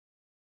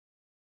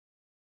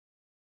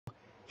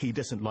He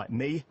doesn't like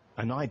me,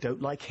 and I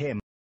don't like him.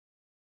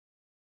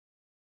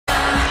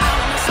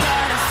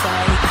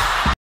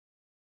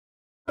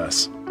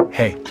 Us.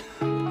 Hey,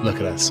 look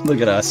at us. Look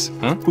at us.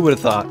 Huh? Who would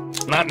have thought?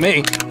 Not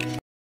me.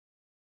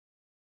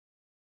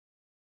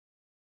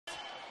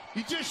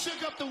 You just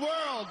shook up the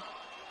world.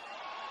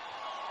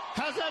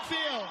 How's that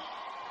feel?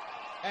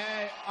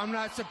 Hey, I'm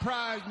not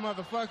surprised,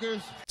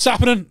 motherfuckers. It's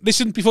happening.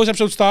 Listen, before this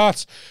episode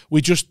starts,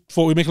 we just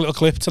thought we'd make a little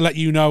clip to let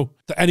you know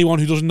that anyone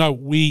who doesn't know,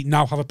 we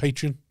now have a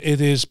Patreon. It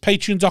is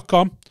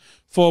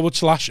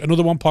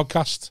patreon.com/another one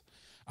podcast.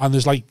 And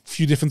there's like a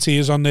few different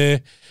tiers on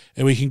there.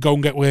 And we can go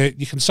and get where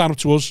you can sign up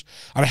to us.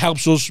 And it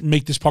helps us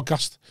make this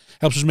podcast.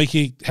 Helps us make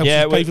it, helps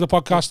us pay for the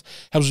podcast.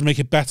 Helps us make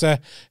it better.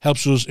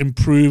 Helps us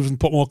improve and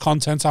put more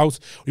content out.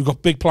 We've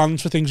got big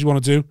plans for things we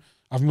want to do.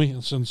 Haven't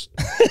we? Since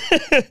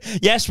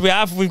yes, we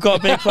have. We've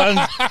got big plans.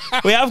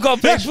 We have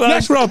got big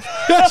plans. Yes, Rob.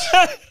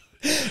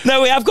 Yes.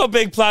 No, we have got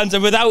big plans,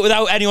 and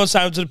without anyone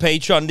signing to the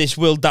Patreon, this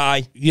will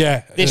die.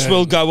 Yeah. This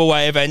will go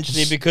away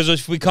eventually, because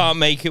if we can't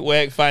make it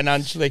work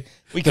financially,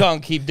 we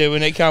can't keep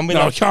doing it, can we?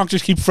 No, we can't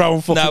just keep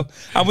throwing fucking... No,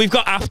 and we've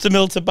got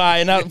Aftermill to buy,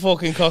 and that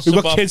fucking costs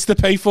We've got kids to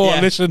pay for.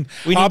 Yeah. Listen,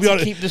 we I'll need be to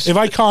honest, keep this... if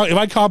I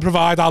can't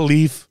provide, I'll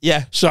leave.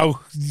 Yeah. So...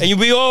 And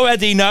we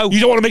already know. You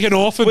don't want to make an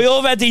orphan. We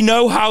already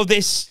know how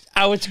it's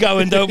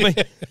going, don't we?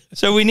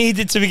 So we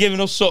needed to be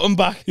giving us something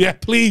back. Yeah,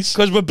 please.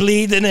 Because we're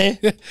bleeding here.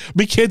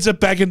 My kids are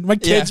begging. My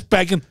kids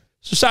begging.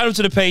 So sign up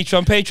to the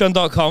Patreon,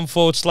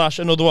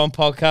 patreon.com/another one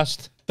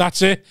podcast.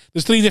 That's it.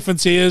 There's 3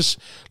 different tiers,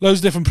 loads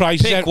of different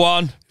prices. Pick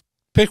one.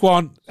 Pick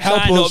one.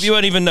 Help Sign us. up. You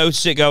won't even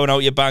notice it going out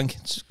your bank.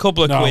 It's a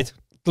couple of quid.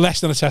 Less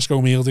than a Tesco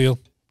meal deal.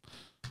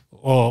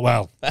 Or,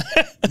 well,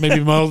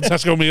 maybe more than a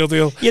Tesco meal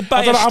deal. You'd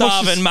buy a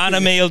starving man a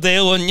meal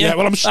deal, wouldn't you? Yeah,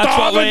 well, I'm starving.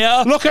 That's what we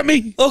are. Look at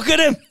me. Look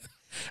at him.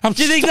 Do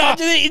you think that?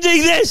 Do you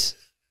think this?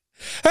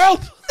 Help.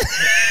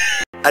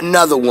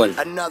 Another one.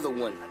 Another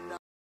one.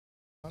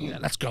 Yeah,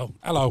 let's go.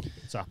 Hello.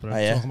 What's happening?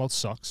 Yeah. Talking about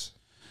socks.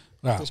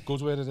 Yeah. It's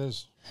good where it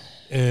is.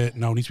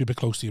 No, needs to be a bit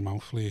close to your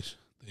mouth, please.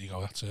 There you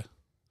go. That's it.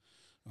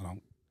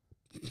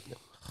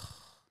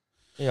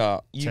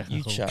 Yeah,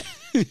 you chat.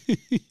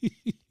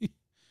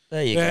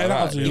 There you Yeah, go.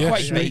 that'll do, You're yeah.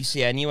 quite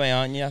bassy anyway,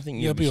 aren't you? I think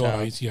You'll be all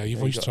right. Yeah, your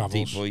voice got a travels.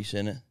 deep voice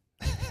in it.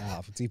 I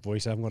have a deep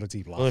voice. I haven't got a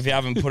deep laugh. Well, if you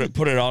haven't, put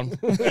it on.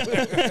 Put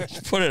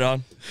it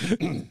on.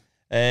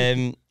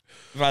 We've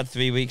had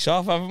 3 weeks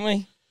off, haven't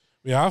we?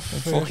 We have.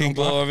 Fucking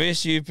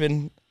glorious. You've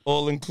been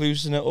all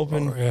inclusing it up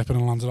in yeah, been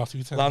in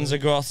Lanzarote.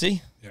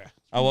 Lanzarote. Yeah.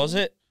 How was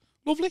it?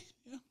 Lovely.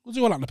 Yeah, we'll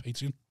do all that on the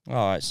Patreon. All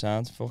right,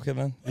 sounds fucking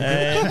then.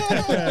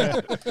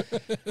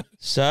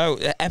 So,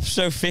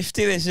 episode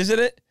 50, this, isn't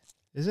it?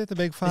 Is it the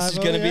big 5? This is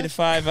going to be the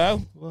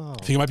 5-0. Wow. I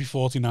think it might be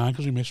 49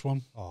 because we missed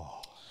one. Oh.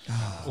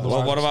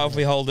 Well, what about if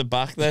we hold it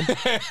back then?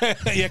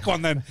 Yeah, come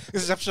on then.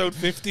 This is episode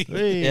 50.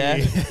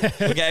 Yeah.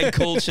 We're getting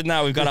cultured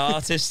now. We've got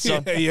artists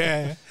on.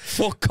 Yeah.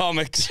 Fuck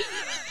comics.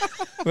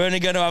 We're only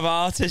going to have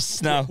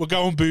artists now. We're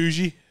going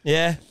bougie.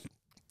 Yeah.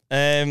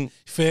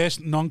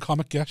 First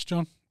non-comic guest,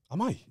 John.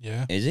 Am I?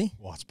 Yeah. Is he?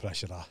 What's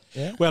pressure that?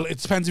 Yeah. Well, it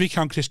depends if he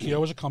count Chris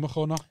Keogh as a comic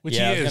or not. Which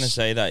Yeah, he I was is. going to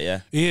say that, yeah.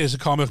 He is a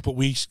comic, but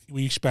we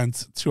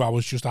spent 2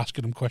 hours just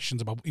asking him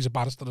questions about... He's a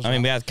barrister as well. I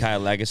mean, we had Kyle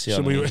Legacy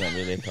on, he's not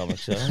really a comic,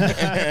 so...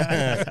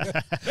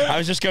 I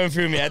was just going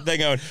through my head there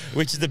going,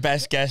 which is the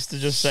best guest to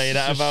just say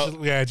that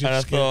about? Yeah, and I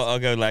thought, I'll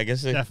go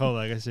Legacy. Defo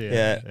Legacy,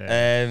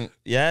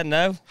 Yeah.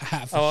 No.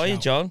 How are you,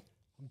 John?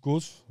 I'm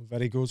good.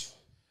 Very good.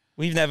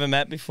 We've never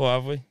met before,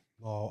 have we?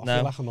 No, I No.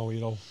 feel like I know you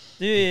know.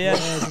 Do you? Yeah.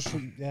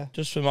 Yeah.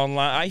 Just from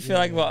online. I feel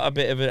like a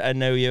bit of I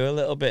know you a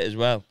little bit as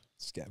well.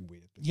 It's getting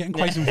weird. You're getting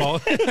quite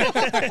involved.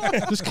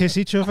 Just kiss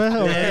each other.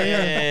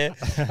 Yeah.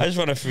 I just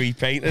want a free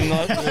painting.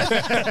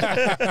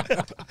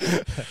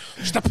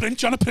 Just a print,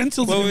 John, a print.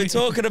 Well, we were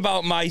talking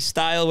about my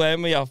style,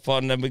 weren't we, off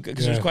on?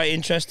 Because it was quite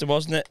interesting,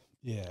 wasn't it?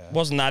 Yeah. It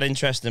wasn't that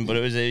interesting, but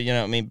it was, you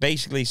know what I mean?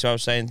 Basically, so I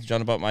was saying to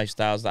John about my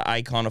styles that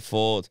I can't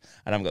afford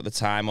and I haven't got the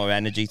time or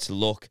energy to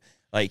look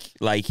like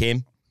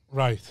him.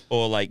 Right.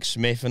 Or like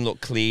Smith and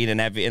look clean and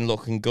everything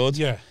looking good.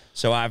 Yeah.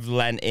 So I've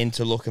lent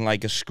into looking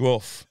like a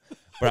scruff.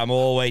 But I'm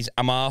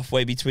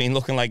halfway between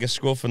looking like a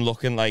scruff and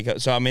looking like...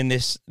 So I'm in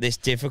this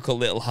difficult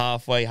little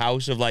halfway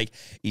house of like,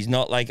 he's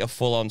not like a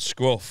full-on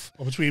scruff.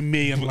 Or between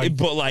me and like...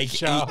 But like,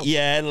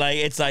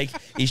 it's like,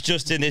 he's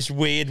just in this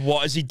weird,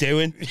 what is he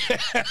doing?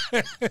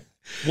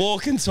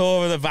 Walking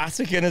tour of the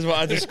Vatican is what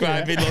I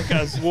describe me look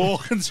as.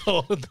 Walking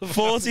tour of the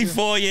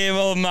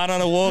 44-year-old man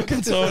on a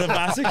walking tour of the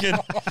Vatican.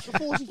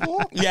 44?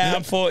 Yeah,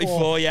 I'm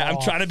 44, yeah.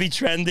 I'm trying to be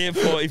trendy at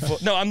 44.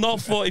 No, I'm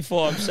not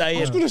 44, I'm saying.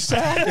 I was going to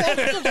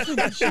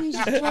say.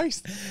 Jesus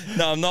Christ.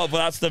 No, I'm not, but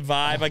that's the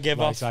vibe I give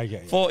off. I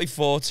get you.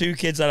 44, 2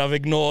 kids that I've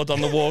ignored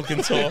on the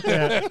walking tour.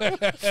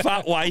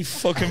 Fat wife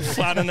fucking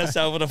fanning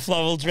herself with a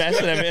floral dress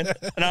and everything.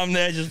 And I'm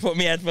there just putting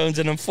my headphones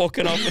in and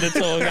fucking off with the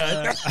tour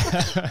guide.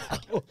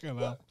 Fucking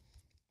hell.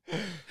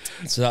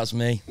 So that's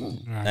me.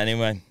 Right.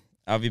 Anyway,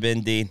 how have you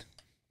been, Dean?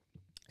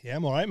 Yeah,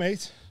 I'm all right,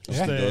 mate.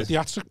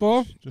 Theatric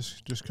ball.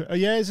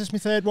 Yeah, is this my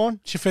third one?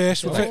 It's your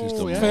first.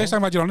 yeah. First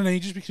time I had you on in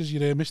ages because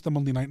you missed the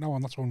Monday night now,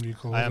 and that's one we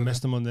call. I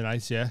missed the Monday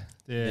nights, yeah.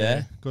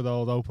 The good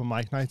old open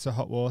mic nights at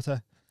Hot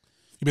Water.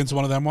 You been to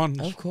one of them ones?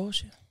 Oh, of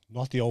course, yeah.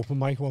 Not the open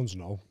mic ones,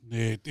 no.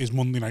 Is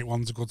Monday night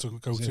ones a good to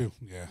go to?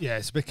 Yeah. Yeah,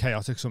 it's a bit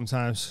chaotic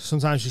sometimes.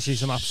 Sometimes you see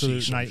some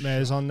absolute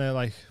nightmares on there,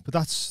 like.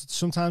 But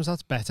sometimes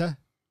that's better.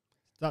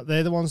 That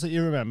they're the ones that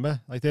you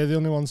remember. Like they're the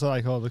only ones that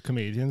like all the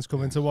comedians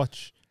come in to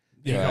watch.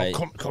 Yeah, you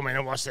know, come in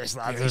and watch this,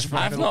 lads.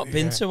 I've not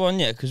been to one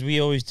yet because we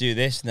always do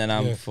this, and then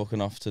I'm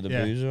fucking off to the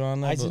boozer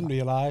on there. I didn't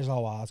realise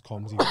how hard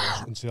comedy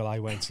was until I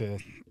went to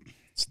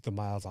the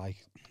Mild Eye.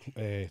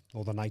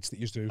 All the nights that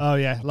you do. Oh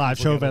yeah, live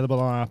show available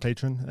on our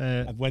Patreon.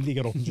 And when they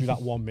get up and do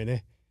that 1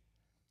 minute,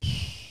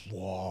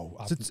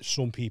 whoa!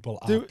 Some people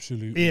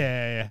absolutely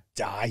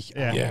die.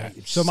 Yeah.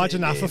 So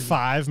imagine that for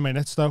 5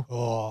 minutes though.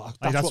 Oh,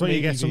 that's what you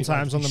get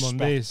sometimes on the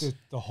Mondays.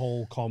 The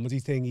whole comedy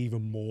thing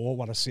even more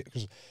when I see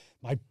because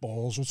my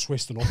balls were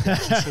twisting up.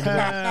 And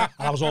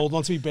I was holding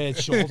onto my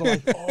bird's shoulder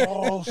like,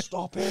 oh,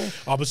 stop it.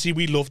 Obviously,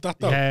 we love that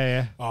though.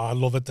 Yeah. Oh, I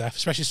love it, death,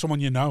 especially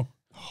someone you know.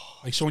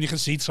 Like someone you can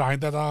see trying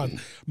that hard.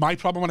 My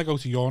problem when I go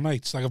to your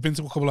nights, like I've been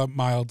to a couple of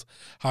mild,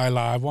 high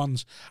live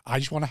ones, I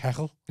just want to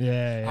heckle.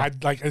 Yeah.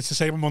 I'd like it's the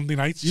same on Monday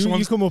nights.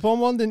 You come up on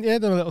one, didn't you?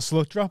 Done a little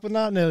slut drop and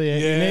that, nearly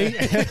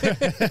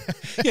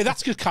Yeah,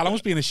 that's because Callum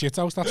was being a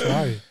shithouse. That's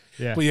why.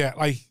 Yeah. But yeah,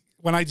 like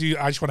when I do,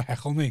 I just want to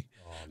heckle me.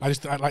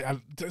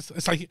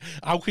 It's like,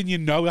 how can you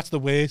know that's the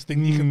worst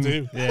thing you can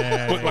do?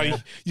 Yeah. But like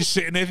you're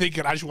sitting there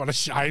thinking, I want to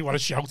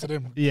shout at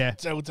him. Yeah.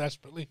 So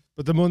desperately.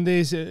 But the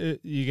Mondays,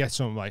 you get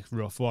some like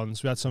rough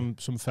ones. We had some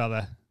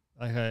fella,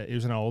 like he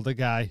was an older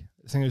guy.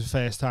 I think it was his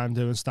first time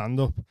doing stand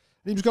up.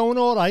 He was going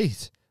all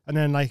right, and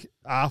then like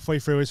halfway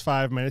through his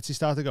 5 minutes, he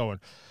started going,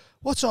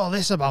 "What's all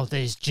this about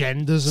these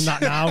genders and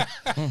that now?"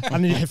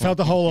 And he felt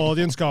the whole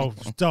audience go,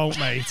 "Don't,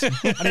 mate." And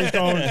he was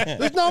going,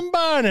 "There's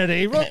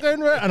non-binary,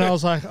 and I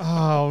was like,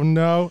 "Oh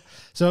no."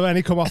 So when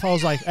he come off, I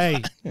was like,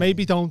 "Hey,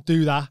 maybe don't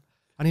do that."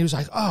 And he was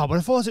like, "Oh, but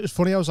I thought it was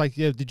funny." I was like,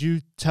 "Yeah, did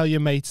you tell your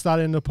mates that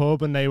in the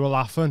pub?" And they were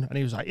laughing. And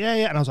he was like, "Yeah."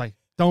 And I was like,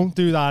 "Don't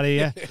do that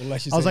here."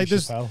 Unless you I was like,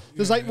 Chappelle.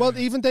 there's like, well,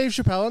 even Dave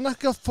Chappelle and that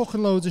got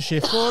fucking loads of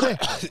shit for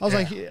it. I was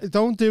like,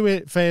 don't do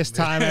it first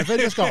time ever.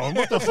 Just going,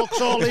 what the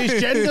fuck's all these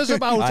genders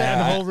about it?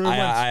 And the whole room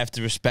went, I have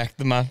to respect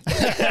the man.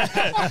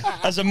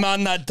 As a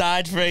man that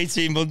died for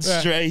 18 months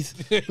straight.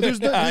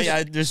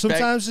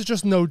 Sometimes there's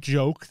just no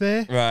joke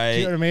there. Right. Do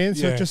you know what I mean?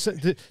 So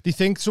just, do you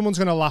think someone's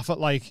going to laugh at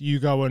like you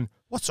going,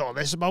 "What's all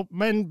this about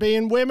men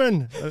being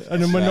women?"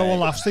 And then when no one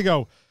laughs, they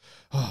go,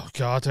 "Oh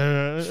God,"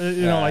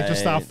 you know, like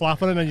just start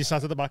flapping, and then you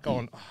sat at the back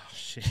going, "Oh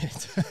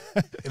shit."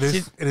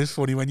 It is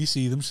funny when you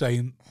see them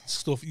saying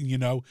stuff, and you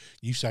know,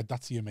 you said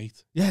that to your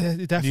mate. Yeah,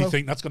 And definitely. you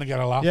think that's going to get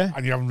a laugh,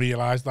 and you haven't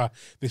realised that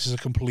this is a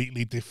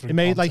completely different. It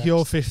made like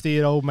context. your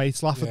 50-year-old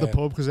mates laugh at the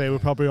pub because they were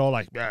probably all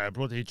like, "Yeah,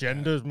 bloody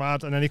gender's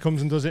mad," and then he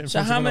comes and does it in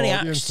front of an audience. So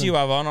how many acts do you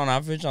have on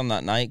average on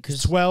that night?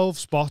 'Cause 12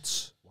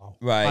 spots,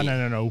 right, and then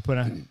an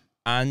opener.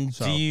 And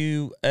do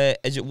you?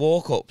 Is it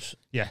walk-ups?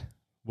 Yeah,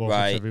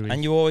 right. Every week.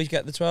 And you always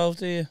get the 12,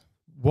 do you?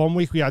 One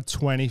week we had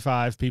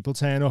 25 people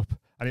turn up,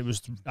 and it was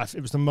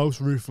the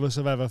most ruthless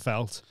I've ever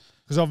felt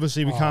because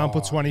obviously we can't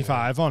put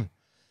 25 on.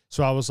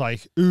 So I was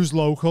like, "Who's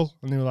local?"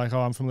 And they were like,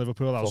 "Oh, I'm from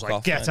Liverpool." I was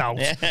like, "Get out,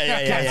 get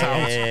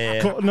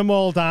out!" Cutting them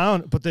all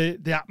down. But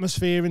the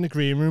atmosphere in the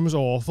green room was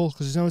awful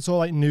because it's all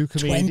like new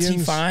comedians.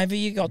 25 of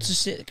you got to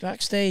sit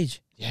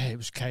backstage. Yeah, it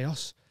was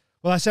chaos.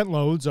 Well, I sent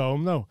loads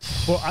home though,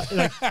 but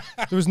there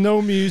was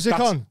no music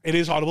on. It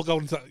is horrible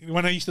going to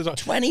when I used to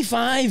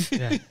 25.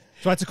 Yeah.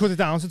 So I had to cut it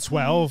down to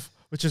 12,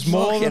 which is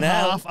more than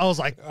half. I was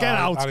like, "Get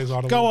out,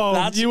 go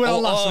home." You were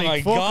last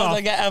week. Oh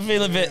my God, I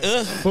feel a bit.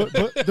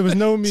 But there was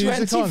no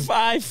music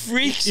 25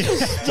 freaks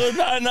just stood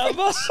behind that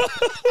bus.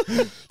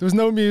 There was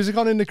no music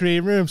on in the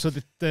green room, so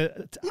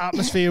the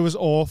atmosphere was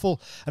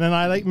awful. And then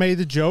I like made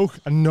a joke,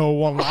 and no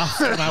one laughed.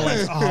 And I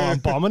went, "Oh, I'm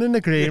bombing in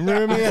the green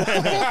room here."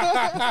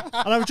 And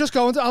I was just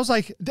going. I was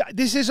like,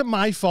 "This isn't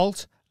my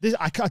fault.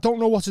 I don't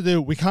know what to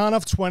do. We can't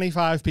have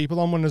 25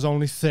 people on when there's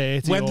only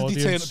 30. When did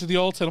they turn up? Did they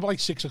all turn up at like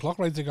 6 o'clock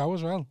ready to go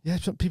as well? Yeah,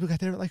 some people get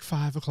there at like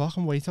 5 o'clock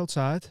and wait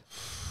outside.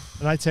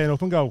 And I turn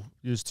up and go,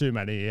 "There's too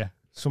many here.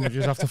 Some of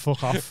you have to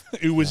fuck off."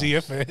 Who was here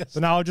first?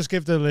 So now I'll just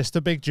give the list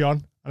to Big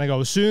John. And I go,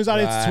 "As soon as I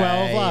hit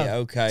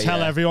 12, lad,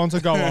 tell everyone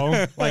to go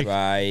home." Like,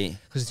 right.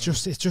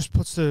 Because it just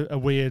puts a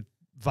weird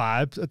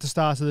vibe at the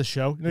start of the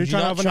show. You know, you're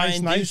trying to have a nice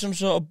and night. do some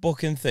sort of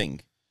booking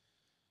thing?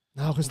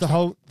 No, because the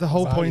whole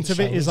point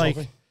of it is like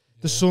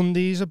the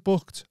Sundays are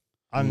booked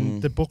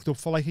and they're booked up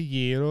for like a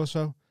year or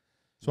so.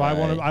 So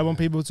I want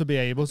people to be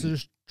able to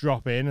just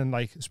drop in and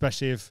like,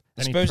 especially if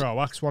any pro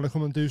acts want to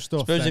come and do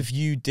stuff. I suppose if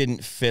you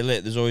didn't fill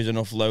it, there's always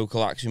enough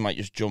local acts who might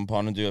just jump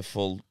on and do a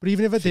full. But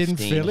even if I didn't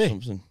fill it,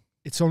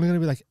 it's only going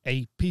to be like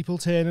 8 people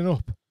turning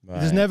up. Right.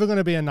 There's never going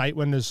to be a night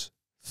when there's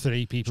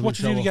 3 people. So what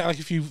do you do to get like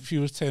a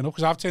few turn up?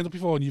 Because I've turned up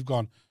before and you've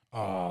gone,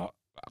 I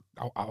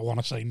want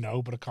to say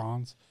no, but I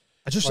can't.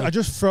 I just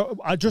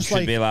Should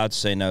like be allowed to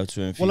say no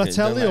to him. Well, I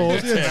tell the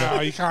audience.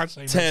 No, you can't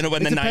say Turn up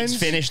when It the night's depends.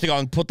 finished. They go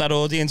and put that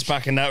audience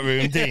back in that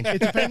room, Dean. it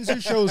depends who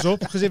shows up,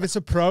 because if it's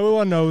a pro who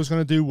I know is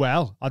going to do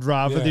well, I'd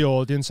rather the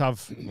audience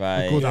have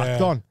a good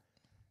act on.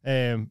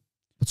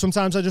 But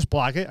sometimes I just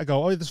blag it. I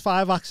go, oh, there's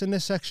 5 acts in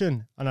this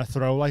section, and I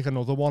throw like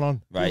another one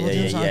on. Right, The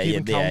audience aren't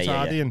keeping count,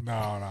 are they? And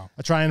No.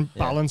 I try and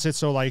balance it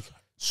so like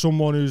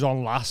someone who's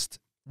on last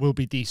will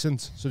be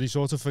decent. So they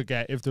sort of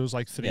forget if there was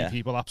like 3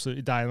 people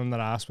absolutely dying on their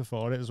ass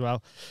before it as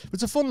well. But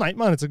it's a fun night,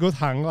 man. It's a good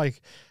hang.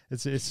 Like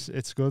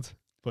it's good.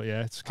 But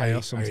yeah, it's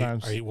chaos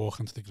sometimes. I hate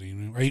walking to the green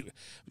room. I hate,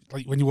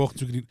 like when you walk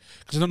into a green,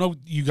 because I don't know,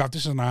 you have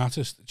this as an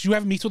artist. Do you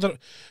ever meet other?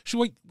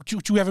 Do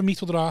you ever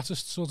meet other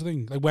artists, sort of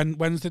thing? Like when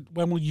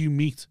will you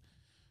meet?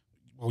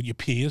 Well, your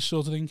peers,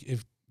 sort of thing.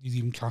 If you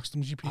even cast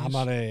them as your peers.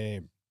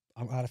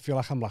 I feel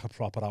like I'm like a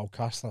proper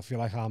outcast. I feel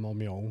like I'm on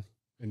my own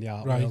in the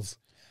art Right. world.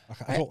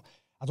 Like,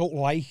 I don't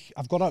like.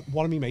 I've got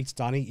one of my mates,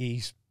 Danny.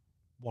 He's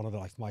one of the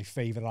like my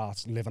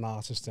favourite living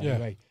artists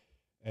anyway.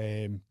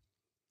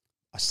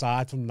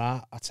 Aside from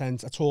that, I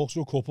talk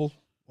to a couple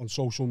on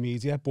social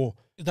media, but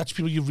that's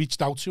people you've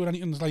reached out to or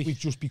anything. It's like we've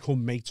just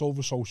become mates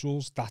over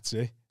socials. That's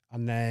it.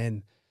 And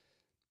then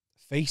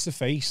face to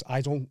face, I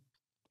don't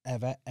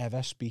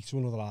ever speak to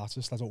another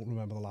artist. I don't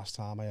remember the last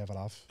time I ever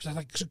have.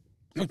 Cause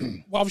well,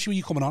 obviously when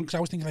you're coming on, because I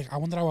was thinking like, I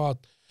wonder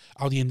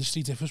how the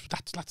industry differs.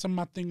 But that's a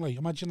mad thing. Like,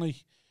 imagine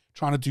like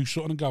trying to do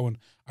something and going,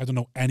 I don't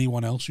know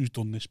anyone else who's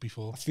done this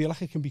before. I feel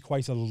like it can be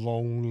quite a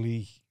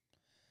lonely.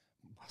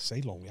 I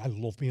say lonely. I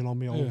love being on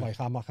my own. Yeah. Like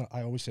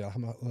I always say,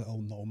 I'm a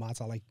little nomad.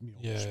 I like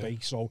my own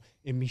space. So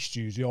in my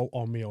studio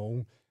on my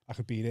own, I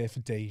could be there for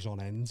days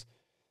on end.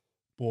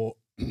 But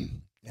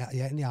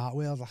yeah, in the art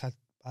world, like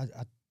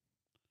I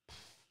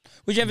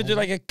Would you ever do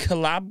like a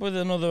collab with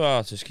another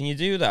artist? Can you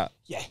do that?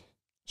 Yeah.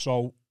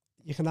 So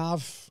you can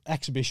have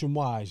exhibition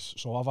wise.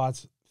 So I've had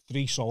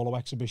 3 solo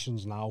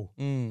exhibitions now.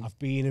 I've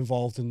been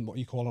involved in what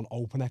you call an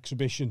open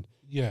exhibition.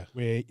 Yeah.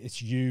 Where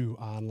it's you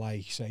and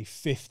like say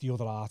 50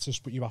 other artists,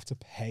 but you have to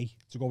pay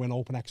to go in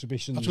open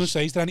exhibitions. I was going to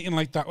say, is there anything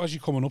like that as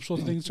you're coming up,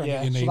 sort of thing?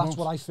 Yeah, so that's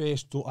what I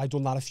first do. I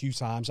done that a few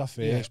times at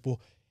first, but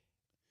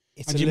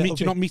it's and do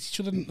you not meet each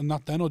other and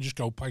that then, or just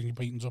go packing your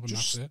paintings up and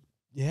that's it?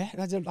 Yeah,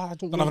 I don't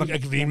have like a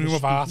green room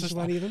of artists.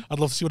 I'd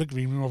love to see what a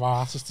green room of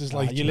artists is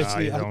like. You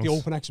literally at the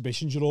open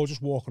exhibitions, you're all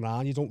just walking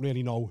around. You don't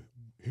really know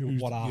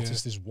what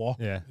artist is what.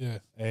 Yeah.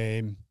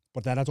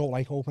 But then I don't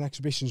like open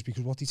exhibitions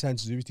because what they tend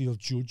to do is they'll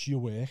judge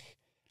your work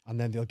and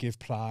then they'll give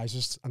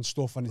prizes and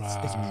stuff, and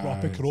it's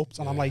proper corrupt.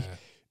 And I'm like,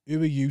 who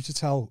are you to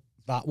tell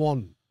that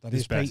one that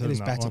his painting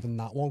is better than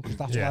that one? Because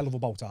that's what I love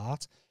about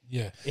art.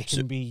 Yeah, it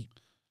can be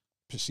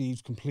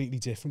perceived completely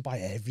different by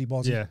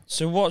everybody. Yeah.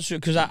 So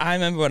because I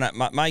remember when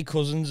my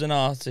cousin's an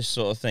artist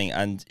sort of thing,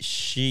 and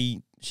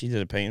she did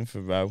a painting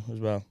for Row as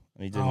well.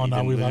 And he didn't,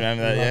 remember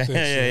that.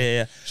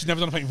 Yeah. She's never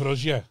done a painting for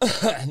us, yeah.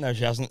 No,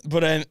 she hasn't.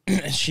 But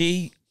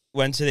she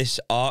went to this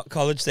art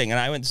college thing, and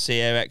I went to see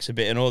her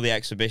exhibit and all the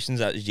exhibitions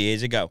that was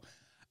years ago.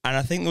 And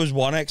I think there was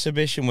one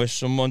exhibition where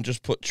someone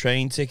just put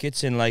train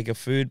tickets in like a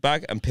food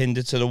bag and pinned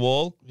it to the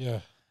wall.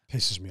 Yeah.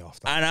 Pisses me off.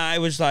 And I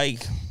was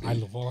like, I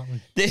love all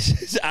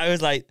that. I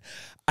was like,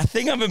 I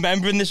think I'm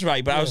remembering this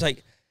right, but I was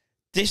like,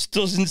 this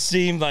doesn't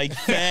seem like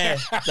fair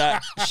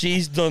that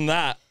she's done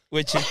that,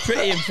 which is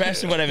pretty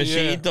impressive, whatever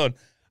she'd done.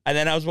 And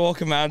then I was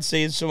walking around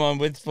seeing someone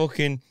with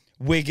fucking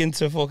Wigan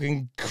to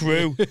fucking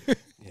crew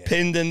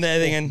pinned in there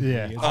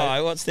thinking, all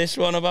right, what's this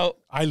one about?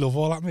 I love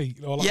all that, mate.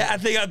 I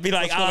think I'd be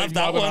like, I'll have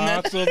that one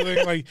then. Sort of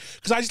thing, like,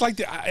 because I just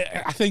like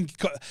I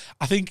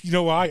think you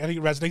know why? I think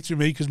it resonates with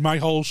me because my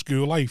whole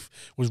school life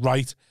was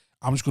right.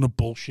 I'm just going to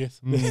bullshit.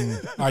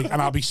 Like,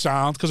 and I'll be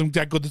sound because I'm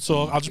dead good at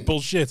talk. I'll just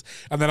bullshit.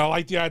 And then I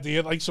like the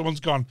idea, like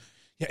someone's gone,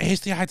 yeah,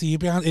 here's the idea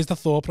behind, here's the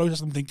thought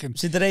process. I'm thinking,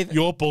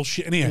 you're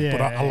bullshitting here,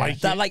 but I like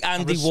that. It. Like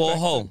Andy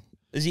Warhol.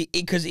 Is he?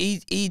 Because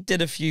he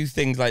did a few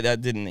things like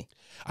that, didn't he?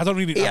 I don't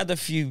really. He had a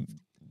few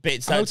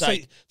bits. I would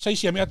say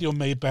she had the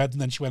unmade bed,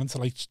 and then she went into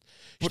like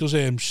she does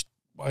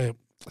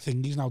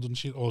thingies now, doesn't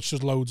she? Or she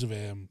does loads of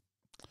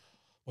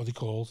what are they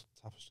called?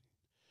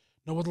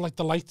 No, what like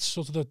the lights,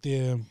 sort of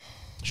the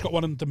she's got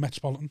one in the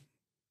Metropolitan.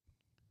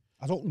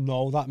 I don't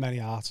know that many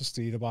artists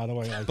either, by the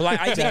way. Like, but like,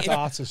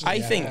 I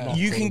think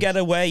you can get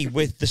away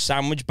with the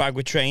sandwich bag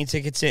with train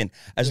tickets in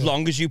as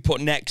long as you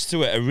put next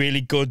to it a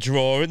really good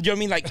drawing. Do you know what I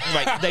mean? Like,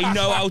 right, they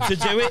know how to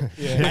do it,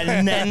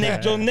 and then they've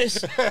done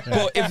this.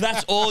 But if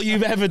that's all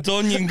you've ever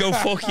done, you can go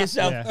fuck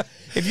yourself.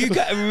 If you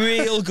get a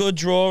real good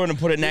drawing and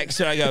put it next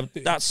to it, I go,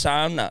 that's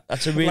sound.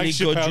 That's a really like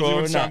good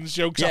drawing. Sam's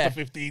jokes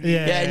after 15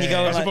 years. And you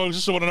go, as opposed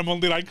to someone on a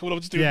Monday night coming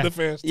up to do the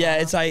first. Yeah,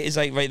 it's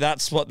like right,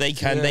 that's what they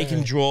can. They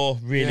can draw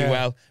really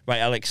well. Right,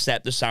 I'll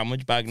accept the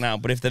sandwich bag now.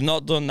 But if they've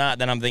not done that,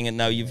 then I'm thinking,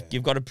 no,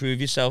 you've got to prove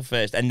yourself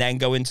first, and then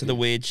go into the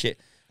weird shit.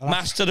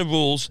 Master the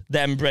rules,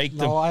 then break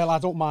them. No, I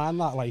don't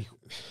mind that. Like,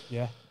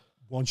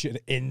 once you're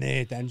in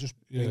there, then just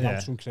bring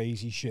out some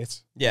crazy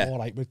shit. Yeah, all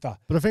right with that.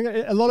 But I think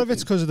a lot of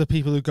it's because of the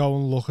people who go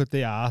and look at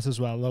the art as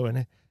well, though,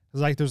 innit?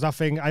 There's like, there's that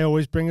thing, I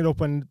always bring it up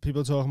when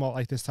people talk about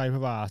like this type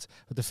of art,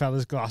 with the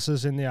fella's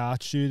glasses in the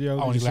art studio.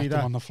 Oh, Did he you left see them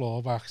that? on the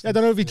floor back. Yeah, I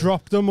don't know if he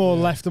dropped them or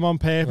left them on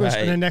purpose.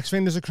 Right. And the next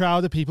thing, there's a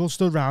crowd of people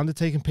stood around it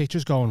taking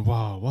pictures going,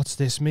 wow, what's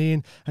this mean?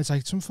 And it's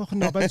like some fucking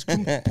knobheads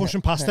come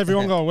pushing past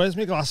everyone going, where's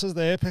my glasses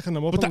there? Picking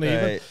them up and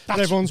leaving. Right. And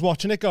everyone's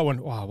watching it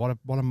going, wow,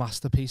 what a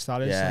masterpiece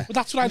that is. Yeah. Like, But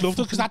that's what I love,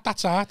 because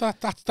that's art.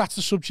 That's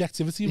the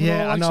subjectivity of it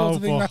Yeah, all, I like, know, sort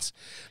of thing. but That's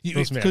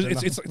does me because head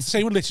in it's the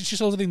same with literature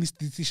sort of thing.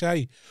 They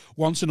say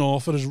once an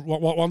author has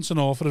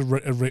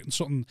written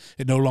something,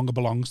 it no longer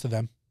belongs to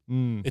them.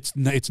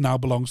 It's now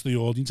belongs to the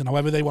audience, and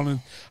however they want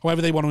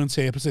to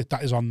interpret it,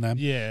 that is on them.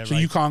 Yeah, so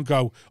right. you can't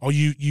go, oh,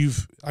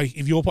 you've like,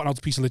 if you're putting out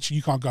a piece of literature,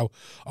 you can't go,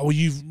 oh, well,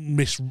 you've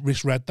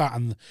misread that,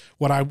 and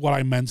what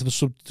I meant, the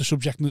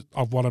subject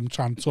of what I'm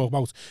trying to talk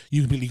about,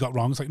 you completely got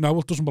wrong. It's like, no,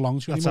 it doesn't belong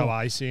to you That's anymore. how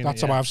I seen it.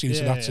 That's yeah. how I've seen it.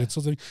 So Yeah, that's yeah. it.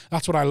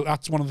 So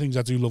that's one of the things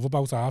I do love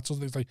about art. So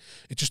it's like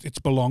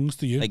it belongs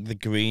to you. Like the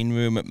green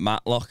room at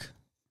Matlock,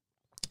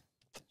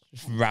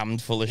 just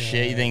rammed full of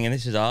shit. You thinking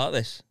this is art?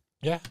 This?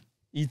 Yeah.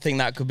 You'd think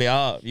that could be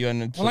art. You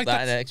and put like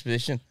that in that. an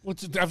exposition. Well,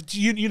 do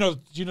you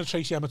know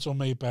Tracy Emmett's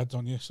Unmade Bed,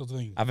 don't you? Sort of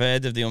thing. I've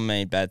heard of the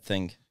unmade bed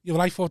thing. Yeah,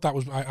 well, I thought that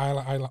was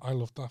I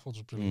loved that. I thought it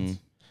was brilliant.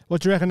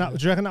 What do you reckon? Do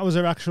you reckon that was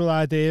her actual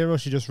idea, or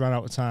she just ran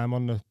out of time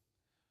on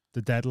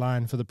the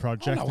deadline for the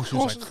project? Oh, no, and of she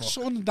was course, like, "Fuck."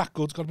 something that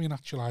good's got to be an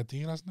actual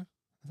idea, hasn't it?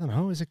 I don't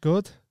know. Is it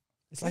good?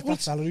 It's like that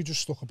fella who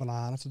just stuck a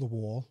banana to the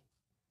wall.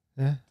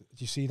 Yeah.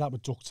 Did you see that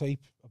with duct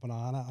tape, a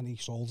banana, and he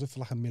sold it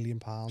for like £1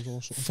 million or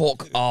something?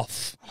 Fuck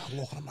off. And I'm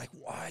looking, I'm like,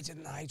 why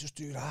didn't I just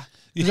do that?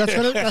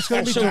 That's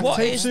gonna be So duct what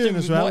tape is soon the,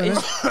 as well. what isn't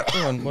is, it?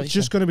 go on, what It's you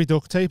just going to be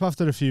duct tape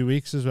after a few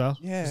weeks as well.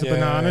 Yeah. The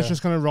banana's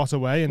just going to rot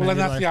away. And Well, then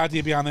then you're that's the like,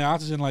 idea behind the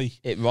art, is in like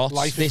It rots.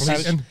 life This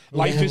is is,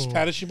 life is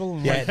perishable.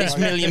 And yeah, like, this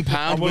like, £1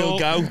 million we're will all-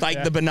 go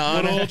like the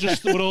banana.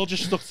 we're all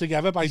just stuck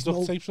together by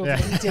duct tape. Sort of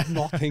Yeah. thing. He did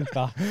not think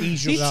that. He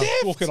just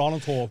stuck it on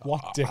and thought,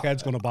 what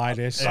dickhead's going to buy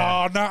this?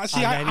 Oh no!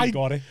 See, And then he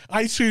got it.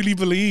 I truly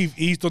believe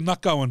he's done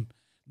that. Going,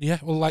 yeah,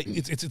 well, like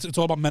it's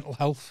all about mental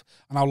health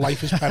and how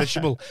life is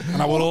perishable, and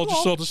how we're all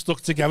just sort of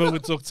stuck together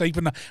with duct tape,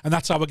 and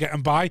that's how we're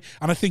getting by.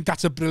 And I think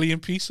that's a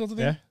brilliant piece, sort of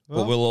thing. yeah.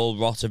 But we'll all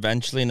rot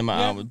eventually, no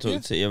matter how we do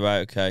it. You're right,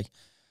 okay.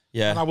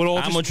 Yeah. And we're all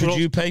How just- much we're would all-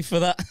 you pay for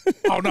that?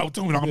 Oh no,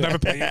 don't me wrong, I'm never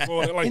paying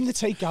for it. Like, In the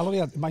Tate Gallery,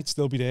 it might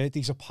still be there.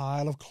 There's a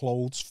pile of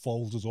clothes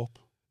folded up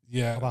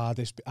yeah, of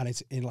artists, and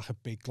it's in like a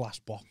big glass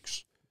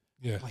box.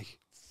 yeah. Like,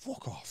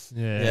 fuck off.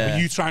 Yeah. Yeah.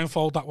 But you try and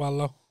fold that well,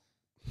 though.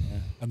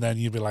 And then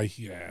you'd be like,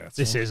 yeah, that's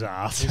This all. is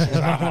art.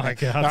 Oh my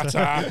God. That's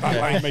art.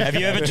 That, like, Have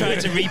you ever tried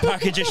to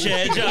repackage a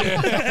shirt, John?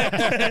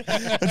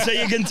 And so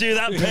you can do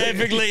that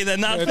perfectly,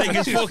 then that thing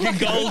is fucking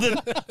golden.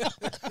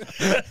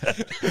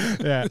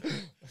 Yeah.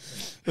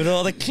 With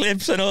all the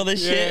clips and all the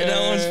shit,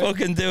 no one's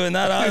fucking doing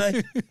that, are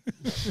they?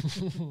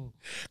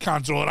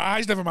 can't draw their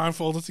eyes, never mind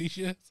fold a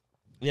t-shirt.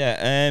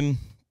 Yeah.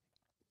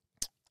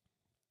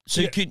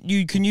 So can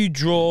you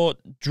draw?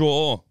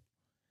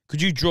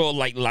 Could you draw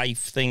like life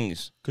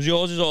things? Because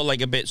yours is all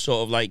like a bit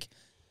sort of like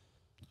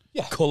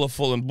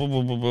colourful and blah,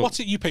 blah, blah, blah. What's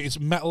it you paint? It's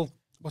metal.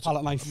 What's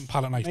Palette it? knife.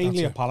 Palette knife. Mainly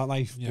a that's it. palette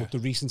knife, Yeah. but the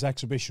recent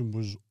exhibition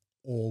was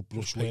all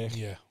brushwork.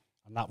 Yeah.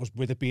 And that was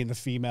with it being the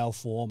female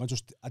form.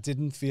 I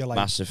didn't feel like...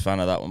 Massive fan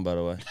of that one, by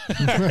the way.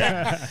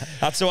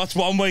 That's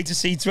one way to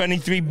see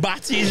 23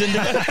 batties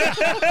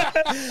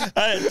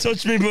and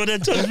touch me, brother,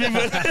 touch me,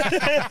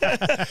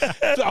 brother.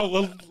 Oh,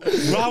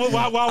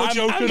 well, while we're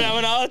joking, I'm now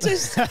an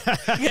artist.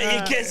 Get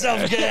your kiss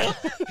off, girl.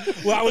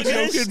 while we're Look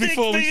at this joking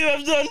stick figure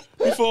I've done.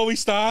 before we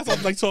start,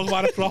 I'm like talking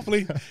about it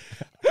properly.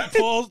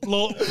 Paul,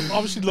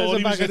 obviously, There's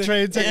Lordy a bag was in of it.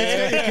 train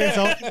tickets. Get your kids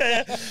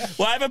off.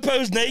 Why have I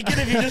posed naked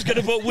if you're just going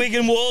to put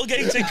Wigan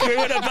Wallgate and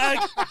crew in a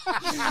bag?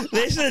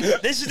 Listen,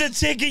 this is the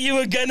ticket you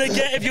were going to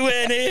get if you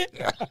weren't here.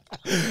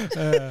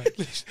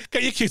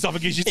 Get your kids off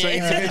and get your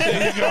train ticket.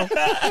 There you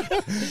go.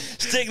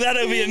 Stick that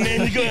over your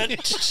min. Go ahead.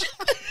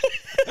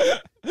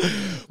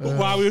 But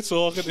while we were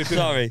talking,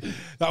 Sorry.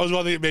 that was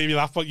one that made me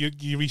laugh. But your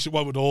recent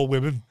one with all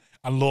women,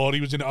 and Laurie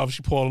was in it,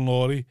 obviously Paul and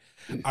Laurie,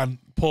 and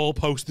Paul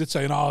posted it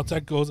saying, "Oh,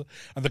 dead good,"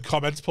 and the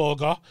comments Paul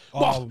got, Oh,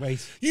 "What?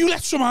 mate. You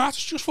let some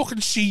artists just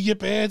fucking see your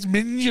birds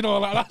minge and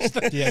all that." Yeah,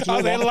 do you I was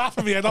know there what?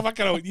 laughing my head off. I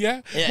going,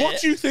 "Yeah, Yeah, what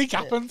do you think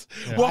happened?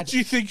 What do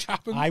you think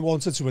happened?" I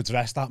wanted to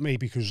address that, mate,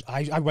 because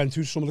I went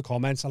through some of the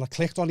comments and I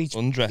clicked on each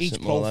Undress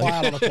it more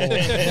profile and I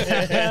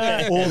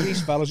thought, all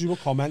these fellas who were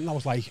commenting, I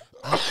was like,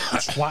 I'll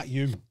twat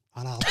you.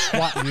 And I'll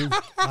twat you,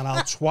 and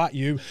I'll twat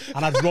you.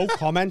 And I wrote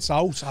comments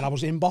out, and I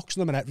was inboxing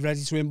them and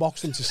ready to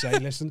inbox them to say,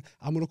 listen,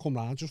 I'm going to come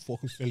round and just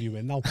fucking fill you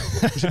in now.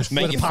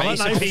 Make your face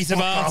a piece of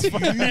art.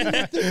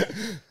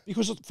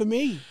 Because for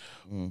me,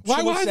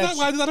 Why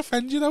did that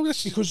offend you though?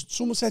 because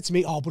someone said to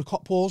me, oh, but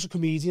Paul's a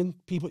comedian,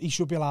 he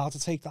should be allowed to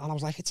take that. And I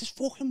was like, it's his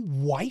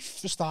fucking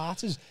wife, for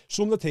starters.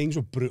 Some of the things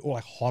were brutal,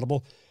 like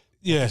horrible.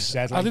 Yes,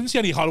 said, I like- didn't see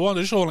any horror one.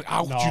 I just saw like,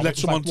 how No, could you it let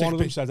was someone like one of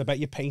them take? said, I bet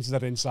you painted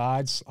their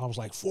insides. I was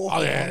like, fuck.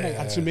 Oh, yeah, mate.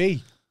 yeah, And to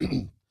me,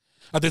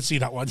 I did see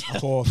that one. I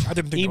thought I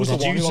didn't think he it was was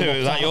the on one You who two, I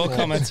is looked that at your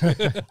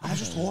and comment? I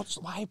just thought,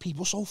 why are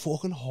people so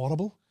fucking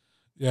horrible?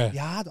 Yeah.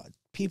 Yeah,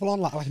 people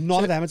online, like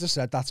none of them had just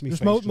said that to me.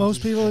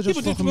 Most people are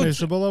just fucking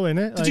miserable, though,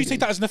 innit? Did you take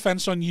that as an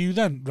offence on you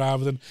then,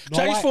 rather than? No,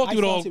 I just thought you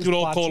were all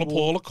bad calling to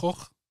Paul a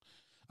cook,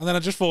 and then I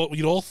just thought, well,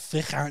 you're all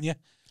thick, aren't you?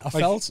 I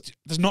felt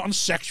there's nothing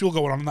sexual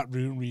going on in that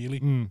room, really.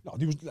 no,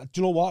 there was. Do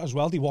you know what? As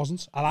well, there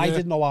wasn't, and I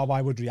didn't know how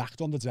I would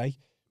react on the day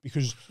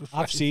because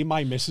I've seen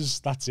my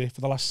missus. That's it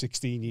for the last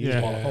 16 years.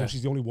 Yeah.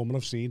 She's the only woman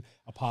I've seen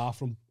apart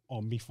from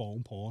on me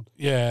phone porn.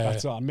 Yeah,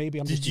 That's it. Maybe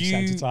I'm just Did you-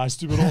 desensitized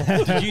to it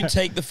all. Did you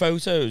take the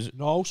photos?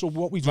 No, so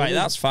what we do? Right,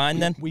 that's fine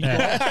then. We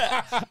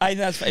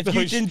That's if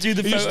you didn't do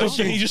the photos.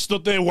 he just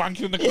stood there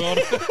wanking in the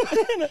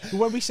corner.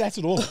 when we set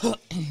it up,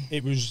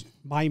 it was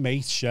my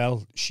mate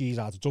Shell. She's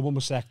had a double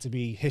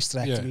mastectomy,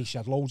 hysterectomy. Yeah. She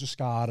had loads of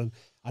scarring,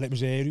 and it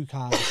was her who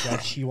kind of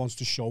said she wants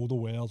to show the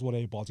world what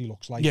her body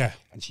looks like. Yeah.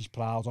 And she's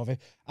proud of it.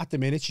 At the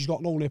minute, she's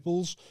got no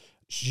nipples.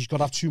 She's got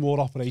to have 2 more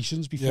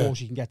operations before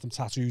she can get them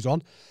tattooed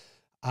on.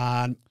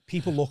 And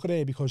people look at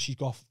her because she's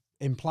got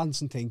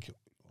implants and think,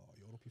 oh,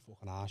 you're up your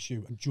fucking arse,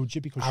 you, and judge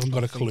you because I haven't she's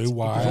got a feet. clue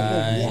why. Because I don't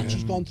know what Yeah.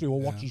 she's gone through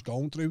or what she's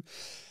going through.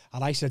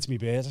 And I said to me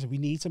birds, I said, we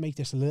need to make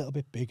this a little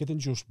bit bigger than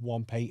just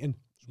one painting.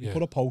 So we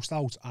put a post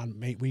out, and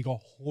mate, we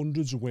got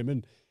hundreds of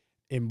women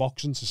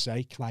inboxing to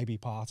say, can I be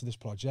part of this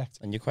project?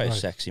 And you're quite a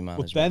sexy man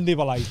But as well. then they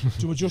were like,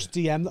 do we just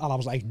DM? And I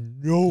was like,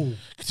 no.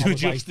 Do we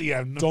just DM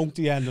them? Don't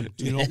DM them.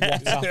 Do not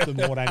WhatsApp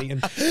them or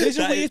anything. It's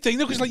a weird thing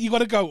though, because like you got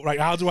to go right.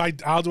 How do I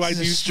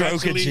do Stroke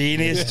of mentally?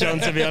 genius, John,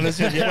 to be honest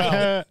with you.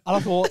 And I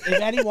thought,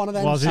 if any one of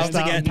them Was he sends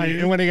starting again.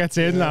 painting when he gets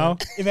in now?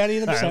 if any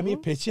of them send me a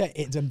picture,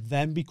 it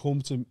then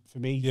become for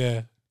me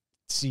Yeah,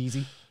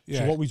 seedy. yeah.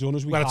 So what we done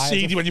is we Well, it's hired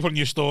seedy when you put in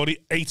your story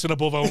 8 and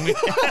above only.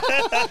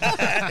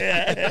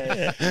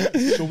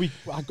 So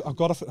I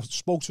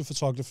spoke to a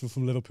photographer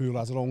from Liverpool,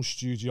 has her own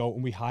studio,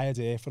 and we hired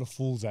her for a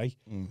full day.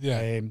 Yeah,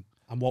 And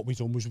what we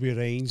done was we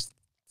arranged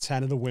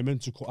 10 of the women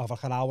to have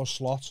like an hour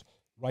slot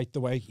right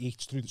the way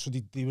each through. So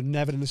they were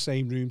never in the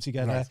same room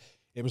together. Right.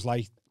 It was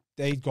like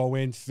they'd go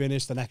in,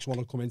 finish, the next one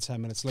would come in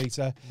 10 minutes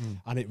later,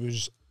 and it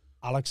was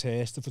Alex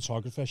Hurst, the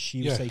photographer.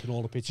 She was taking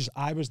all the pictures.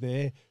 I was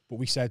there, but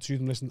we said to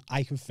them, listen,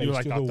 I can face You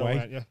like the that, other though, way.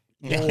 weren't you?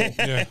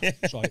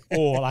 Sorry,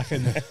 or I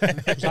can,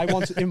 because I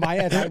wanted in my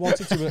head, I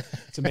wanted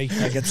to make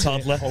Like a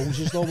toddler.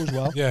 poses though as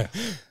well. yeah.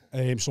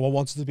 So I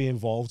wanted to be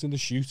involved in the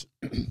shoot.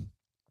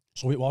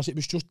 So it was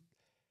just,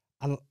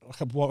 and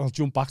I'll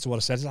jump back to what I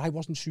said. Is I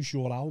wasn't too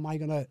sure how am I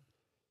gonna.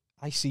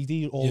 I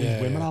see all these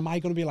women. Am I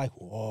gonna be like,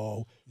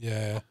 whoa?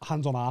 Yeah.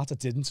 Hand on heart, I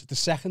didn't. The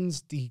second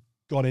they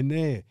got in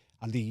there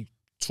and they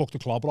took the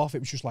clobber off, it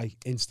was just like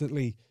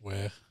instantly.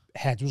 Where?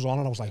 Head was on,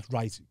 and I was like,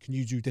 right, can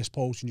you do this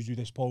pose? Can you do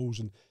this pose?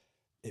 And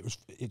it was,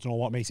 you know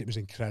what, mate, it was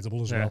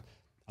incredible as well.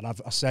 And I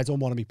said on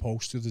one of my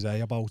posts the other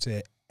day about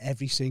it,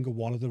 every single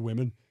one of the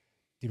women,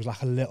 there was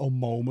like a little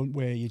moment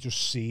where you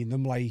just seen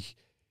them like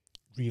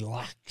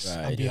relax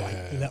and be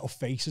like, little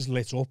faces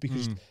lit up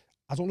because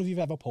I don't know if you've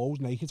ever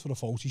posed naked for a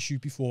photo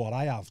shoot before.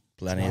 I have.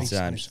 Plenty of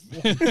times.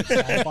 It's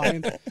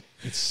terrifying.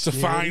 It's a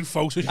fine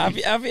photo. Have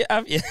you?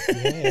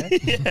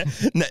 Yeah.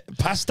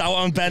 Passed out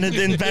on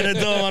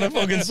Benidorm on a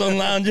fucking sun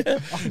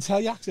lounger. I can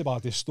tell you actually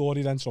about this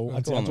story then. So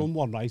I go on done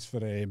one right for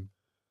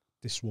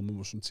this woman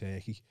was from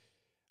Turkey,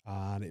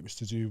 and it was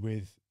to do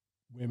with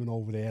women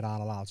over there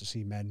aren't allowed to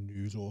see men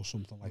nude or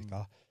something like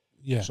that.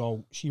 Yeah.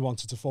 So she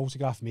wanted to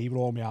photograph me with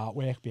all my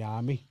artwork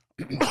behind me.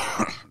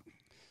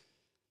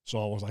 So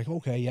I was like,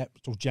 okay, yeah.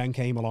 So Jen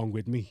came along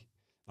with me.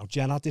 Now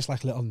Jen had this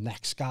like little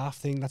neck scarf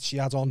thing that she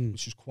had on,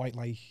 which is quite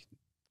like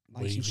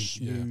nice and Waves,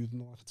 smooth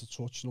and like to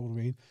touch, you know what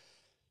I mean?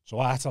 So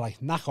I had to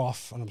like knock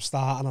off, and I'm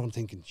starting, and I'm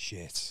thinking,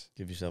 shit.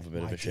 Give yourself a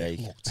bit of my a shake.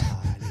 dick looked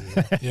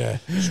tiny. Yeah.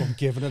 So I'm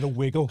giving it a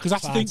wiggle. Because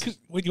that's the thing, 'cause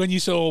when you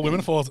saw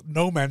women, I thought,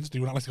 no men's do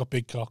that unless they've got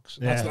big cocks.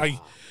 That's like,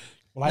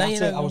 Well,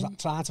 No, I was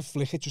trying to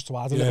flick it just to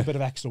add a Yeah. little bit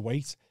of extra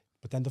weight.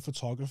 But then the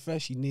photographer,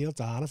 she kneeled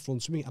down in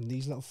front of me, and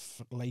these little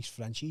lace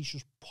Frenchies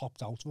just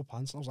popped out of her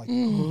pants. And I was like,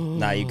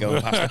 Now you're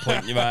going past the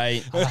point, you're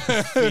right. and I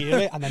could feel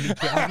it. And then as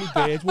my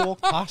bird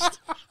walked past,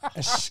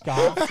 a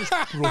scarf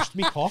just brushed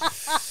me cock.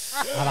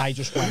 And I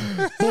just went,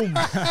 boom. And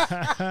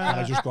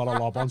I just got a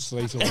lob on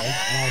straight away. And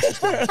I was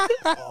just like,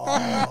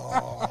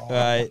 oh,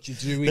 Right. what you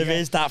do There again?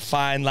 is that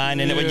fine line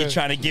in it when you're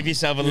trying to give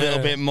yourself a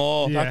little bit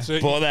more. That's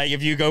it. But like,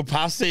 if you go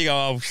past it, you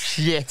go, oh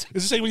shit. it's the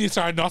same when you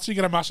try knots, you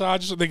get a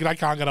massage, so thinking, I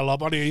can't get a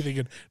lob on here, you're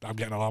thinking, I'm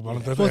getting a lob on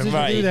it. What did you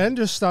Right. do then?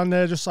 Just stand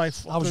there, just like.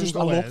 I looked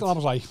and I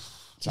was like,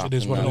 It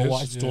is what I it know is.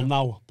 what it's done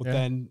now. But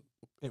then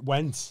it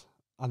went.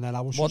 And then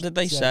I was What just- did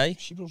they say?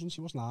 She wasn't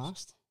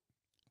asked.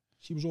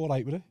 She was all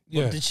right with it.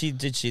 Yeah.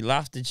 Did she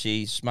laugh? Did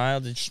she smile?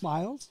 Did she...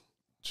 Smiled.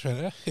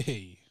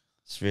 Hey.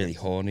 It's really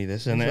horny,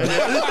 this, isn't it?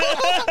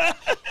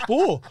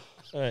 But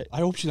Right. I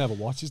hope she never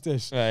watches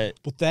this. Right.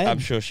 But then I'm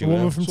sure she A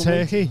woman will. from So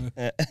Turkey.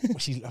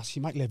 she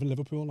might live in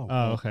Liverpool now.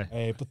 Oh,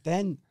 okay. But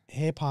then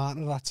her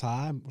partner at that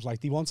time was like,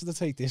 they wanted to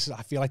take this.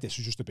 I feel like this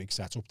was just a big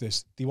setup.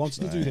 They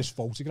wanted to do this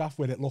photograph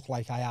where it looked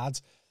like I had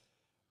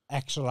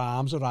extra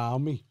arms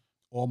around me,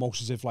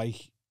 almost as if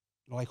like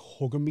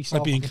hugging myself,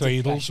 Like being a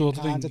cradled depression sort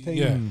of kind thing.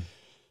 Yeah.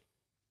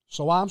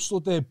 So I'm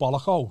stood there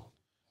bolloco,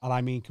 And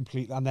I mean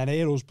completely. And then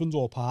her husband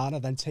or partner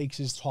then takes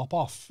his top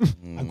off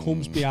and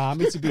comes behind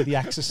me to be the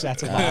extra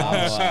set of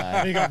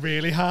arms. He got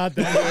really hard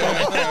then.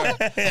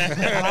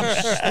 And I'm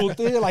stood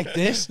there like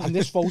this, and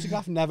this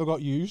photograph never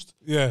got used.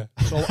 Yeah.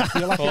 So I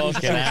feel like it was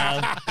Fucking hell.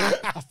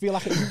 I feel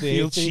like it was their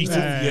Feel thing. cheated.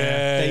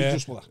 They Yeah.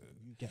 just were like,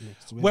 get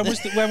next to it.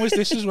 When was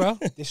this as well?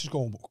 This is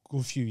going a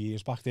good few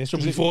years back. This So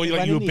 'cause before it you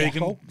went were in the big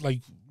Echo. and like,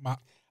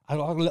 I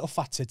got little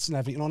fat tits and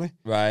everything on it.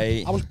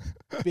 Right. I was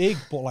big,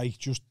 but like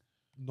just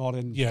not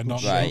in. yeah, good not,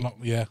 shape. Right. not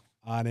yeah.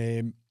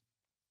 And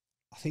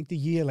I think the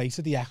year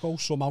later, the Echo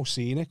somehow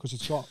seen it because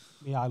it's got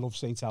me "I Love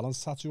St.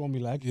 Helens" tattoo on my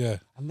leg. Yeah.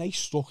 And they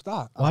stuck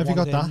that. Why have you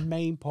got that?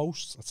 Main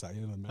posts. I'll tell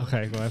you in a minute.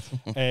 Okay, go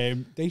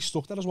ahead. They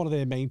stuck that as one of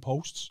their main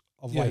posts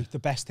of Yeah. like the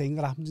best thing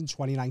that happened in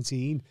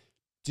 2019.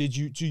 Do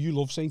you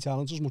love St.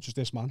 Helens as much as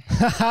this man?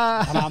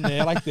 And I'm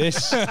there like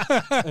this,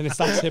 and it's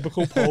that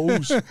typical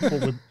pose, but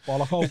with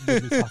bollock out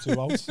with my tattoo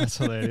out. That's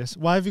hilarious.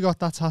 Why have you got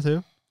that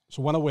tattoo?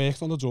 So when I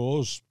worked on the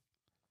doors,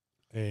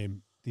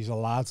 there's a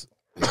lad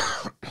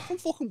from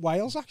fucking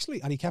Wales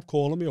actually, and he kept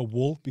calling me a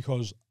wool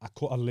because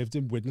I lived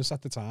in Widnes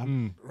at the time.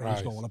 And he was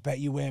Right. going, I bet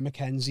you wear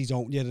Mackenzie,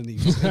 don't you? And he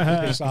was taking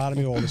the piss out of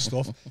me, all this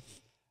stuff.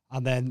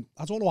 And then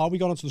I don't know how we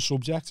got onto the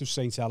subject of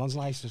St. Helens,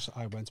 and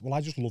I went, well,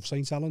 I just love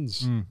St.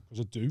 Helens because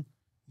I do.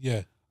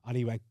 Yeah. And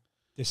he went,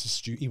 this is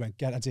stupid. He went,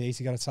 get a day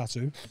to get a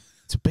tattoo.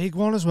 It's a big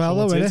one as well,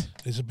 So though, it isn't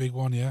it? It's a big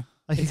one, yeah.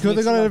 Like, you It's could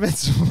have got it a literally- bit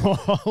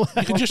smaller.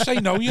 You can just say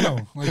no, you know.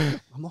 Like,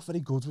 I'm not very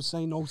good with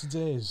saying no to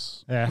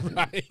days. Yeah.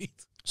 right.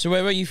 So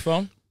where are you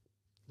from?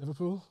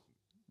 Liverpool,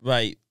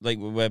 Right, like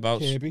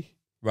whereabouts? Kirby.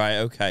 Right,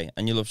 okay.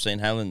 And you love St.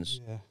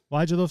 Helens? Yeah.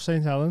 Why'd you love St.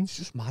 It's Helens?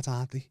 just mad,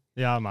 aren't they?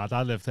 Yeah, I'm mad.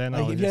 I lived there now.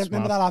 Like, and if you it's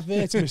remember mad. that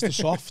advert, Mr.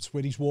 Soft,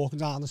 where he's walking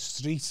down the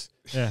street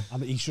Yeah.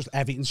 and he's just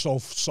everything so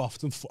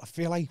soft and I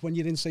feel like when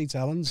you're in St.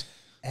 Helens,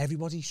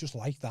 everybody's just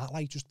like that,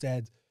 like just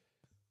dead,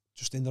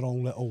 just in their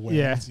own little world.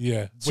 Yeah.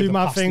 Yeah. Two the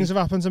mad pasty. things have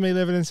happened to me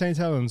living in St.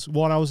 Helens.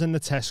 One, I was in the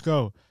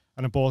Tesco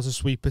and I bought a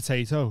sweet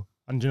potato.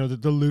 And, you know,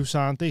 the loose,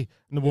 aren't they?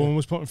 And the woman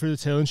was putting through the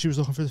till and she was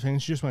looking for the thing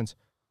and she just went,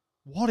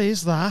 what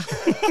is that?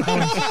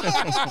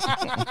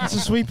 I went, it's a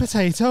sweet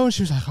potato. And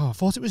she was like, oh, I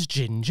thought it was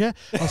ginger.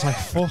 I was like,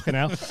 fucking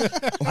hell.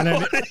 And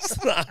then,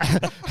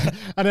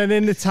 and then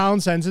in the town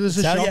centre, there's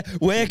a Tell shop. you,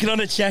 working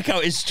on a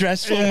checkout is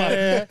stressful, man.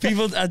 Yeah.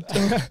 People,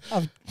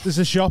 There's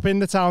a shop in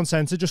the town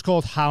centre just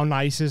called How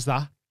Nice Is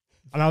That?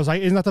 And I was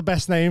like, isn't that the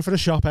best name for a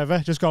shop ever?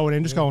 Just going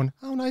in, just going,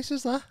 how nice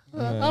is that?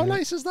 How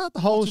nice is that? The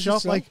whole does it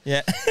shop, sell? like,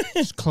 yeah.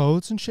 just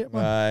clothes and shit,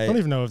 man. Right. I don't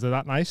even know if they're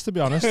that nice, to be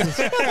honest.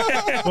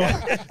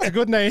 But it's a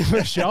good name for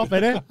a shop,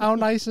 innit? How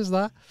nice is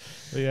that?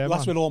 But yeah, Well,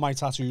 that's man. when all my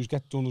tattoos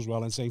get done as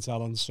well in St.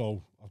 Helens,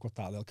 so I've got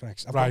that little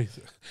connection. Right.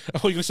 I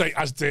thought you were going to say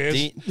as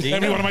days. Do you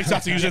Every know- one of my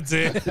tattoos are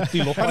day.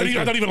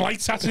 I don't even like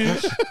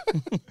tattoos.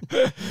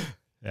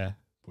 Yeah.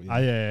 But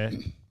yeah.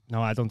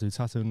 No, I don't do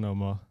tattooing no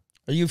more.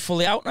 Are you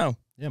fully out now?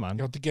 Yeah, man. You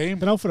got the game.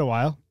 Been out for a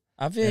while.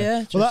 Have you?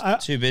 Yeah. Just Well,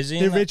 too busy.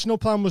 The and that? original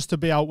plan was to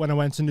be out when I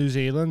went to New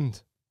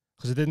Zealand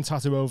because I didn't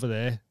tattoo over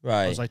there. I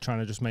Right. was like trying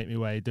to just make my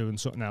way doing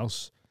something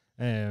else.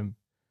 When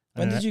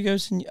did you go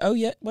to? Oh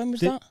yeah. When was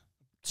Did- that?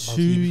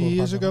 2 year before the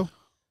years ago. pandemic.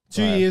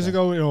 2 Right, years okay.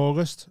 ago in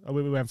August,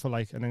 we went for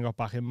like, and then got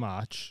back in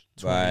March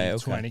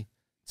 2020, Right, okay.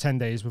 10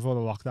 days before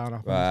the lockdown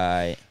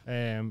happened.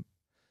 Right.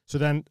 So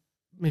then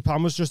my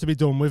plan was just to be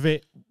done with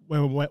it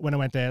when I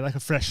went there, like a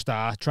fresh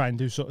start, try and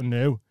do something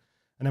new.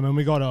 And then when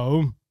we got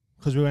home,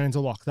 because we went into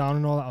lockdown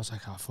and all that, I was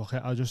like, oh, fuck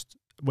it. I'll just,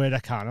 where I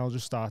can, I'll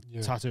just start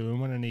tattooing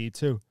when I need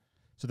to.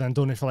 So then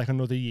done it for like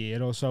another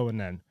year or so and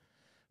then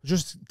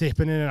just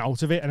dipping in and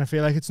out of it. And I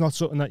feel like it's not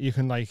something that you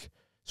can like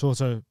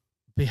sort of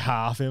be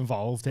half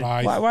involved in.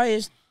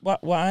 Right.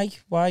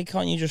 Why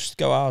can't you just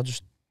go? I'll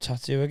just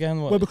tattoo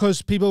again. What? Well,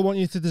 because people want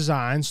you to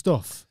design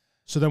stuff.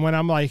 So then when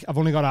I'm like, I've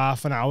only got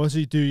half an hour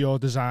to do your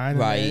design,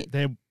 Right. and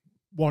they're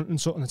wanting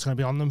something that's going to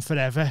be on them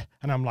forever.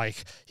 And I'm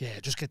like, yeah,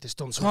 just get this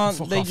done so I Can't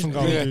can fuck they off and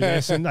just- go and do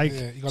this. And like,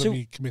 Yeah, you got to So,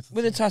 be committed.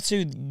 With a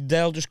tattoo,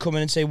 they'll just come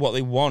in and say what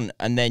they want,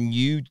 and then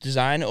you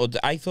design it. Or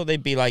I thought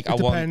they'd be like, it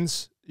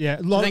depends. Yeah.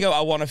 So they go,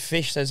 I want a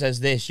fish that says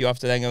this. You have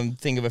to then go and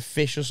think of a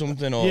fish or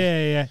something. Or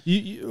Yeah.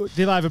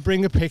 They'll either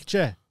bring a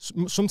picture.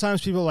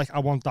 Sometimes people are like, I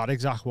want that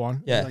exact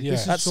one. Yeah. Like, Yeah.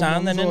 this is That's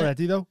sound then, someone's innit?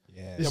 already though.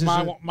 Yeah. This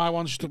Yeah, is my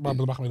one's just the back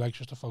of my leg's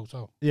just a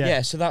photo.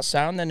 yeah. So that's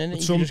sound then, innit? But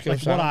You some, can just go like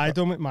sound. what I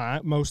done with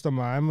most of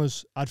mine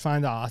was I'd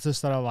find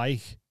artists that I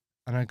like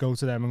and I'd go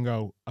to them and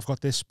go, I've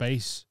got this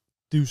space,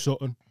 do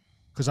something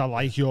because I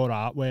like your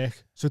artwork.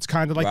 So it's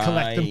kind of like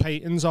collecting Right.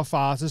 paintings off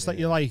artists that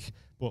you like,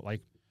 but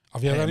like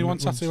Have you had anyone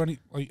permanent tattoo any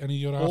of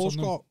your art Paul's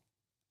on them? got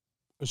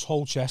his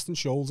whole chest and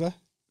shoulder.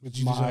 Did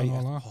you design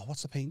all that? Oh,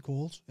 what's the paint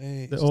called?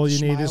 The All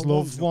You Need Is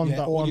Love one, Yeah,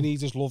 that all one. you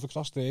need is love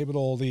across there, but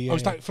all the. Oh,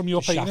 is that from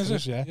your the painting, is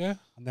shackles, it? Yeah. Yeah.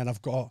 And then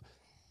I've got.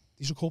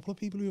 There's a couple of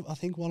people who I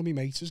think one of my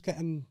mates is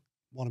getting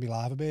one of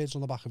my liver birds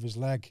on the back of his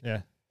leg.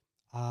 Yeah.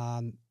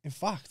 And in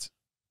fact,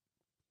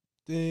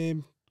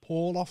 the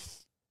Paul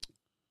off.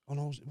 Oh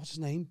no, what's his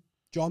name?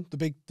 John, the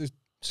big.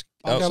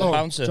 Oh,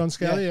 bouncer. John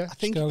Skelly, yeah. I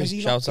think Skelly. has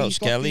he Shout out he's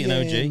got Skelly the,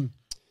 and OG.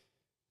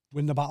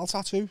 Win the battle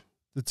tattoo.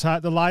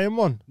 The lion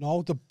one.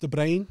 No, the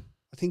brain.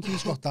 I think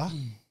he's got that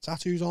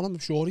tattoos on him. I'm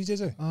sure he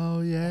did it.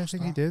 Oh, yeah, I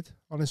think he did.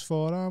 On his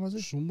forearm, was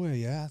it? Somewhere,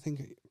 yeah. I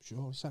think,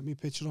 sure, he sent me a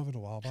picture of it a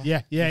while back.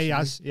 Yeah, he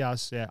has,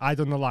 yeah. I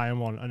done the lion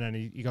one, and then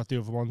he got the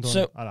other one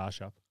done at our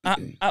shop.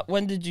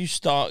 When did you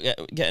start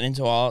getting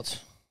into art?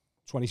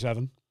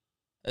 27.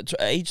 At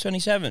age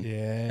 27?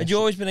 Yeah. Had you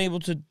always been able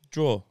to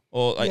draw?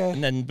 Or like, Yeah.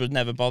 and then was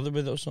never bothered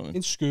with it or something?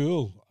 In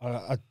school,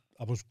 I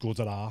was good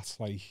at art.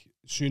 Like,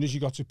 as soon as you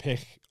got to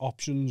pick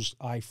options,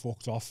 I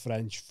fucked off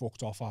French,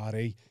 fucked off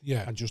RE,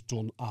 and just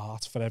done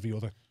art for every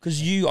other.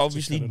 Because you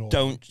obviously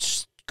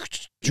don't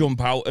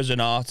jump out as an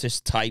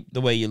artist type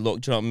the way you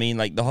look. Do you know what I mean?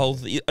 Like the whole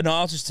an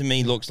artist to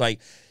me looks like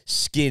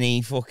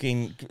skinny,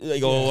 fucking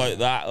like all like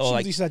that. Or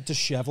somebody like, said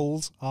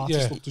dishevelled.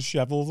 Artists look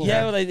dishevelled.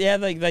 Yeah, well, like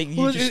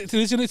you well, just,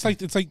 it's like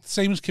the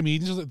same as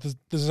comedians. There's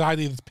this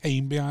idea of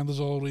pain behind us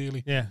all,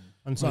 really. Yeah,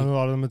 and so a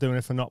lot of them are doing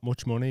it for not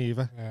much money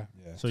either. Yeah.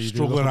 So you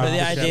Struggling but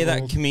the idea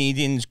that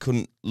comedians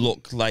couldn't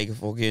look like a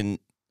fucking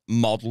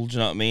model, do you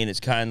know what I mean?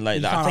 It's kind of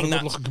like that. I think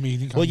that.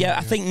 Comedian, Well, yeah,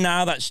 I think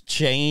now that's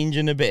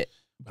changing a bit.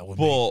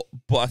 But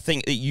I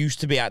think it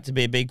used to be had to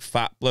be a big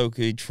fat bloke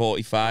who'd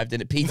 45,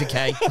 didn't it? Peter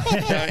Kay.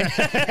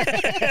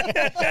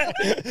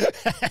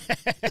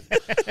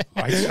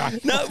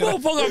 No, well,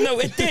 fuck off. No,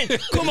 it did.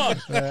 Come on.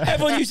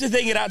 Everyone used to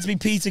think it had to be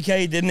Peter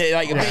Kay, didn't it?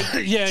 Like a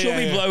big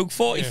chubby bloke,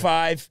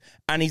 45,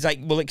 and he's like,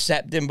 we'll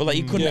accept him. But like,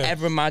 you couldn't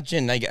ever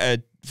imagine like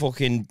a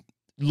fucking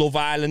Love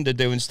Islander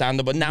doing stand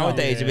up. But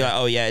nowadays, it'd be like,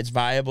 oh yeah, it's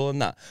viable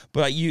and that.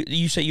 But like,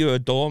 you say you're a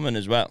doorman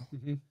as well.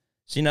 Mm-hmm.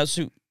 So you know,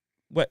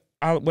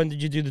 when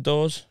did you do the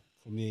doors?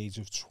 From the age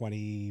of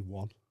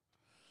 21.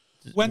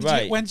 When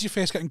did you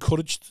first get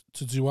encouraged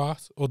to do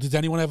art? Or did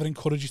anyone ever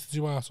encourage you to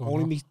do art? Or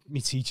Only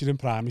me teacher in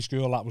primary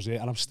school, that was it.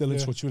 And I'm still in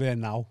touch with her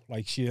now.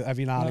 Like, she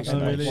every now and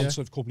again, once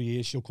a couple of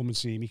years, she'll come and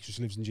see me because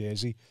she lives in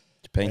Jersey.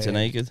 To paint her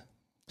naked.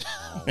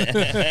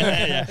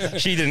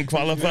 She didn't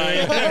qualify.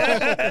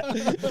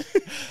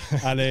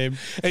 And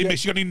hey,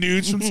 miss, you got any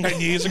nudes from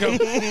 10 years ago?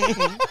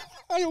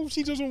 I hope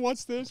she doesn't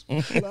watch this.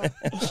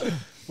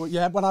 But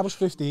yeah, when I was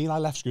 15, I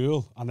left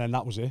school, and then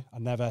that was it. I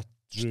never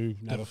drew,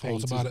 never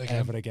painted about it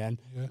ever again.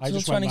 Yeah. I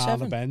just went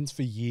round the bend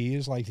for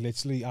years. Like,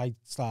 literally, I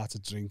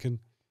started drinking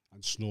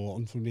and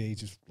snorting from the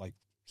age of like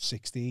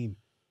 16.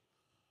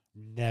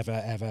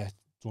 Never ever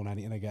done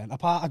anything again.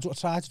 Apart, I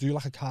tried to do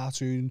like a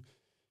cartoon,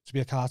 to be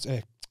a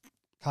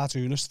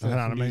cartoonist for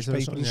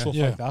newspapers and stuff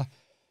like that.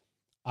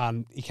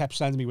 And he kept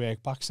sending me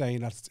work back saying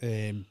that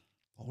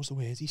what was the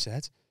word he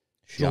said?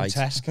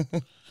 Grotesque.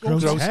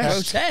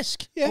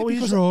 Grotesque. Yeah, what were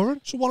you drawing?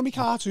 So one of my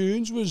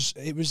cartoons was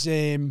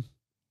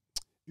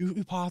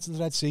who part of the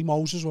Red Sea?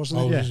 Moses, wasn't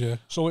it? Moses, yeah.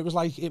 So it was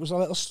a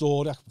little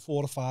story, like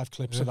 4 or 5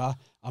 clips of that,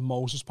 and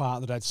Moses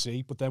part of the Red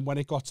Sea. But then when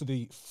it got to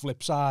the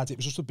flip side, it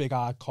was just a big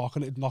hard cock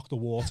and it knocked the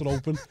water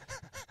open.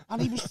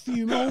 And he was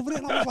fuming over it,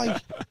 and I was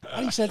like,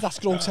 and he said, that's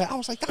grotesque. I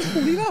was like, that's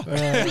funny, that.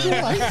 It was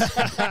all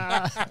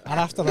right. And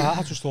after that,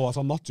 I just thought,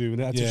 I'm not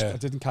doing it. I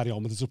didn't carry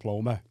on with the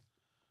diploma.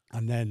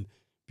 And then,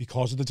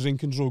 because of the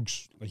drinking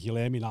drugs, like you'll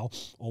hear me now,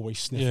 always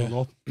sniffing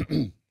up,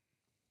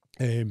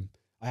 I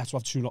had to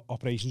have 2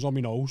 operations on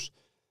my nose.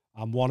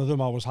 And one of them,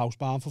 I was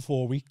housebound for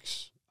 4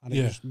 weeks. And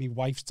it was my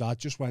wife's dad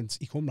just went,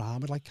 he come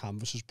round with like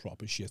canvases,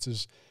 proper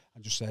shitters,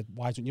 and just said,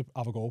 why don't you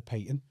have a go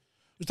painting?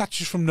 Was that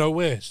just from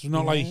nowhere? So it's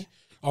not like,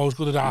 I was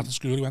good at art at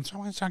school. He went,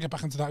 I'm trying to get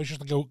back into that. It was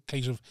just like a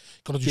case of,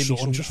 got to do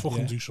something, just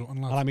fucking do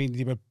something. Like. And I mean,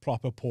 they were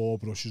proper poor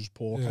brushes,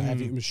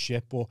 everything was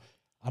shit, but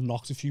I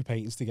knocked a few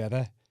paintings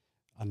together.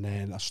 And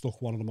then I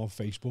stuck one of them on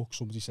Facebook.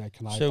 Somebody said,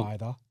 can I buy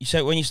that? You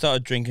said when you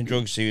started drinking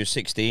drugs, so you were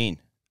 16.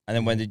 And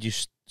then when did you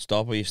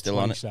stop? Were you still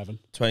 27. on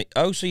it? 20.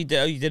 Oh, so you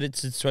did it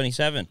to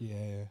 27?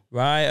 Yeah.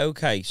 Right,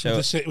 okay. So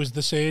it was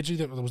the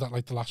surgery, was that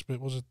like the last bit,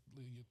 was it?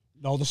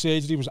 No, the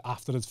surgery was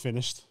after it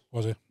finished.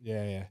 Was it?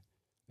 Yeah.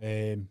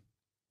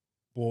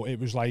 But it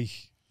was like...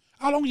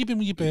 How long have you been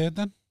with your beard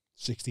then?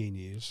 16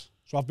 years.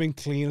 So I've been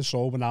clean and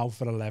sober now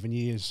for 11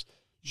 years.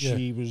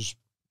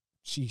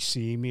 She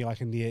seen me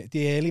like in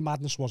the early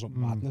madness wasn't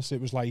madness. It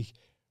was like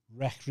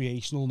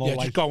recreational. No,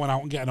 just going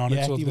out and getting on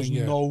it. There was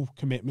no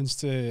commitments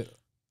to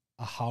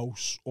a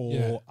house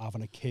or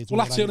having a kid. Well,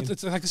 that's it.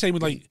 It's like the same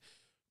with like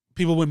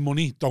people with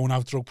money don't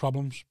have drug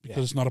problems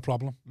because it's not a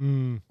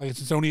problem. Like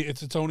it's only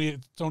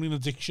an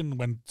addiction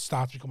when it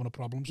starts becoming a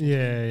problem.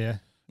 Yeah.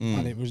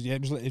 And it was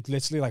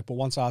literally like. But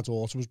once our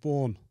daughter was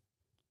born,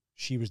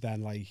 she was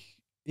then like.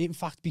 In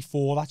fact,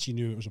 before that, she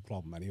knew it was a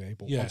problem anyway.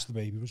 But once the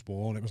baby was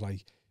born, it was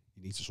like.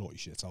 You need to sort your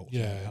shit out.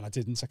 Yeah. And I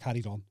didn't. I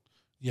carried on.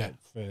 Yeah.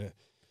 For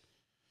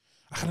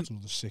another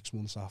 6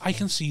 months after. I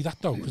can see that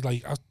though,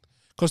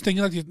 because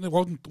thinking like it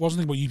wasn't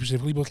thinking about you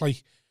specifically, but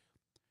like,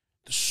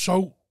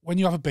 so when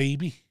you have a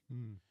baby,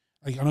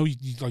 like I know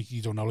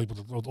you don't know, like,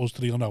 but us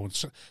 3 don't know.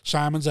 And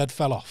Simon's head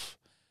fell off.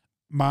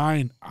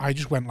 Mine, I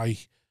just went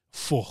like,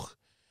 fuck.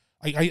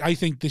 I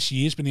think this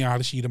year's been the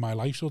hardest year of my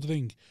life, sort of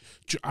thing.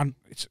 And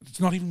it's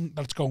not even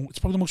that it's going. It's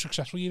probably the most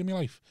successful year of my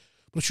life.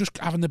 But it's just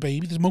having the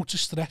baby. There's motor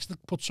stress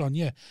that puts on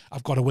you.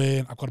 I've got to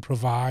earn, I've got to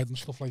provide and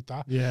stuff like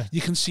that. Yeah.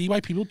 You can see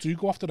why people do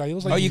go off the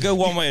rails. Like, you go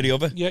one way or the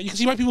other. Yeah, you can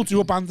see why people do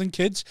abandon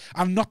kids.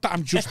 And not that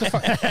I'm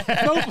justifying.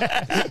 No,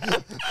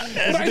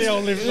 It's the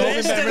only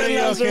memory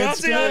of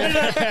kids.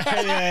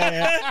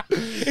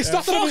 It's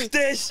not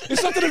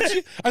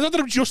that I'm not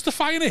that I'm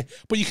justifying it,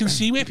 but you can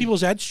see where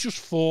people's heads just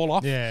fall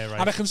off. Yeah, right.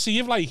 And I can see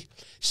if, like,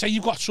 say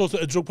you've got sort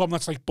of a drug problem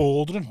that's like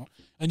bouldering,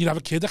 and you have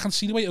a kid, I can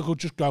see the way it could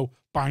just go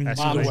bang, That's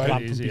bang the way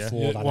away. it is, yeah.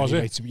 Before that, was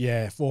anyway, it?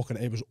 Yeah, fucking,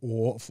 it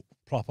was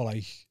proper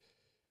like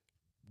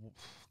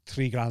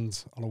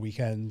 $3,000 on a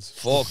weekend.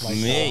 Fuck like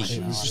me.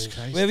 It was just,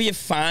 Where were you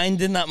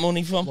finding that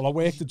money from? well, I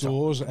worked the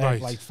doors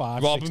Right. like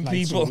 5, Robbing 6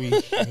 nights people. a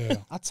week.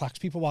 I'd tax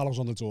people while I was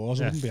on the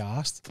doors. I wouldn't be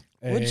asked.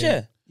 Would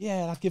you?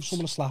 Yeah, I'd give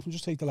someone a slap and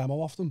just take the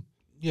limo off them.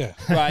 Yeah.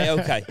 Right,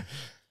 okay.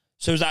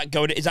 So is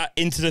that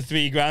into the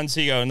 $3,000? So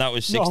you go, and that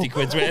was 60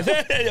 quid's worth?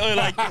 Or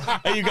like,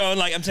 are you going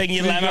like, I'm taking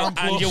your limo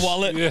and your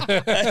wallet?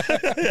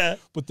 Yeah.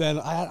 But then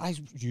I was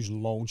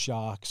using loan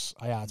sharks.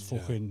 I had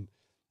fucking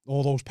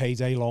all those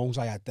payday loans.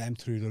 I had them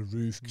through the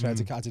roof.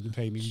 Credit card didn't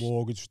pay me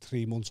mortgage for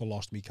 3 months. I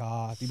lost my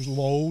car. There was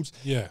loads.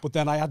 Yeah. But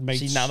then I had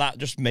mates. See, now that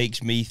just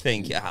makes me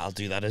think, yeah, I'll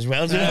do that as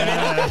well. Do you know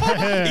what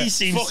I mean? He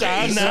seems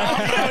sad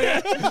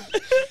now.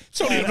 It's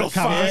only another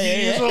 5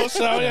 years or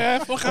so, yeah.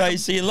 Fuck Right,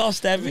 so you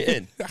lost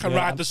everything. I can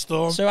ride the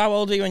storm. So how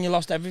old are you when you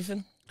lost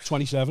everything?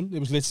 27. It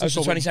was literally. Oh,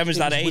 so 27 is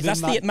that age?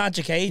 That's the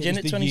magic age,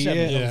 isn't it?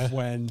 27. Yeah. Of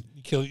when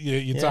You kill,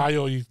 you die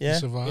or you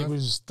survive.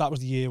 that was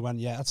the year when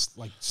it's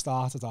like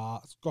started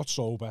art, got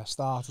sober,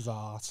 started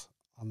art,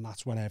 and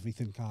that's when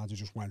everything kind of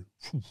just went.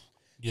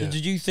 Yeah. So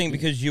did you think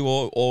because you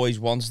always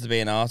wanted to be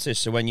an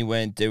artist, so when you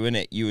weren't doing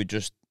it, you were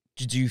just?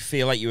 Did you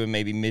feel like you were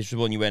maybe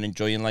miserable and you weren't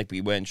enjoying life, but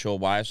you weren't sure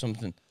why or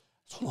something?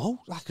 I don't know.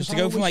 Because to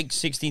go from like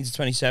 16 to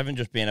 27,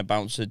 just being a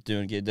bouncer,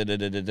 doing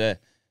to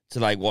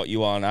like what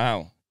you are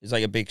now, is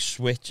like a big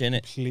switch in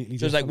it. Completely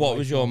So it's like, different what life,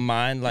 was your man.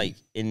 mind like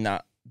in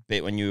that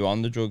bit when you were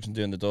on the drugs and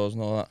doing the doors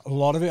and all that? A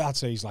lot of it, I'd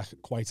say, is like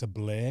quite a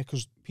blur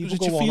because people Did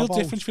go you on feel about,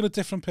 different? Feel a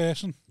different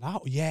person?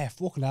 Now, yeah,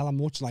 fucking hell, I'm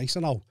much nicer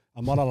now.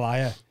 I'm not a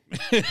liar.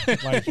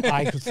 Like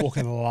I could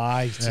fucking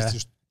lie to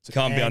just. To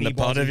Can't be on the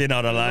pod if you're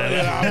not a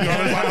liar.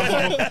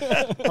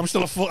 I'm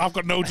still I've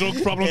got no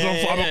drug problems.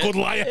 I'm a good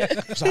liar.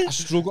 I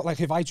struggle. Like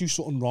if I do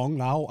something wrong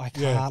now, I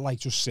can't like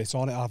just sit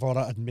on it. I've got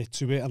to admit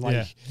to it. And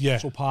like,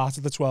 so part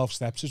of the 12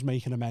 steps is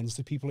making amends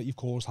to people that you've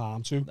caused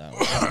harm to. No.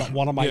 Like,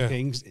 one of my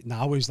things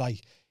now is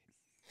like,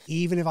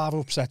 even if I've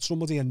upset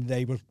somebody and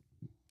they were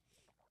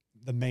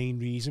the main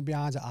reason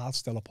behind it, I'll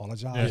still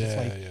apologise. It's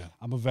like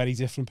I'm a very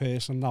different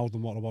person now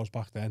than what I was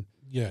back then.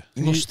 Yeah,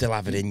 you must still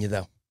have it in you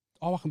though.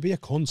 Oh, I can be a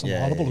cunt. I'm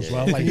horrible as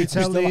well. Like, Can you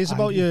tell Liz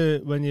about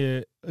you when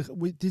you?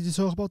 Did you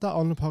talk about that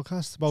on the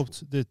podcast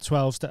about the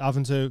 12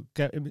 having to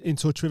get in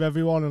touch with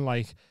everyone and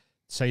like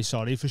say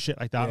sorry for shit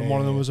like that? And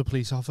one of them was a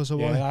police officer.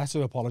 Yeah, I had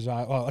to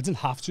apologise. Well, I didn't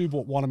have to,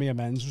 but one of my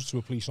amends was to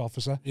a police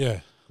officer. Yeah,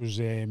 because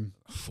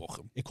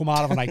he come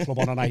out of a nightclub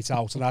on a night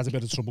out and I had a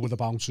bit of trouble with the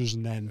bouncers,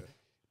 and then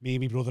me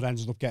and my brother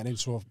ended up getting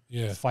into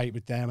a fight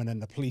with them, and then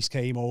the police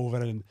came over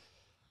and.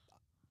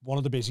 One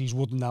of the busies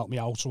wouldn't help me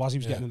out, so as he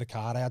was getting in the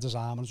car, I had his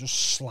arm and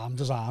just slammed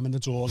his arm in the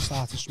door and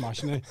started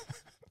smashing it.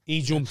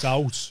 He jumped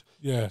out,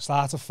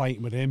 started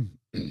fighting with him.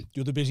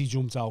 The other busy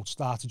jumped out,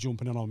 started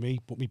jumping in on me,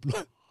 but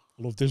I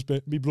love this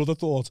bit. My brother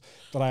thought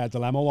that I had the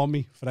lemo on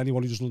me. For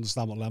anyone who doesn't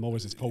understand what lemo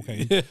is, it's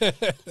cocaine.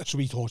 So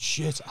he thought,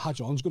 shit,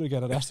 John's going to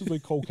get arrested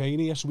with cocaine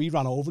here. So he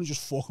ran over and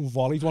just fucking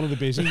volleyed one of the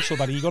busies so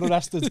that he got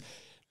arrested.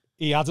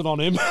 He had it on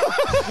him.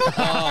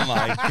 Oh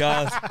my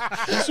God.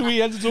 So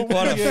he ended up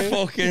what with a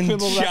fucking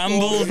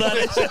shambles that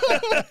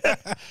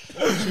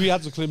is. So he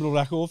had the criminal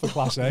record for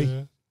Class A.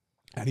 Yeah.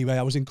 Anyway,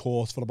 I was in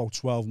court for about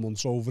 12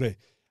 months over it.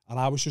 And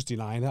I was just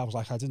denying it. I was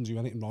like, I didn't do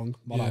anything wrong.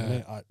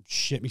 I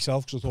shit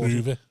myself because I thought,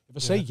 if I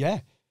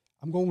say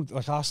I'm going,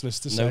 like our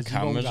solicitor said. No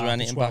cameras or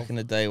anything back in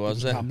the day,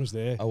 was there? Cameras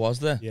there. Oh, was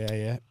there?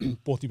 Yeah.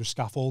 But there was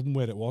scaffolding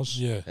where it was.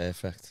 Yeah.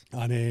 Perfect.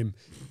 And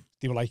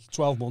they were like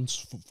 12 months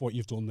for what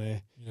you've done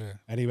there. Yeah.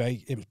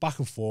 Anyway, it was back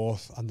and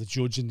forth, and the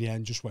judge in the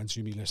end just went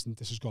to me, listen,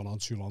 this has gone on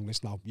too long,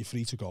 this now, you're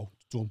free to go,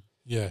 done.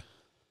 Yeah.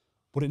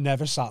 But it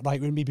never sat right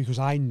with me because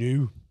I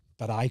knew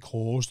that I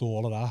caused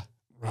all of that.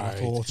 Right. I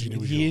thought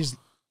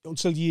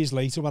until years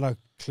later when I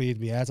cleared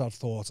my head, I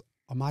thought,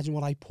 imagine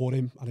what I put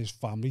him and his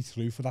family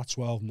through for that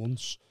 12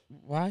 months.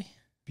 Why?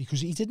 Because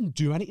he didn't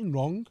do anything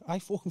wrong. I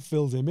fucking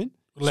filled him in.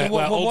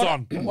 Hold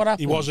on. What happened?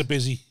 He was a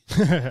busy.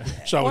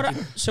 So what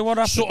happened?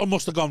 Something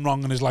must have gone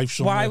wrong in his life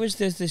somewhere. Why was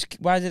this?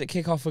 Why did it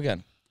kick off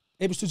again?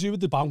 It was to do with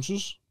the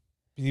bouncers.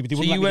 So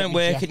you weren't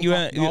working. You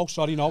weren't. No,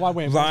 sorry, no, I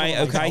weren't. Right.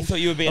 Okay. I thought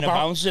you were being a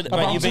bouncer.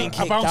 Right, you're being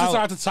kicked out. A bouncer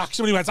tried to tax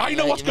him, and he went, "I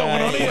know what's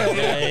going on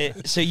here."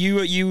 So you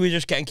were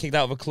just getting kicked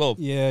out of a club.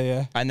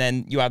 Yeah. And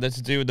then you had it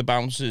to do with the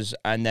bouncers,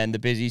 and then the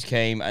busies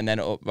came, and then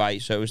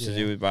right. So it was to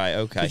do with right.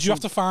 Okay. Did you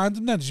have to find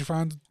him then? Did you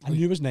find? I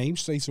knew his name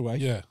straight away.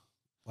 Yeah.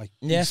 Like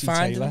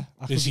find Taylor.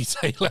 Busy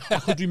Taylor. I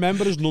could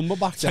remember his number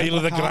back then.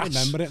 Taylor the I can't Grass.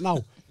 remember it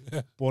now.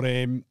 But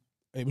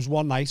it was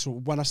one night. So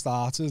when I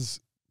started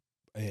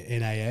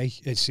in AA,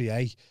 at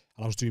CA,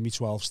 and I was doing my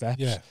 12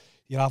 steps,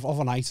 you have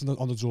overnight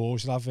on the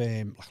doors, you have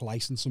like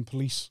licensing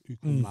police who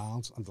come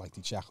round and like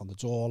they check on the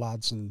door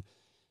lads, and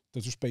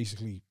they're just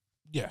basically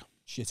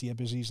shittier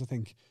busies, I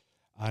think.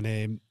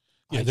 And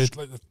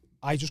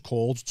I just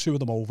called 2 of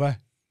them over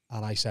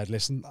and I said,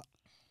 listen,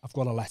 I've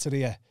got a letter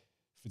here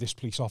for this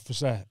police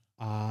officer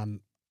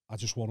and I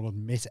just want to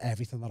admit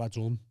everything that I've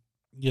done.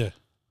 Yeah.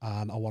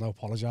 And I want to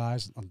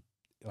apologise. And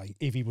like,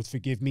 if he would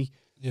forgive me,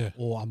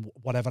 or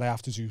whatever I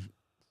have to do,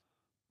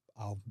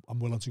 I'm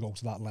willing to go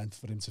to that length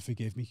for him to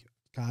forgive me,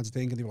 kind of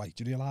thing. And they were like,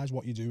 do you realise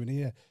what you're doing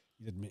here?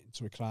 You're admitting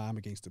to a crime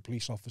against a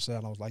police officer.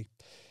 And I was like,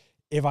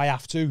 if I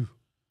have to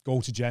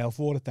go to jail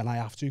for it, then I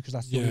have to, because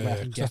that's the only way I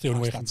can get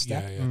past that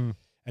step.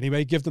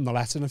 Anyway, give them the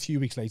letter, and a few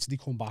weeks later they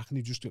come back and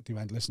they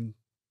went, listen,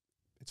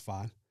 it's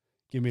fine.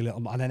 Give me a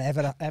little. And then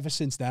ever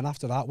since then,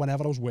 after that,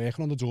 whenever I was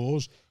working on the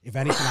doors, if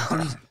anything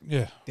happened,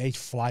 they'd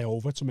fly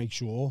over to make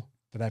sure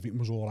that everything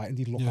was all right, and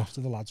they'd look after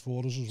the lads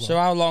for us as well. So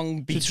how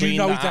long between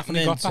that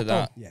happening to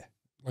that? Yeah.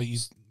 Like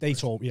they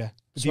told me,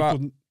 But so they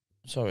couldn't.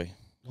 Sorry.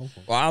 Well,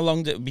 how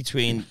long did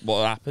between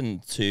what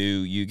happened to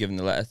you giving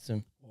the letter to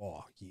him?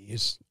 Oh,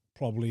 years.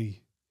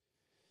 Probably.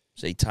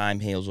 Say time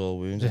heals all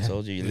wounds, I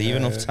told you. You leave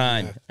enough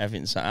time.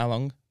 Everything's how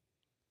long?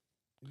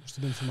 It must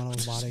have been from when I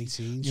was about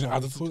 18. You know, I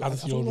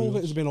don't know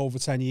if it's been over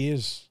 10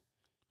 years.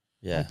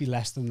 Yeah. Might be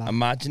less than that.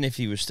 Imagine if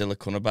he was still a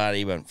cunnabar,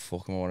 he went,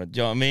 fuck him, I want to. Do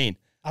you know what I mean?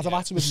 I'd have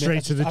had to admit,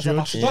 straight to the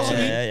judge. That's what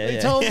they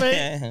told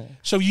me.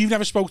 So you've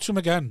never spoke to him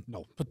again?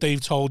 No. But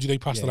Dave told you they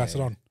passed the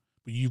letter on?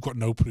 But you've got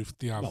no proof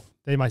they have? No.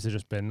 They might have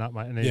just been that,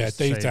 mightn't they? Yeah,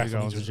 Dave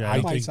definitely just,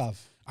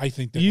 I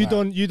think that you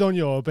done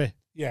your bit.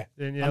 Yeah.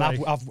 Didn't you? And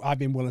Like, I've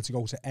been willing to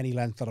go to any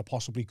length that I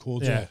possibly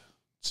could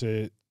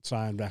to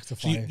try and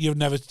rectify it. You've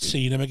never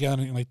seen him again,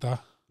 anything like that?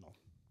 No.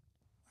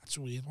 That's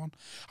a weird one.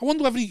 I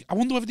wonder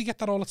whether they get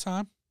that all the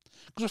time.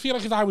 Because I feel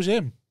like if I was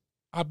him,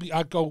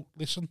 I'd go,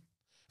 listen,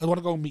 I want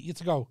to go and meet you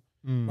to go.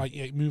 Like,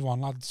 yeah, move on,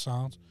 lad,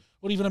 sound.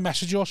 Or even a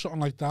message or something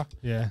like that.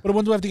 Yeah. But I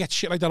wonder if they get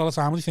shit like that all the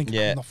time and they think,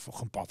 I'm not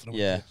fucking bothering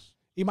with this.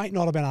 He might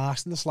not have been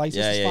asked in the slightest.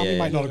 His family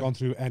might not have gone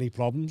through any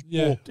problems.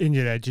 Yeah. But in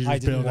your head, you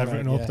just build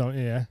everything up, don't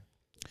you? Yeah.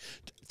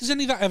 Does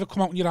any of that ever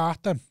come out in your art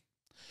then?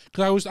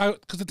 Because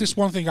this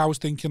one thing I was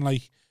thinking,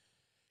 like,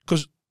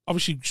 because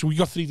obviously, so we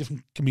got 3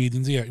 different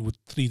comedians here with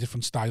 3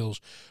 different styles.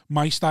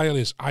 My style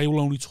is I will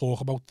only talk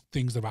about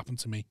things that happen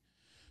to me.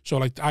 So,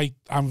 like,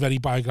 I'm very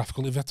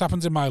biographical. If that's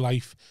happened in my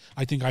life,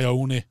 I think I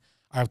own it.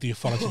 I have the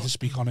authority to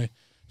speak on it.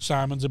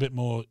 Simon's a bit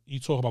more, you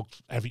talk about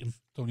everything,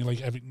 don't you?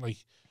 Like, everything, like...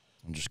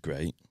 I'm just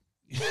great.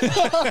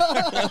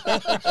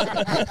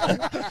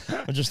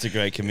 I'm just a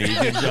great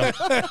comedian, John.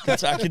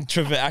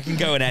 I can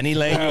go in any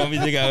lane you want me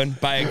to go in.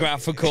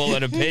 Biographical,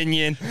 an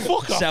opinion,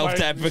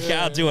 self-deprecating,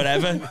 I'll do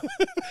whatever.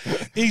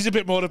 He's a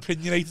bit more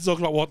opinionated,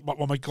 talking about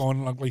what might go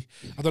on. Like,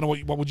 I don't know,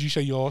 what would you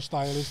say your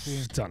style is?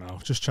 Ian? Don't know,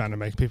 just trying to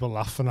make people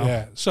laugh for now.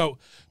 Yeah. So,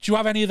 do you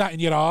have any of that in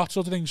your art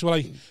sort of thing? So,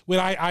 like,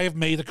 where I have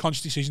made a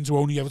conscious decision to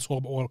only ever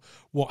talk about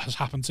what has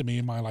happened to me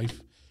in my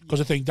life,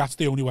 because I think that's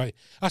the only way.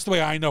 That's the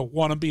way I know.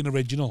 1, I'm being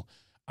original.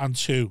 And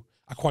 2,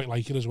 I quite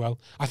like it as well.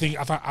 I think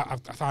I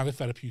find it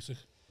therapeutic.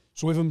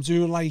 So if I'm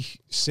doing like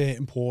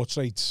certain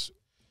portraits,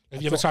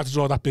 have you ever tried to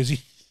draw that busy?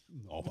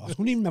 No, but I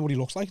don't even remember what he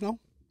looks like now.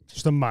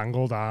 Just a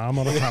mangled arm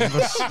on a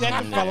canvas.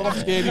 Fell off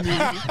scary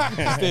movie,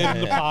 staring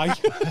in the pie.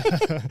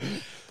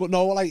 But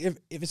no, like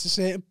if it's a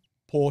certain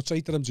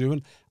portrait that I'm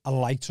doing, I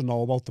like to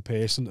know about the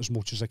person as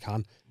much as I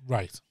can.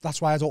 Right.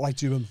 That's why I don't like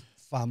doing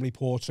family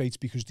portraits,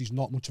 because there's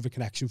not much of a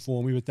connection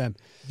for me with them.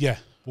 Yeah.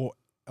 But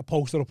a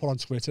post that I put on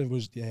Twitter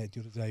was the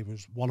other day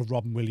was one of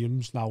Robin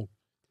Williams. Now,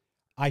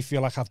 I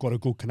feel like I've got a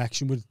good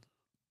connection with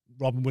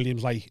Robin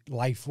Williams, like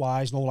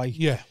life-wise. Like,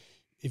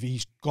 if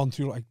he's gone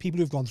through, like people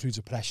who've gone through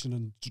depression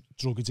and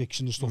drug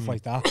addiction and stuff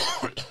like that,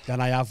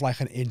 then I have like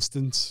an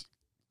instant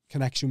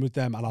connection with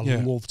them, and I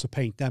love to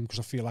paint them because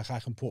I feel like I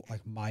can put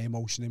like my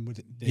emotion in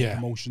with their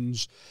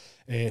emotions.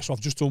 So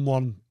I've just done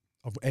one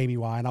of Amy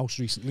Winehouse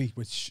recently,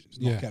 which is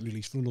not getting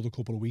released for another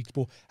couple of weeks.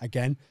 But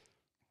again,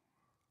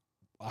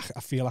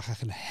 I feel like I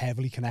can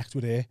heavily connect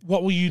with her.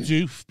 What will you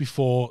do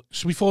before?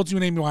 So before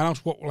doing Amy Winehouse,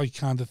 what like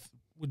kind of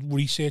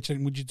research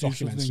and would you do?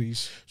 Documentaries.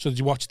 Something? So did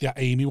you watch the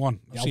Amy one?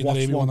 Yeah, I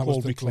watched one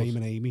called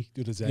Reclaiming Amy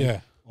the other day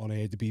on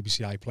the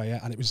BBC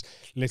iPlayer, and it was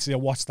literally I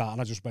watched that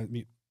and I just went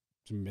to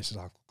my missus,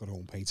 I've got to go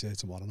and paint her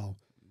tomorrow now.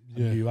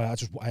 I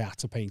had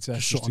to paint her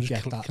just to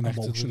get that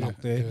emotion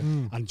out there.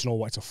 And do you know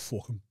what? It's a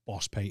fucking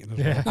boss painting as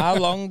well. How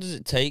long does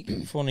it take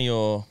for one of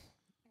your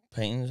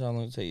paintings? How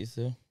long does it take you to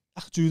do? I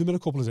could do them in a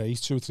couple of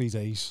days, 2 or 3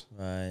 days.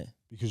 Right.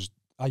 Because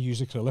I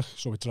use acrylic,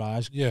 so it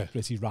dries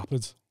pretty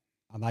rapid.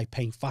 And I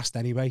paint fast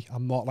anyway.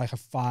 I'm not like a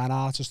fine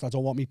artist. I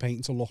don't want me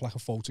painting to look like a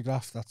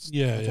photograph. I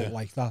don't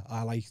like that.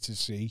 I like to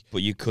see.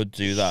 But you could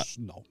do that.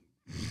 No.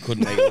 You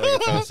couldn't make it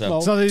like a photo. No.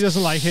 So he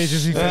doesn't like it,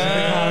 just he physically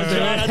can't do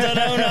it. I don't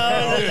know,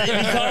 no. You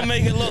can't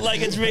make it look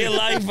like it's real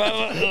life.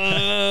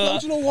 No,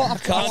 do you know what? I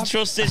can't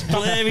trust this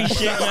blurry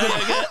shit.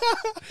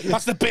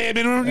 That's the bare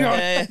minimum.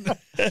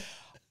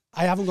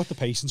 I haven't got the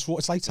patience for it.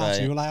 It's like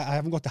tattooing. I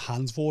haven't got the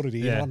hands for it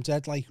either. I'm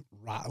dead like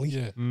rattly.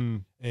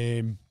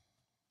 Yeah.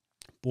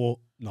 But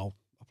no,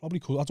 probably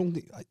could. I don't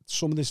think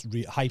some of this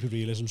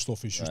hyper-realism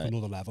stuff is just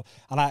another level.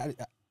 And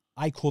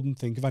I couldn't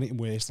think of anything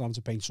worse than having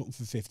to paint something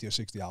for 50 or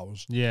 60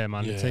 hours. Yeah,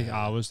 man, it take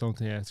hours, don't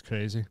they? Yeah, it's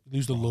crazy. You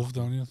lose the love,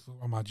 don't you?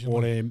 Imagine.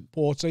 Or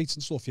portraits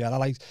and stuff, yeah.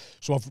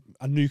 So I've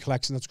a new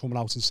collection that's coming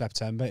out in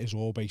September is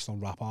all based on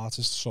rap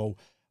artists. So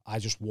I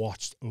just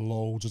watched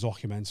loads of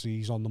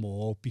documentaries on them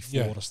all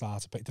before I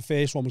started paint. The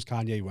first one was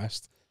Kanye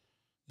West.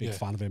 Big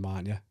fan of him,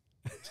 aren't you?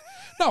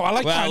 No, I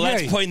like Kanye.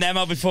 Let's point them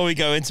out before we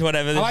go into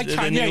whatever. I like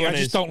Kanye. I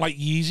just don't like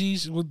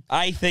Yeezys.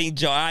 I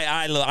think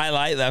I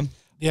like them.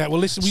 Yeah, well,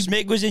 listen.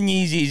 Smig was in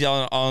Yeezys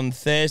on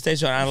Thursday,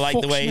 so I like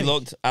the way he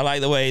looked. I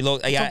like the way he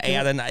looked.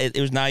 It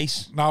was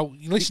nice. Now,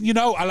 listen. You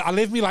know, I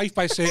live my life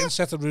by a certain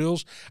set of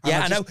rules.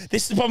 Yeah, I know.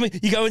 This is the problem.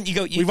 You go.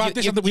 We have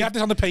this on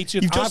the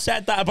Patreon. You've just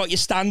said that about your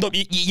stand-up.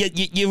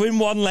 You're in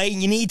one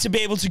lane. You need to be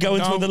able to go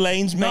into other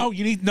lanes,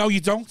 mate. No,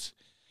 you don't.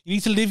 You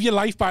need to live your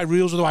life by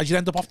rules, otherwise you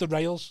end up off the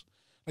rails.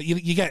 Like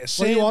you get.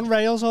 Are you on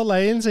rails or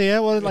lanes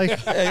here? What, like,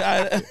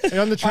 are you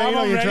on the train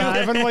or you're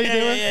driving? What are you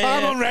doing?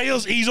 I'm on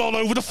rails. He's all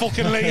over the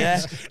fucking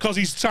lanes because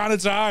he's trying to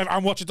drive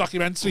and watch a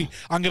documentary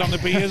and get on the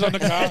beers on the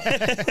car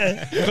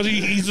because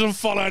he doesn't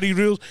follow any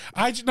rules.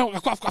 I just know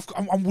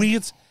I'm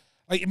weird.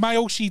 Like my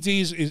OCD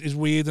is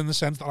weird in the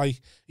sense that,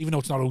 like, even though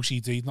it's not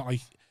OCD, not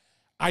like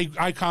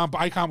I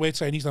can't wear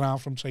trainees that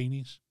aren't from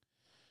trainees.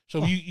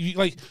 So you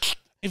like.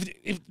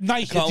 If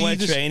Nike, can't wear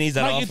trainees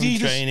that are from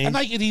trainees. And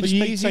Nike Adidas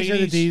make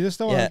trainees. Adidas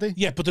though, aren't they?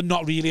 Yeah, but they're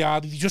not really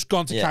hard. You've just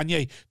gone to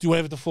Kanye, do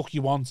whatever the fuck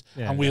you want,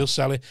 and we'll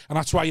sell it. And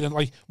that's why you're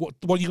like, what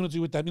are you going to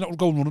do with them? You're not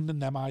going to go running in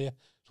them, are you?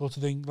 Sort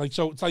of thing. Like,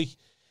 so it's like,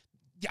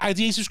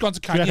 Adidas has gone to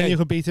Kanye. Do you reckon you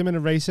could beat him in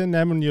a race in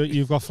them and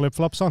you've got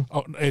flip-flops on?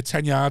 Oh,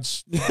 10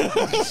 yards.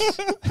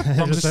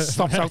 Longest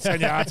stops out 10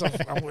 yards.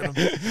 I'm winning.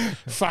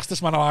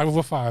 Fastest man alive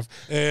over 5.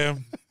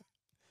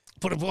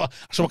 But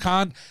so I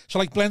can't. So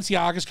like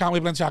Balenciagas can't wear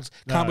Balenciagas.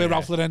 Can't wear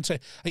Ralph Lauren.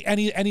 Like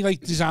any like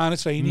designer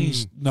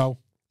trainees. No.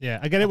 Yeah,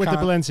 I get it with the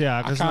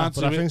Balenciagas,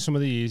 but I think some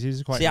of the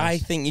Yeezys are quite. See,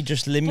 nice. I think you're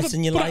just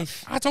limiting your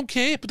life. I don't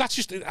care, but that's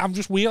just. I'm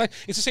just weird. Like,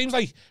 it's the same as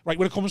like right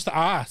when it comes to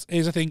art.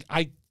 Here's the thing: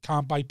 I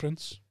can't buy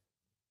prints.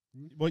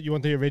 What, you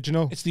want the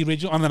original? It's the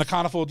original, and then I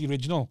can't afford the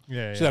original.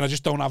 Yeah. So then I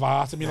just don't have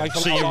art in my life.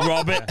 So you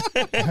rob it.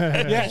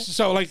 Yes.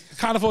 So like,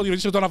 can't afford the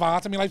original, so I don't have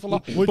art in my life a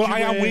lot. But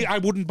I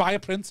wouldn't buy a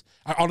print.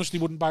 I honestly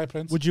wouldn't buy a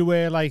print. Would you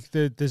wear like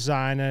the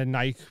designer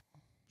Nike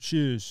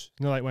shoes?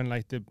 You know, like when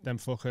like them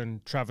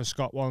fucking Travis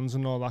Scott ones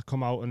and all that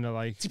come out, and they're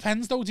like.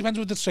 Depends though. Depends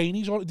with the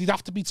trainees. Or they'd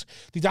have to be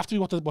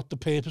what the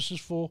purpose is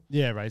for.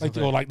 Yeah, right. Like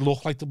or like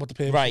look like what the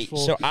purpose right. is for.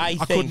 So I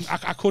think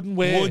I couldn't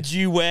wear. Would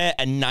you wear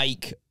a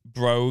Nike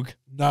Brogue?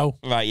 No.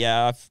 Right.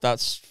 Yeah,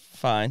 that's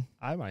fine.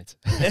 I might.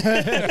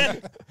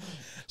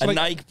 So a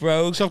Nike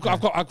Brogue. So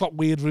I've got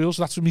weird rules.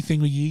 So that's my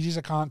thing with Yeezys.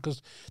 I can't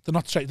because they're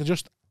not straight. They're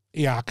just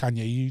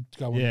Kanye. You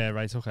go. Yeah.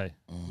 Right. Okay.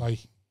 Like.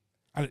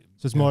 So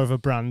it's more of a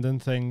branding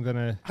thing than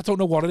a. I don't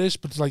know what it is,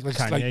 but it's like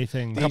Kanye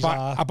thing. Like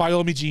I buy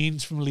all my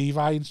jeans from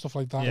Levi and stuff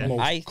like that. Yeah.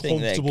 I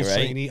think they're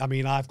great. I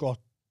mean, I've got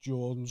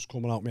Jordans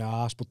coming out my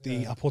arse, but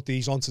I put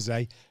these on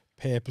today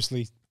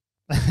purposely.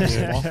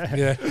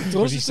 Yeah.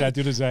 Because he said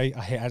the other day,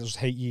 I just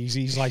hate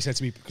Yeezys. Like I said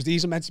to me, because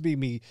these are meant to be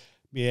me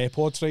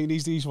airport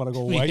trainees. These when I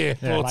go away.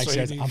 And I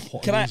said, I'm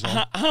putting these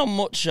on. How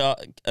much are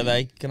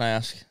they? Can I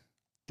ask?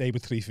 They were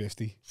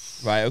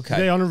 $350. Right. Okay. Are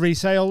they on a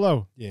resale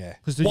though? Yeah.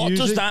 What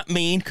does that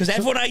mean? Because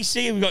everyone I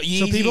see who've got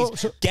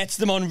Yeezys gets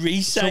them on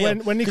resale.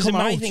 So when they come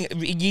out,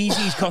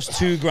 Yeezys cost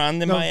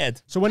 $2,000 in my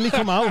head. So when they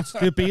come out,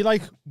 they'll be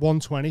like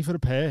 $120 for a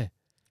pair.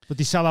 But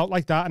they sell out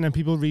like that, and then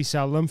people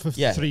resell them for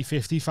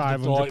 $350,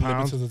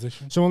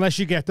 £500. So unless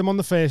you get them on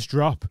the first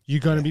drop, you're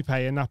going to be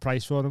paying that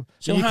price for them.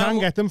 So you can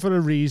get them for a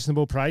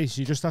reasonable price.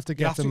 You just have to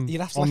get them. You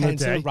have to on the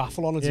enter day. a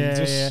raffle on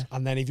Adidas,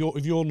 and then if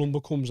your number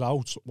comes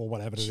out or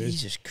whatever it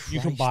is, you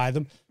can buy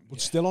them.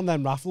 But still on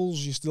them raffles,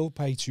 you still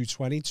pay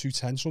 $220,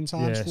 $210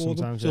 sometimes for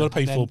them. So they'll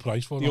pay full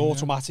price for them. They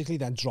automatically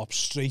then drop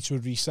straight to a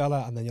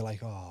reseller, and then you're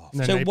like, oh.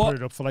 And then they put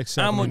it up for like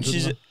 $700. How much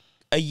is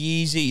a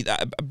Yeezy,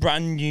 a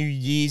brand new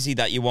Yeezy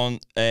that you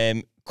want?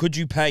 Could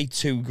you pay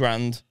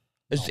 $2,000?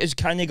 Has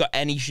Kanye got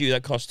any shoe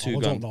that costs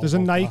 $2,000? There's a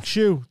Nike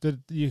shoe that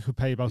you could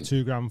pay about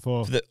 $2,000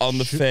 for. On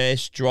the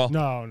first drop?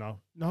 No.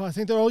 I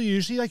think they're all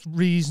usually like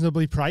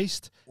reasonably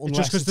priced. It's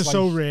just because they're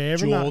so rare.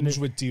 Jordans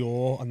with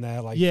Dior, and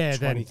they're like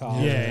 20,000 or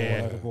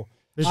whatever.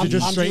 I'm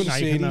just straight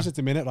Nike series at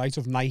the minute, right,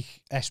 of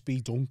Nike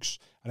SB Dunks,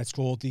 and it's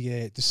called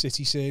the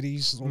City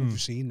series. I don't know if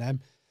you've seen them.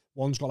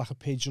 One's got like a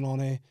pigeon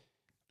on it.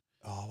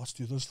 Oh, what's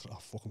the others?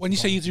 When you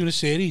say you're doing a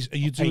series, are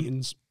you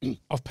doing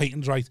of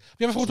Peyton's, right? Have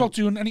you ever thought about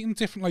doing anything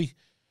different, like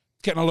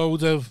getting a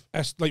load of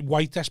like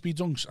white SB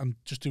Dunks and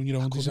just doing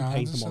your own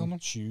designs and selling them?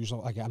 Shoes,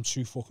 I'm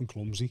too fucking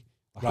clumsy.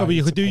 But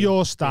you could do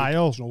your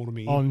style you know what I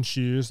mean? on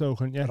shoes, though,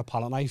 couldn't you? With a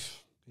palette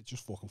knife, it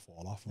just fucking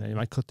fall off. Yeah, you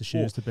might cut the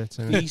shoes to bits.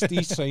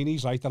 These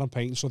trainees, right, that I'm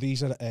painting. So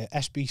these are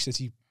SB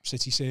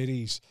City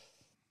series,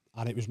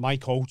 and it was my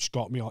coach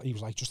got me on. He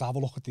was like, just have a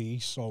look at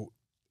these. So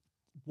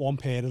one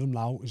pair of them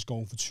now is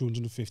going for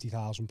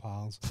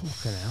 £250,000.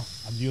 Fucking hell.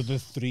 And the other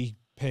 3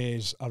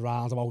 pairs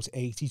around about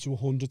 £80,000 to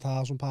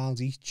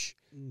 £100,000 each.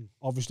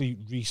 Obviously,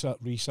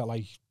 reset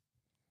like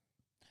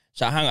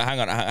So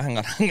hang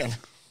on.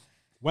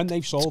 When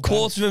they've sold them,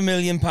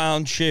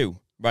 £250,000 shoe,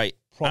 right?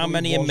 How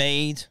many are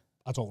made?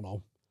 I don't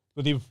know.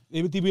 But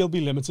they will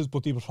be limited,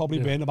 but they were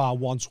probably paying about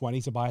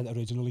 120 to buy it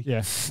originally.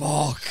 Yeah.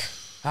 Fuck.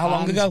 How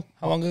long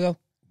ago?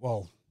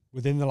 Well,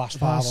 within the last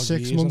 5 or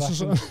 6 years, months or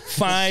something.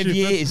 5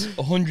 years,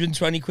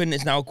 120 quid, and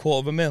it's now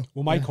 £250,000.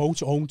 Well, my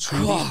coach owned 2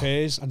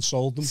 pairs and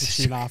sold them for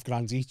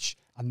 $2.5 each,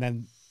 and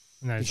then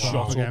they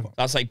shot up.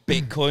 That's like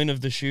Bitcoin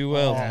of the shoe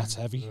world. Oh, that's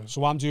heavy.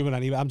 So I'm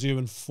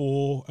doing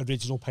 4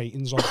 original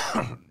paintings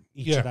on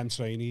each of them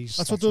trainees.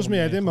 That's what does me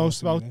head in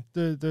most about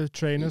the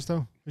trainers,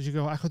 though. Because you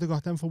go, I could have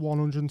got them for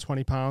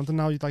 £120, and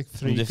now you'd like £3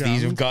 grand. If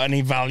these have got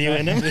any value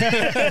in them.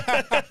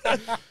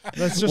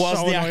 That's just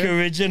was the Ack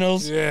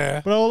originals.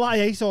 Yeah. But I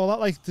hate all that,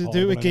 like to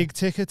do with gig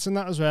tickets and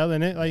that as well,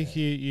 innit? Like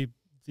you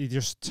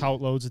just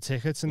tout loads of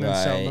tickets and then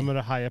sell them at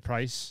a higher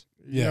price.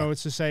 You know,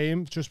 it's the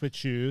same, just with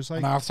shoes. Like,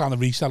 and half time the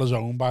reseller's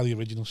owned by the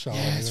original seller.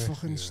 Yeah, it's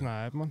fucking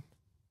snipe, man.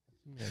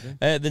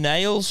 The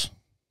nails.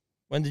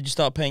 When did you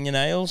start painting your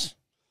nails?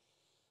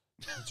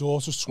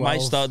 Daughter's 12.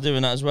 Might start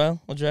doing that as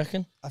well. What do you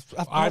reckon?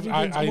 I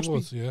would,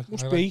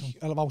 must be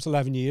about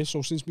 11 years.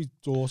 So since my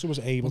daughter was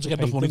able to get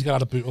enough money to get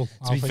out of bootle.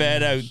 To be fair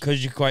though,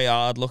 because you're quite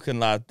hard looking,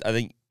 lad, I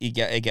think you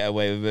get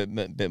away with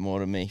a bit more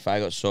than me. If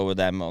I got saw with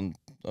them on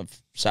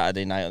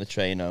Saturday night on the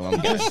train home,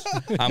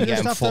 I'm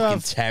getting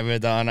fucking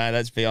terrored, aren't I?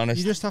 Let's be honest.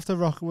 You just have to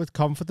rock it with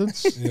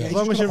confidence. As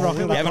long as you're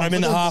rocking it. Yeah, but I'm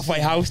in the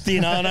halfway house,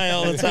 Dean, aren't I,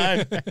 all the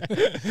time?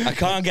 I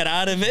can't get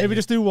out of it. Maybe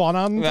just do one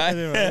hand.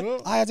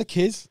 Right. I had a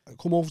kid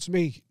come over to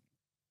me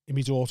in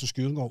my daughter's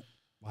school and go,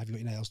 "Why have you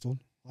got your nails done?"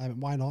 I went,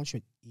 "Why not?" She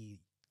went,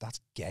 "That's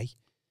gay."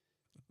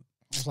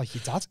 I was like,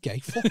 "Your dad's gay?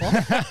 Fuck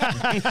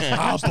off."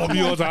 I'll bum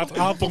your dad.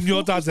 I'll bum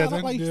your dad's head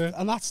in. Like,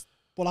 and that's,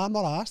 but I'm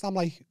not asked. I'm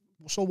like,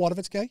 so what if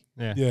it's gay?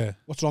 Yeah.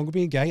 What's wrong with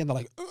being gay? And they're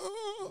like,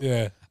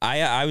 yeah.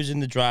 I was in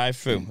the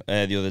drive-through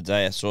the other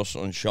day. I saw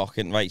something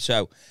shocking. Right,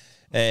 so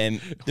there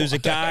was a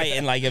guy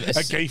in like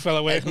a gay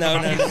fella waiting.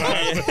 No.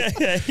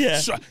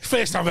 Yeah.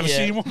 First time I've ever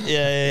seen one.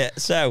 Yeah.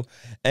 So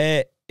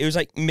it was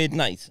like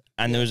midnight,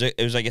 and it was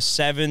like a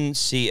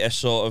 7-seater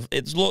sort of.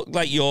 It looked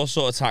like your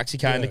sort of taxi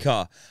kind of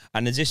car,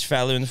 and there's this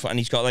fella in the front, and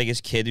he's got like his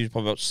kid who's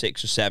probably about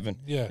 6 or 7.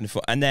 Yeah. In the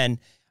front, and then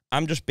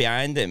I'm just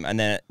behind him, and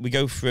then we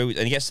go through, and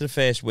he gets to the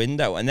first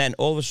window, and then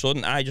all of a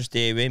sudden I just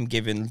hear him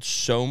giving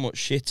so much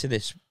shit to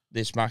this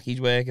Mackey's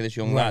worker, this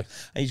young lad,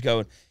 and he's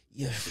going,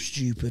 "You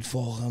stupid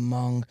fucking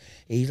monk."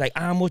 He's like,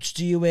 "How much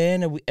do you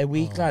earn a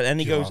week, lad?" And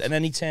he goes, and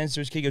then he turns to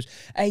his kid, he goes,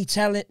 "Hey,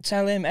 tell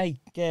him, hey,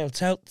 girl,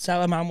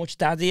 tell him how much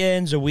daddy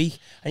earns a week."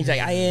 And he's like,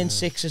 "I earn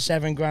 6 or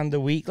 7 grand a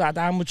week, lad.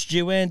 How much do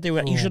you earn?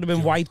 You should have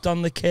been wiped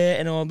on the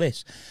curtain and all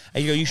this."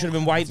 And you go, "You should have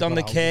been wiped on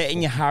the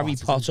curtain, you Harry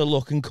Potter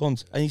looking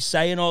cunt." And he's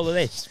saying all of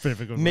this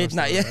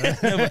midnight.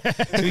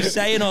 So he's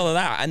saying all of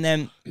that, and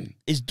then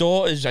his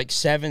daughter's like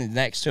 7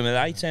 next to him, and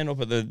I turn up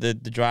at the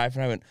drive,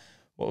 and I went,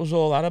 "What was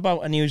all that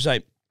about?" And he was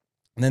like.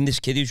 And then this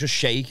kid, he was just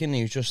shaking.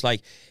 He was just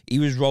like, he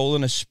was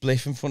rolling a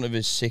spliff in front of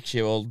his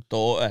 6-year-old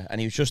daughter, and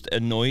he was just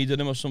annoyed at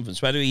him or something.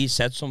 So whether he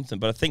said something,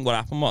 but I think what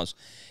happened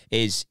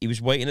is he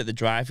was waiting at the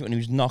drive-thru and he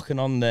was knocking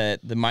on the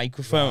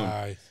microphone,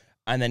 Right.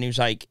 and then he was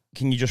like,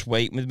 "Can you just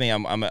wait with me?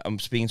 I'm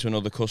speaking to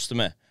another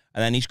customer."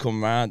 And then he's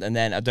come round, and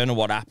then I don't know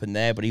what happened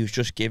there, but he was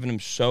just giving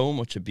him so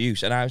much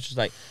abuse. And I was just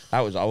like,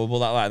 that was horrible,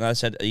 that lad. And I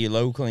said, "Are you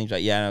local?" And he was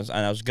like, "Yeah." And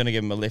I was going to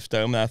give him a lift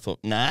home, and I thought,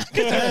 nah.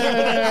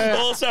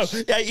 Also,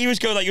 yeah, he was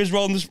going like he was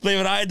rolling the split,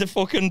 and I had the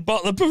fucking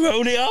bottle of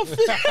Peroni off.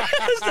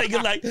 I was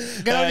thinking like,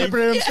 "Get on your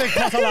broomstick,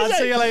 lad,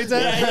 see you later."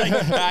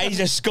 Yeah,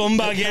 he's a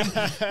scumbag, him.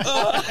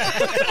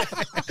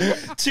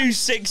 2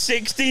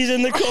 660s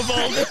in the cup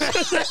holders.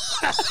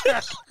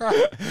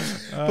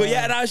 But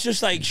yeah, and I was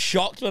just like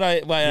shocked when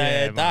I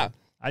heard that.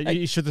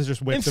 You should have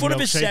just whipped in front of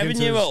his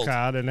 7-year-old.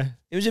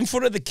 It was in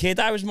front of the kid.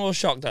 I was more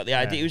shocked at the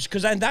idea. It was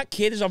because then that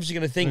kid is obviously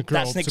going to think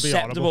that's an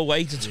acceptable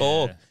way to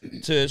talk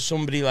to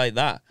somebody like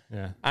that.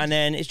 Yeah. And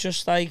then it's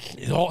just like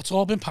it's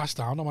all been passed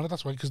down. No matter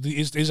that's why, because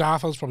his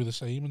half-fella's probably the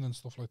same and then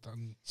stuff like that.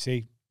 And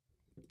see,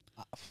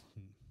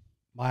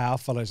 my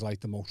half-fella is like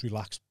the most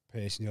relaxed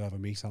person you'll ever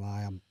meet, and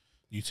I am.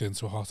 You turn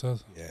to a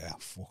hothead. Yeah, I'm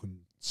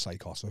fucking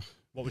psychotic.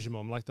 What was your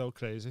mum like though?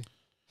 Crazy.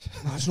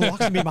 No, it's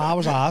not actually. My ma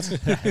was hard.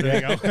 There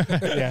you go.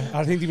 Yeah,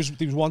 I think there was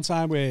one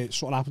time where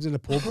something happened in the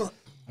pub,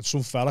 and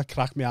some fella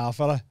cracked my half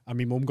fella, and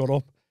my mum got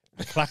up,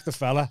 cracked the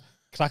fella,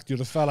 cracked the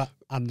other fella,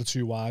 and the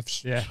 2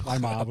 wives. Yeah, my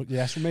ma. But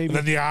yeah, so maybe. And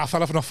then the half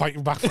fella for not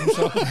fighting back for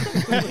himself.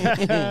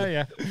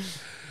 Yeah.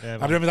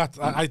 I remember that.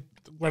 I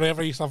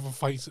whenever I used to have a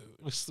fight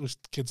with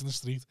kids in the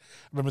street,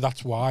 I remember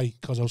that's why,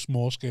 because I was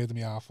more scared of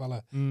my half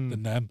fella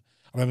than them.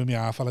 I remember my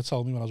half fella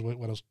told me when I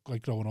was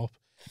like growing up,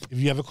 if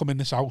you ever come in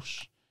this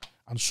house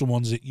and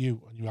someone's hit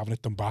you and you haven't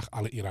hit them back,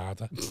 I'll hit you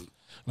harder.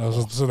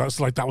 So that's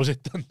like, that was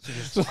it then.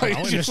 So like,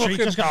 in the street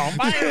just going,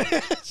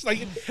 it's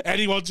like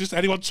anyone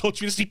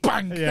touch me, just see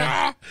bang.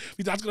 Yeah.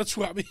 My dad's gonna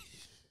twat me.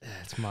 Yeah,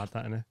 it's mad,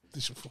 that, isn't it?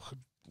 This is fucking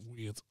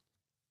weird.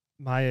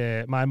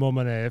 My mum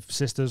and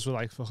sisters were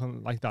like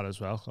fucking like that as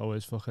well.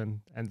 Always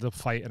fucking ended up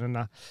fighting and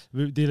that.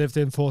 They lived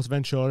in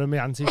Forteventura, and my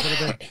auntie for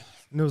a bit.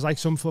 And there was like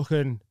some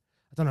fucking,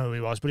 I don't know who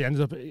he was, but he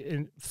ended up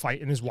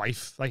fighting his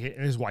wife, like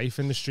hitting his wife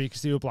in the street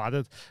because they were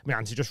bladdered. My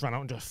auntie just ran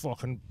out and just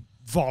fucking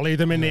volleyed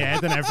him in the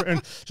head and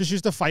everything. Just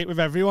used to fight with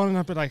everyone, and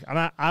I'd be like,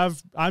 and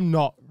I'm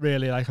not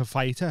really like a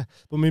fighter,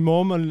 but my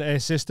mum and her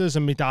sisters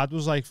and my dad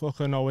was like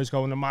fucking always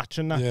going to match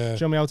and that.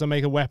 Show me how to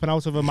make a weapon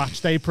out of a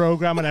match day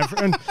program and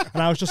everything.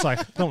 And I was just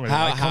like, don't really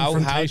like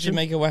confrontation. How did you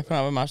make a weapon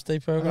out of a match day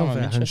program?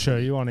 I can show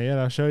you on here.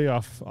 I'll show you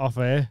off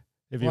air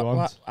if you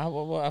want.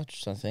 I'm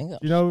just trying to think.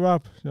 You know,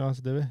 Rob? You know how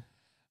to do it?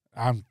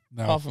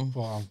 No.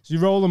 So you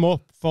roll them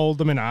up, fold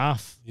them in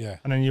half, Yeah.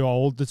 and then you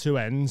hold the two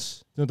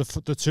ends, the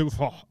two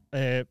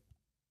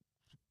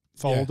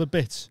folded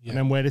bits, and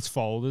then where it's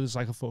folded, it's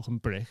like a fucking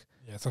brick.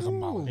 Yeah, it's like a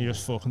mallet. You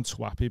just fucking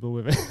swap people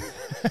with it.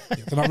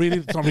 They're not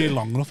really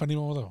long enough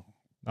anymore, though.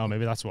 No,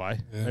 maybe that's why.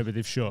 Yeah. Maybe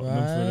they've shortened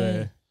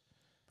them for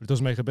but it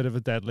does make a bit of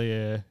a deadly.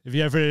 If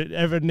you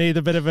ever need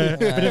a bit of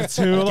a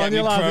tool on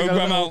your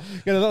lap,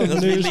 get a little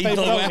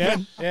newspaper out.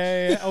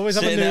 Yeah. Always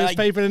have a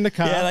newspaper in the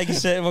car. Yeah, like a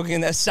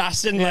fucking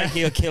assassin. Like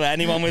he'll kill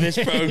anyone with this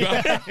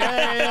program.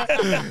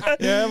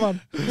 yeah, man.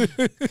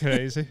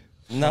 Crazy.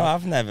 No,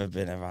 I've never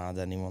been around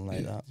anyone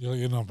like that.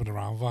 You've not been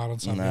around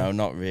violence, have No, you?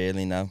 not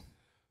really, no.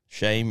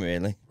 Shame,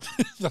 really.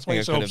 That's why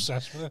you're so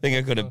obsessed with it. I think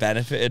I could have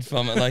benefited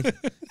from it. Like,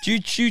 do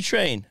you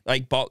train?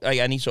 Like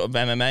any sort of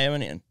MMA or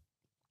anything?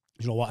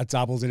 You know what? I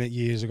dabbled in it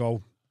years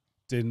ago.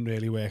 Didn't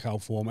really work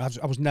out for me.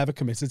 I was never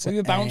committed to Were you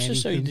a bouncer, anything.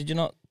 so did you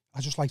not?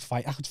 I just like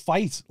fight. I could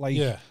fight. Like,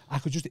 Yeah. I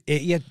could just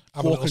hit you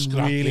Have a little fucking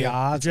scrap, really yeah.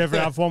 hard. Did you ever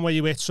have one where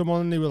you hit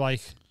someone and they were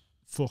like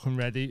fucking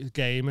ready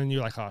game and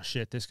you're like, oh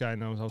shit, this guy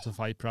knows how to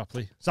fight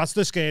properly? So that's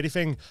the scary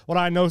thing. What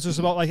I notice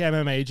about like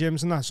MMA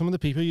gyms and that, some of the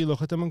people, you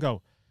look at them and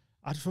go,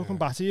 I'd fucking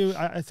batter you.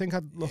 I think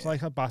I'd look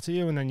like I'd batter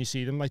you, and then you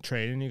see them like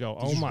training and you go,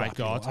 oh my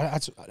God.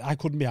 I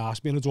couldn't be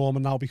asked being a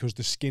doorman now because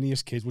the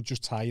skinniest kid would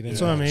just tie you in. That's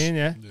what I mean,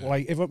 yeah.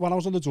 Like when I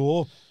was on the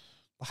door,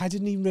 I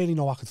didn't even really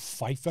know I could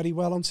fight very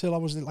well until I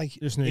was like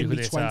Just in knew my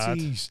it hard.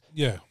 20s.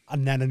 Yeah.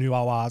 And then I knew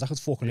how hard I could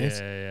fucking hit.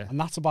 Yeah. And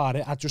that's about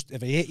it.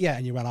 If I hit you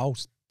and you went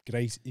out,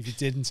 great. If you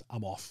didn't,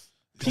 I'm off.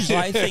 So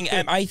I think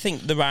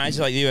the rise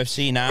of like the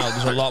UFC now,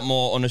 there's a lot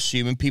more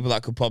unassuming people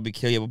that could probably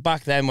kill you. But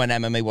back then, when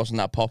MMA wasn't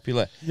that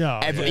popular,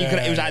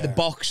 it was either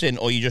boxing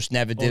or you just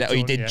never did it, or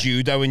you did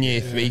judo in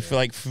year 3 for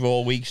like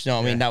 4 weeks. You know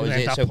what I mean? That was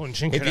it. So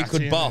if you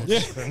could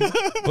box,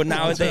 but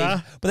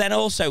nowadays, but then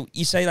also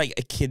you say like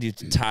a kid who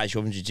ties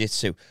you up in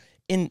jiu-jitsu.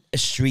 In a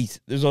street,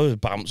 there's always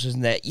bouncers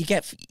in there. You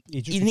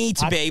need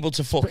to be able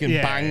to fucking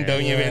bang,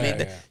 don't you?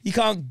 Really, you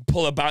can't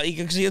pull a bout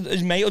because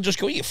his mate will just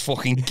go, "You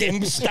fucking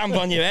gimp," stamp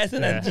on your head,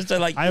 and then just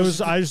like. I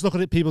was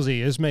looking at people's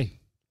ears, me.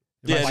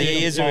 Yeah,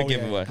 the ears are a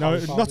giveaway. No,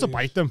 not to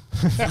bite them.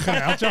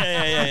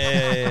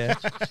 Yeah.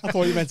 I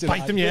thought you meant to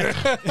bite them, yeah.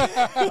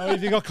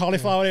 If you got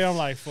cauliflower here, I'm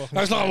like, fucking.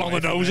 That's not along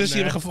the noses.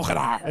 You make a fucking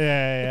art.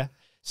 Yeah.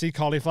 See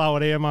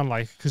cauliflower here, man,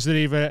 like, because they're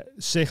either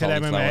sick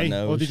at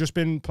MMA or they've just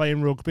been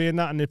playing rugby and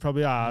that, and they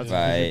probably are.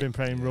 They've been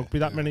playing rugby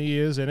that many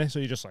years, innit? So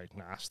you're just like,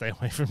 nah, stay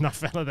away from that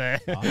fella there.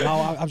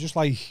 No, I'm just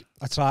like,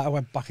 I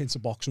went back into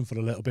boxing for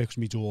a little bit because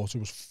my daughter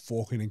was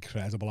fucking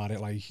incredible at it.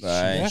 Like, she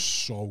was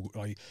so,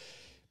 like,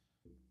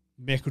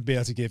 Mick would be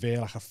able to give her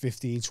like a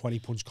 15, 20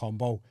 punch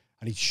combo,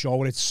 and he'd show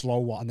her it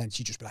slow, and then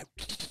she'd just be like,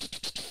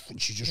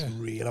 and she'd just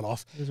reel it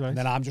off. And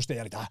then I'm just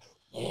there like that.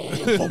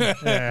 Big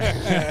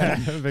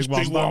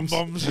one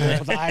bombs.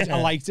 But I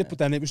liked it, but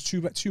then it was too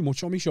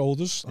much on my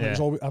shoulders. And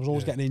I was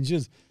always getting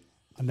injured.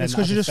 And then it's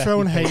because you're just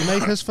throwing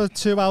haymakers for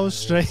 2 hours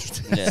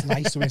straight. It's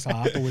nice to hit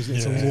hard, though, isn't it?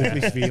 It's a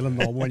lovely feeling,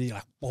 though, when you're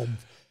like, boom.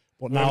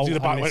 But now, when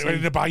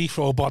in the bag, you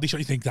throw a body shot,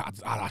 you think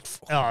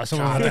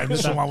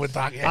someone with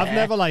that. Yeah.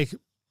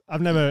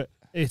 I've never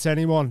hit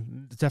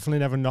anyone. Definitely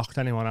never knocked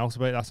anyone out.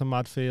 But that's a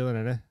mad feeling,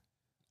 isn't it?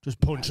 Just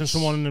punching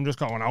someone and them just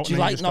going out. Do you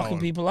like knocking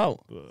people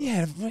out?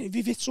 Yeah, if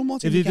you've hit someone,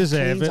 if you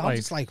deserve it, out,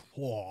 it's like,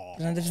 whoa.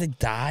 And if they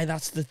die,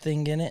 that's the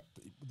thing, innit?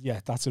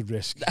 Yeah, that's a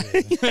risk. Yeah,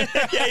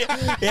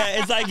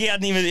 it's like he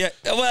hadn't even.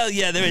 Well,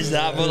 yeah, there is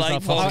that, but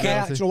like, fuck it.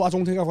 I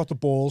don't think I've got the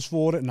balls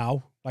for it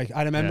now. Like,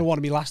 I remember one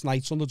of my last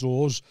nights on the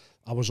doors.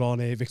 I was on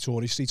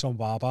Victoria Street on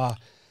Bar,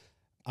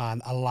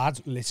 and a lad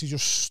literally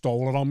just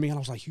stole it on me, and I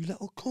was like, "You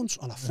little cunt!"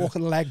 And I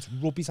fucking legged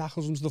rugby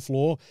tackles onto the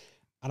floor,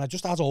 and I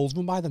just had hold of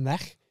him by the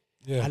neck.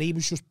 Yeah. And he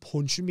was just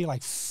punching me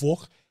like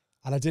fuck,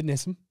 and I didn't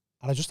hit him,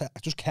 and I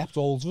just kept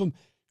hold of him.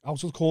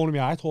 Out of the corner of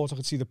my eye, I thought I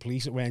could see the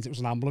police. It went, it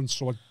was an ambulance,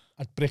 so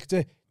I bricked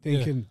it,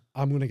 thinking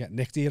I'm gonna get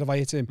nicked here if I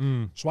hit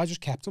him. So I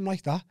just kept him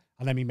like that,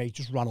 and then my mate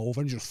just ran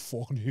over and just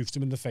fucking hoofed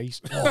him in the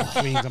face,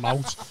 cleaned him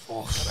out.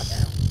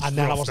 And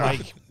then I was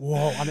like,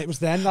 whoa! And it was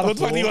then that I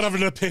thought, you got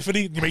having an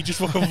epiphany, and you mate just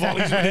fucking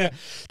volleys with it.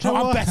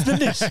 I'm better than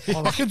this.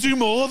 I can do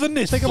more than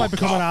this. I think I might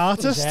become an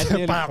artist. I'm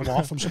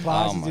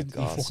surprised he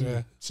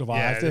fucking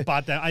survived it.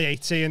 Bad. I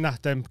hate seeing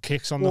that. Them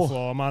kicks on the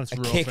floor, man. It's a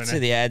rough, kick to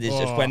the head is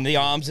just when the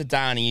arms are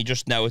down and you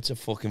just know it's a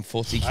fucking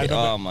footy kick.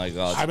 Oh my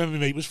god! I remember my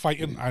mate was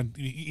fighting and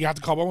he had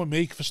to come on with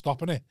me for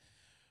stopping it.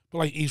 But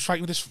like he was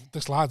fighting with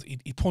this lad.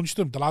 He punched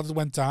him. The lad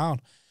went down.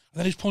 And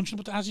then he's punching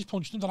him, but as he's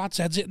punching him, the lad's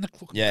head's hitting the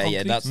fucking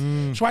concrete. that's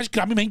So I just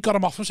grabbed my mate, got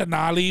him off and said,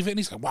 nah, leave it. And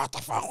he's like, what the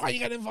fuck? Why are you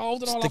getting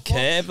involved in all the that?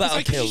 curve that'll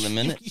Like, kill him,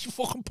 innit? He's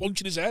fucking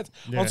punching his head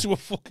Yeah. onto a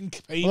fucking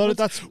pavement. Well,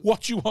 that's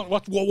what you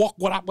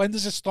want? When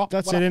does it stop?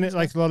 that's What it, happens innit?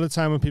 Like a lot of the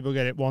time when people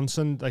get it once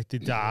and like they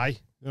die,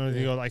 you know,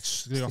 they go like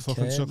they got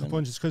fucking curve, sucker innit?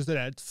 punches because their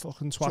head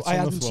fucking twats I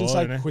on the hadn't floor. since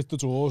I innit? quit the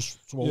doors.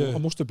 So Yeah. I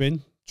must have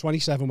been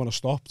 27 when I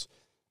stopped,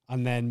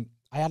 and then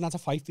I hadn't had to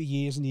fight for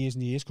years and years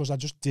and years because I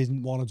just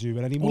didn't want to do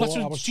it anymore. Well, that's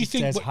what- I was do you just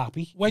think dead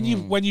happy. when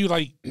you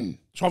like?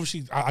 So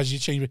obviously, as you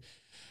change it,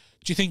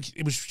 do you think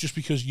it was just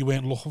because you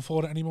weren't looking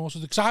for it anymore?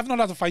 Because I've not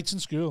had a fight in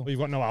school. Well, you've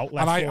got no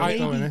outlet. And for it,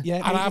 though, maybe, innit? yeah,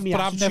 And maybe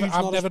my I've never, attitude's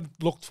I've not never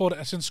looked for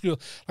it since school.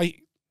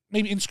 Like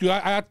maybe in school, I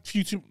had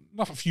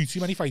not a few too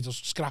many fights. I was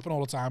scrapping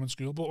all the time in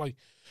school. But like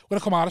when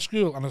I come out of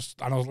school and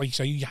I was like,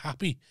 say, you're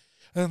happy.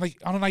 And then like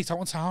on a night out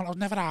in town, I was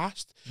never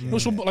asked. You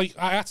know, like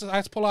I had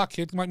to pull our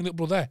kid, like my little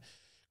brother.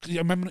 Cause I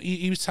remember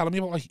he was telling me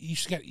about like he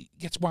used to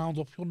gets wound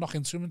up. You'll knock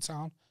into him in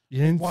town. You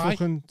didn't Why?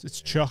 fucking.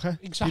 It's chocker.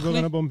 Exactly. People are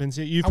gonna bump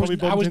into you. You probably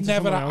bumped into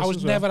someone else I was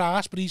as well. never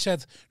asked, but he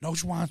said, "No,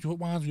 just winds you up."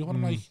 And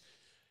I'm like,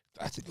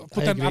 but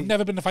then agree. I've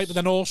never been in a fight. But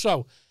then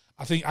also,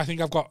 I think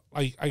I've got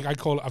like I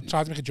call it. I've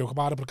tried to make a joke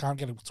about it, but I can't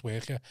get it to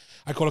work.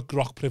 I call it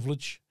grok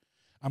privilege.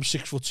 I'm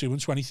 6'2"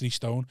 and 23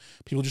 stone.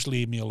 People just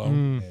leave me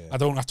alone. I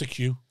don't have to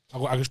queue.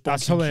 I just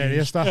That's bump in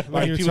hilarious. queues. That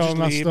when Like, you people told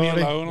just that leave me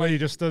story, alone, where like- you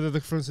just stood at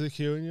the front of the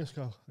queue and you just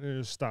go, you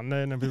just stand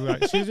there, and then people are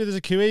like, "Excuse me, there's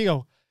a queue here." You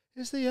go,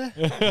 "Is there?"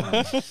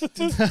 Yeah.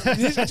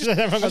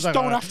 I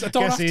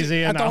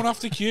don't have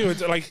to queue.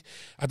 It's like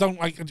I don't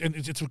like.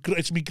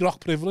 It's me grok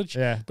privilege.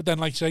 Yeah. But then,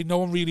 like, say, no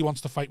one really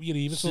wants to fight with you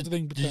either, sort of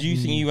thing. But Did you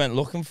think you went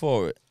looking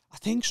for it? I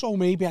think so,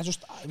 maybe. It was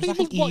like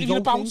an what if ego you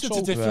bounce thing,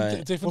 into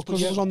so- different?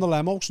 Because I was on the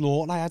Lemos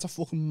Norton, I had a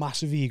fucking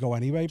massive ego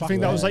anyway. I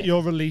think that was like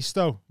your release,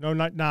 though. No,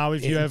 like now,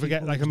 if you Hitting ever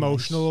get people like was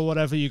emotional or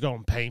whatever, you go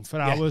and paint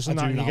for hours I and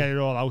do that, and you now. get it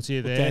all out of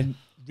you there. Then,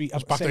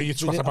 back then you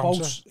trot a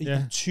bouncer.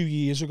 Yeah. 2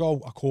 years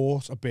ago, I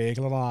caught a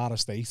burglar on our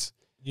estate.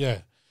 Yeah.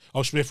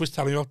 Oh, Smith was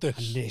telling me about this.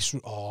 And this,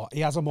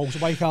 he has a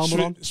motorbike helmet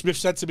on. Smith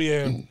said to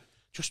me,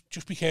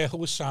 just be careful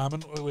with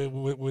Simon,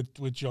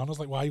 with John. I was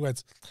like, why? He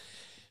went,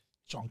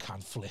 John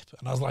can't flip.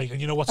 And I was like, and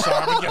you know what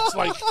Simon gets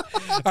like?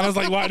 And I was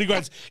like, why? And he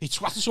went, he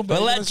twatted somebody.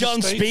 Well, let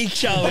John speak,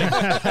 shall we?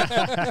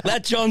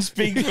 Let John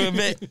speak for a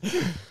bit.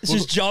 This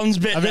is John's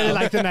bit I really now.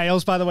 like the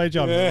nails, by the way,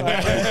 John.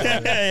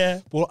 yeah.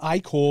 Well, I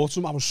caught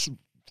him. I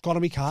got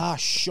in my car,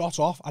 shot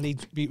off, and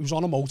he was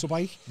on a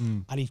motorbike,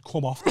 and he'd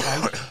come off the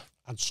bike,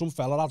 and some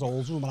fella had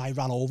hold of him, and I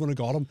ran over and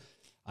got him,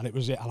 and it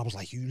was it. And I was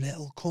like, "You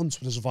little cunt!"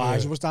 But his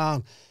visor was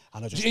down,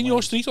 and I just in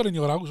your street or in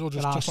your house or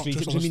in our just street.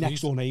 It was on in the my next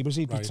street? door neighbours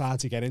he'd be Right. trying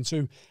to get into,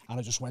 and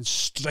I just went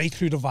straight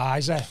through the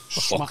visor,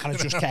 and I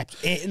just kept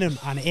hitting him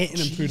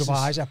through the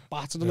visor,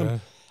 battering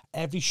him.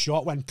 Every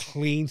shot went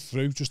clean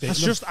through, just hitting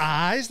That's him. just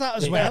eyes, that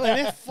as well,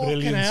 isn't it? Fucking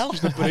Brilliant. hell.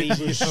 And he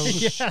was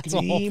Yeah, it's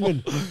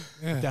screaming.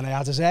 Then I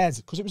had his head,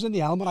 because it was in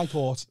the helmet, I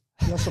thought,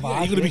 he'll survive.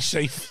 You're going to be this.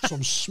 safe. So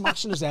I'm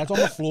smashing his head on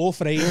the floor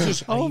for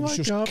ages, and Oh he was my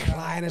just God.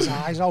 crying his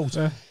eyes out.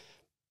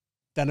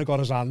 Then I got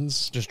his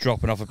hands. Just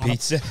dropping off a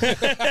pizza.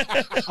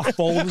 I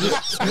folded it.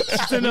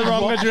 It's in the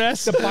wrong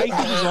address. The bike he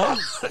was on,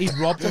 he'd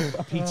robbed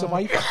a pizza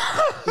bike.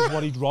 Is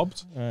what he'd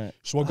robbed. Right.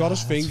 So I got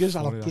his fingers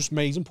and I just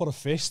made him put a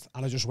fist,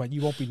 and I just went,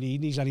 "You won't be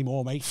needing these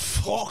anymore, mate.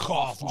 Fuck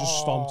off!" And just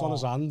stomped on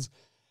his hand.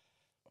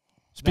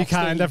 Be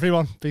kind,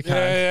 everyone. Be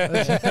kind.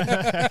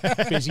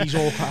 Busy's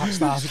all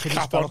started. Could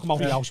just come out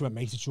the house and went,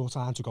 "Mate, it's your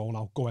time to go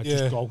now. Go ahead,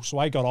 just go." So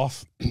I got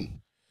off.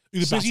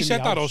 Either sat Busy in said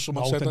the that or house.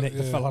 someone No, said the, that.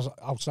 The fellas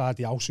outside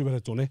the house who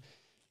had done it.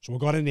 So I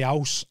got in the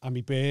house, and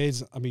my bird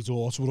and my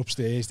daughter were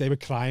upstairs. They were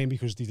crying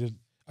because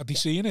Had they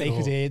seen it? they or?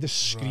 could hear the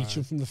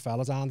screeching from the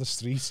fella down the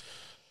street.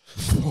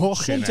 Fucking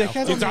Some hell.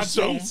 dickhead Did on the that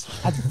street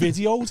had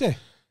videoed it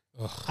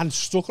and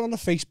stuck it on the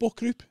Facebook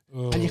group.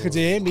 And you could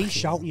hear me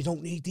shouting, "You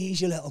don't need these,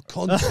 you little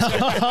cunt."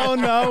 Oh,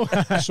 no.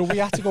 So we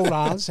had to go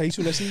round and say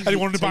to listen, And he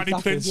wanted to take buy any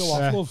that prints. video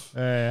off, love.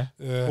 Yeah.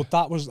 But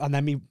that was, and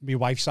then my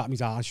wife sat me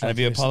down. She And went, have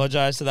you "Listen."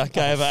 apologised to that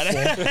guy about it?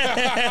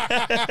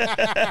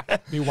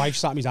 My wife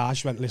sat me down.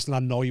 She went, "Listen, I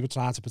know you were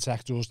trying to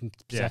protect us and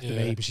protect the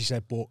neighbours." She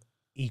said, "But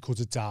he could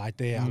have died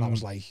there." And I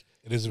was like,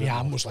 It is a my bit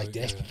hand was awkward, like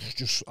this. yeah.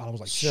 Just, and I was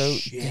like, So,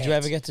 "Shit." did you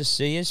ever get to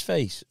see his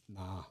face?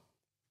 Nah.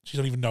 She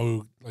don't even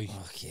know. Like,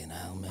 Fucking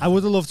hell, man. I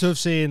would have loved to have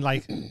seen,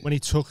 like, when he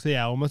took the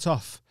helmet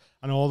off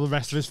and all the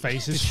rest of his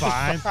face is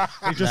fine.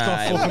 He just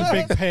got Nah, fucking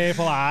big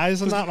purple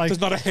eyes and that, like. there's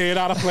not a hair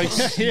out of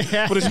place,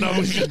 Yeah. but his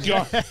nose is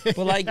gone. But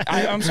like,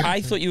 I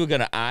thought you were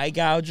going to eye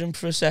gouge him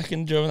for a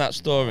second during that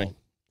story. You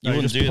No, he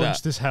wouldn't just do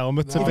punched that. his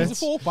helmet to If I'd have bits.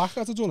 fought back,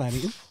 I'd have done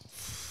anything.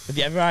 Have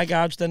you ever eye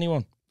gouged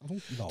anyone? I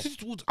don't know.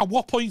 At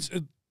what point are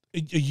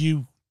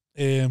you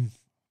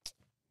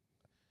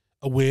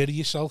aware of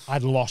yourself?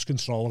 I'd lost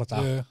control at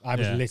that. Yeah. I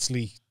was Yeah.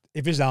 literally,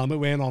 if his helmet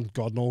went on,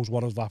 God knows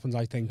what had happened,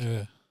 I think.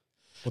 Yeah.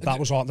 But that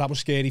was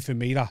scary for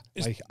me, that.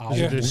 Like, I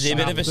Yeah. Was he a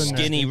bit of a Snapped,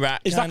 skinny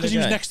rat? Is that kind because of he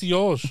was guy? next to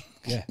yours?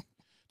 Yeah. Do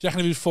you reckon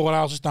if he was 4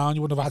 houses down,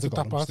 you wouldn't have I'd had have it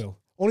got that him bad? still.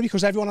 Only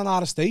because everyone on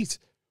our estate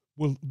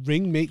will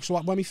ring me. So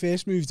when we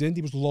first moved in,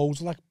 there was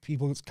loads of like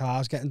people's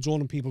cars getting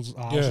done and people's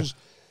houses.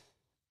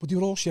 but they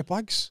were all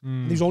shitbags.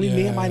 And there was only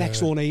me and my next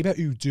door neighbour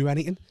who'd do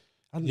anything.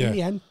 And in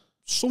the end,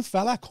 some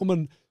fella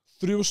coming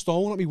threw a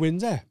stone at me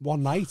window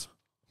one night,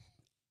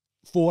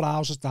 4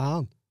 houses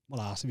down. Well,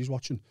 I asked if he's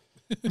watching.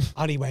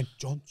 And he went,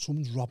 John,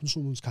 someone's robbing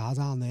someone's car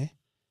down there.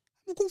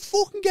 I'm going to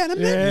fucking get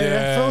him,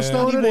 man. Throw a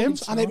stone at him.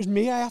 And it was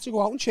me. I had to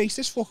go out and chase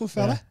this fucking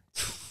fella.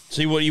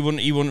 So you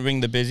wouldn't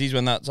ring the busies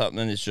when that's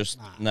happening. It's just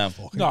no.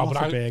 No,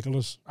 but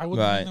burglars. I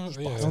wouldn't.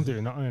 Right. Don't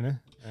do nothing, innit?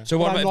 So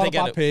what I'm about not they a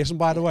get bad person,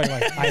 by the way.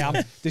 Like I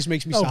am. This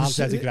makes me sound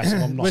dead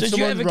aggressive. I'm not. So do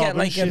you ever get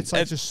like it's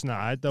like just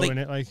snide though, like,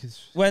 innit? Like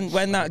it's,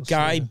 when that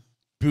guy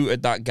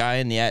booted that guy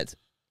in the head?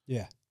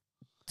 Yeah.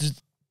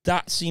 Does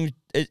that seem?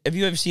 Have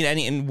you ever seen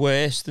anything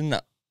worse than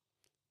that?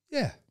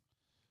 Yeah.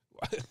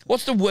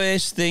 What's the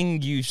worst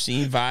thing you've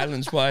seen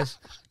violence-wise?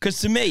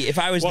 Because to me, if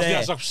I was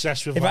there,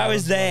 obsessed with if I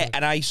was violence, there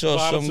and I saw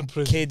violence some in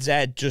prison. kid's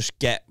head just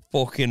get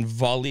fucking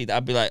volleyed,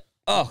 I'd be like,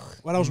 oh.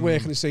 When I was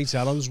working in St.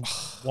 Helens,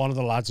 one of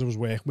the lads I was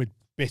working with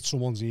bit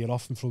someone's ear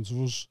off in front of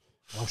us.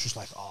 And I was just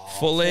like, oh.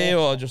 Fully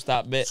or just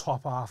that bit?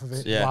 Top half of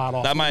it. Yeah, right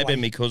off. that might have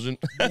been Like, me cousin.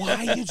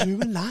 why are you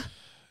doing that?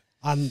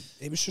 And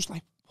it was just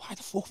like, why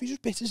the fuck have you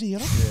just bit his ear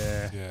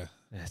off? Yeah.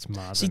 it's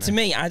mad. See, to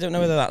me, I don't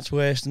know whether that's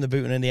worse than the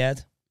booting in the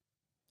head.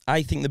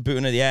 I think the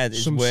booting in the head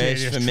is some worse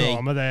serious for me.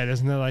 trauma there,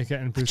 isn't there? Like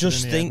getting booted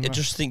Just in the head,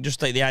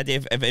 just like the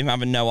idea of him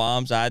having no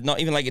arms. Not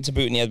even like it's a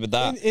boot in the head with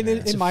that.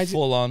 In my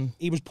full on.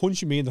 he was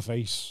punching me in the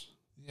face.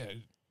 Yeah.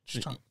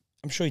 Just trying.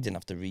 I'm sure he didn't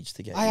have to reach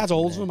to get. I had into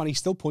hold of there. him and he's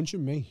still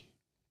punching me.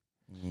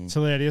 It's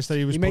hilarious that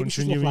he was He made me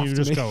punching just you look and you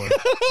were just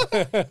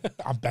after going.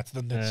 I'm better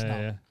than this now.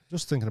 Yeah.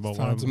 Just thinking about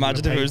one.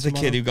 Imagine if it was the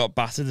kid who got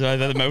battered by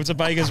the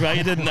motorbike as well.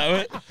 You didn't know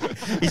it.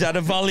 He's had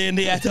a volley in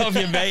the head of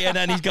you, mate, and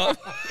then he's got.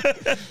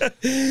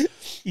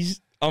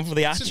 He's on for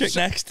the hat trick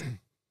next.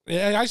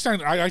 Yeah, I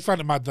find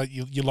it mad that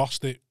you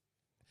lost it.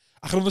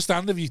 I can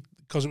understand if you,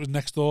 because it was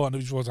next door and it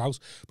was towards the house,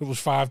 but it was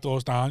 5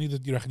 doors down. You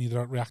reckon you'd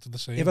reacted the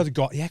same? If I'd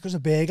got, because a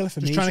burglar for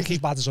me Just trying is to keep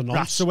as bad as a nonce.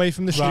 rats away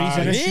from the street. Right.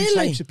 innit? There's two Really?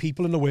 types of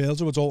people in the world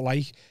who I don't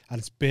like, and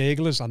it's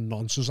burglars and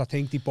nonces. I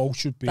think they both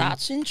should be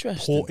That's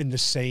interesting. put in the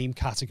same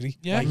category.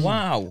 Yeah. Like,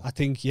 Wow. I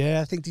think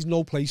there's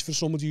no place for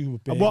somebody who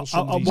would At burgle what,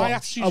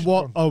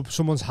 somebody's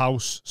someone's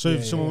house. So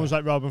if someone was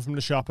like robbing from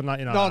the shop and that,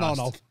 you know.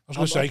 No.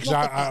 I was going to say,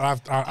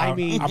 because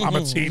I'm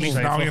a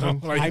teenager now, you know.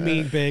 Like, I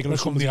mean, burgling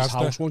somebody somebody's has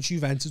house. to. Once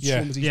you've entered Yeah.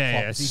 somebody's Yeah,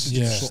 property it's to do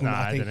just something, I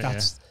snide, think innit,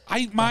 that's... I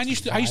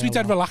used to be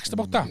dead relaxed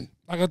about that.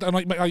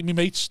 Like my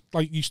mates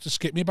like used to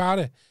skip me about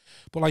it,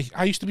 but like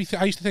I used to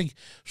think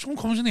if someone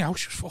comes in the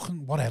house, just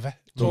fucking whatever.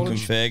 Duncan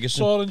Ferguson. It's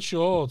all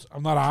insured.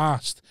 I'm not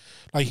asked.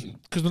 Like,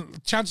 because the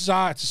chances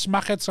are it's a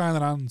smackhead sign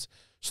in hand,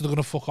 so they're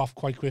gonna fuck off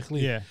quite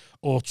quickly. Yeah.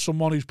 Or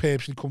someone who's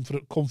purposely come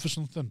for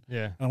something.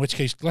 Yeah. In which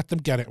case, let them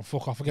get it and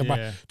fuck off again. Yeah.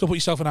 But don't put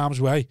yourself in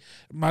harm's way.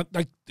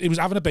 Like, it was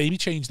having a baby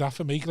changed that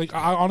for me. Like,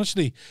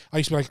 honestly, I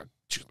used to be like,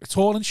 it's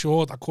all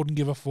insured. I couldn't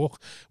give a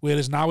fuck.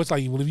 Whereas now it's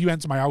like, well, if you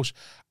enter my house,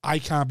 I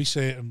can't be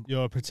certain.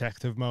 You're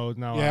protective mode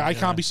now. Yeah, I aren't you?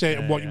 can't be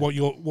certain what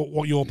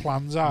your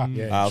plans are.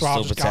 I'll So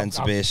still just pretend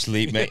to be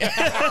asleep, mate.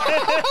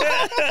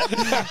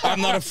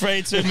 I'm not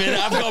afraid to admit it.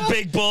 I've got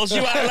big balls.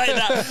 You act like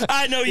that.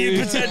 I know you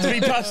pretend to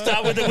be passed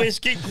out with a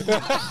whiskey.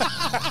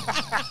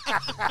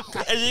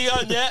 Has he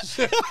gone yet?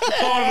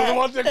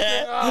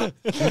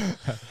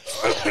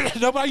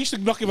 No, but I used to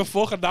not give a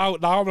fuck, and now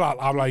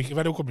I'm like, if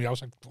anyone come to my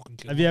house, I fucking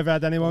kill Have you ever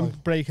had anyone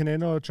breaking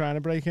in or trying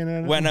to break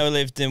in? When I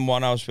lived in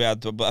one house, we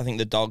had, but I think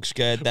the dog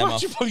scared them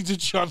What's off. your point to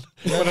John?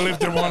 When I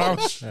lived in one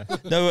house.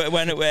 No,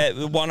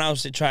 one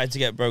house it tried to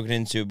get broken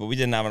into, but we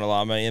didn't have an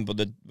alarm or anything.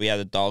 But we had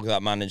a dog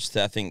that managed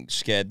to, I think,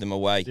 scared them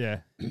away.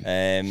 Yeah.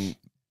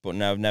 But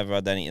no, I've never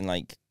had anything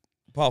like,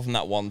 apart from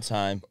that one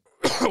time.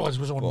 Was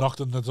someone knocked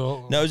on the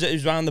door? No, it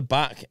was round the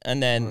back,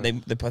 and then I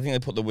think they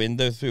put the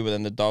window through, but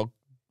then the dog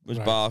was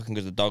barking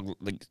because the dog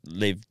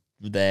lived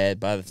there.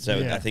 I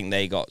think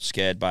they got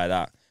scared by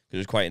that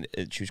because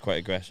she was quite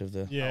aggressive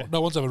there. Yeah.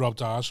 No one's ever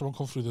robbed ours. Someone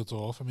come through the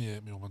door for me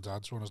mum and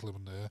dad. So when I was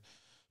living there,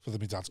 for my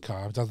dad's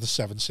car, my dad had the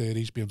 7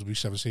 Series, BMW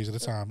 7 Series at the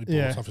time. He bought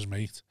it off his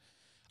mate,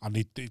 and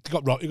he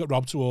got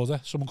robbed to order.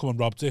 Someone come and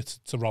robbed it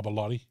to rob a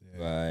lorry.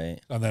 Right.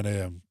 And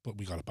then, but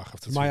we got it back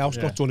after. My house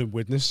got done in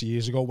witness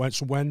years ago.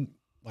 When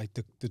like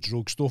the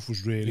drug stuff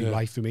was really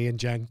right for me, and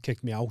Jen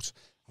kicked me out,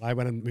 and I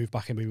went and moved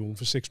back in with my mum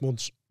for 6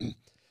 months.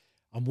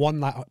 And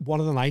one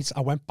of the nights,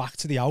 I went back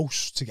to the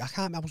house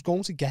I was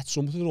going to get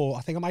something, or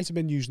I think I might have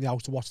been using the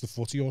house to watch the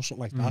footy or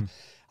something like that.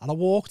 And I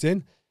walked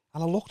in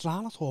and I looked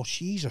around. I thought,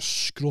 she's a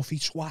scruffy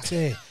twat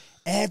here.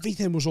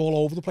 Everything was all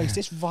over the place.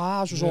 This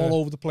vase was all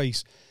over the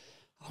place.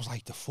 I was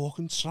like, the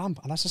fucking tramp.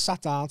 And as I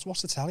sat down to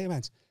watch the telly, I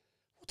went,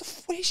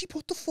 where's she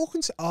put the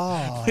fucking...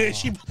 Where's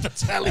she put the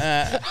telly?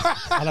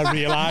 And I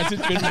realised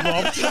it'd been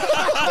robbed.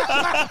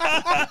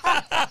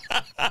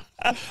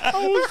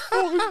 I was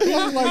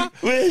fucking like,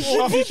 Where's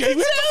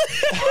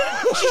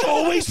she's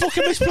always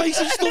fucking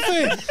misplacing stuff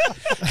here.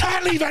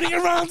 Can't leave anything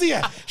around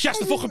here. She has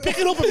to fucking pick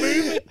it up and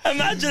move it.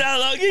 Imagine how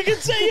long you could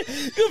say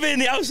you'll be in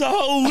the house a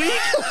whole week.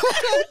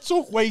 it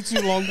took way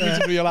too long for me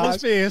to realise.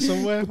 Must be here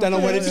somewhere. But then I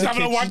went into Just the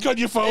having a kitchen. wank on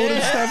your phone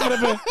and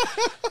stuff.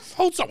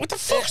 Hold on, what the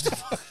fuck's the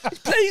fuck?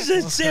 Please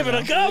it, Tim?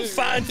 I can't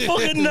find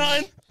fucking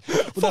nothing.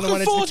 But then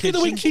when Fucking it's the $40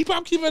 a week, kitchen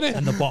I'm giving it.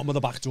 and the bottom of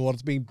the back door,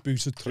 it's been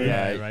booted through.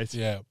 Yeah, right.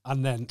 Yeah.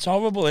 And then It's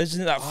horrible, isn't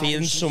it? That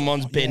feeling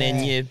someone's been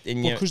in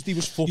your because there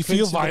was footprints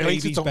feel in the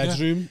violated, baby's don't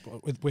you?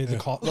 bedroom with where the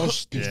cot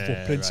was. There was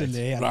footprints in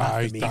there. And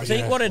Right, that that- I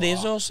think yeah. what it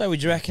is also,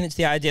 do you reckon it's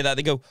the idea that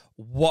they go,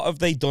 what have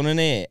they done in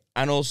here?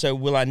 And also,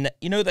 will I,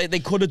 you know, they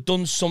could have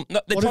done something.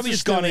 No, they What if probably it's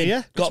just gone still in,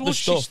 here? got the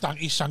stuff.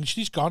 His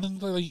sanctuary's gone,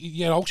 and like,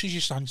 your house is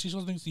your sanctuary,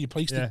 sort of thing. So your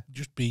place to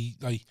just be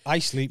like. I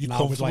sleep You're now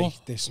with comfortable?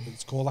 like this.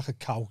 It's called like a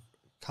cow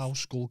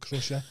skull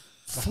crusher. Like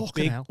a Fucking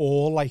big hell.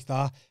 ball like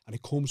that, and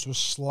it comes to a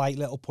slight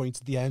little point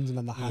at the end, and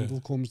then the handle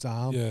comes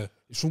down. Yeah.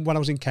 It's from when I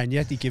was in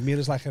Kenya. They give me it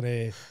as like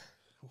a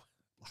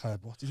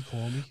what did he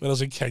call me? When I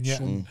was in Kenya,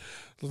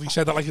 he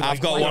said that like I've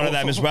got one of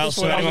them as well,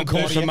 so anyone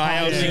comes from my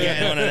house, you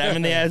get one of them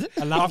in the head.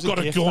 And that I've was got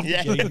a gift gun.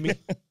 that he gave me,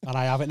 and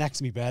I have it next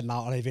to my bed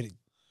now, and I've it.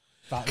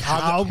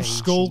 Cow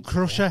skull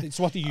crusher. It's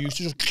what they used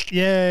to just.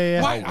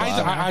 Yeah.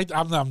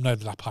 I'm not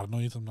that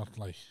paranoid. I'm not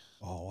like.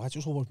 Oh, I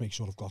just always make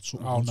sure I've got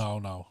something. Oh good.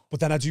 no. But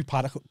then I do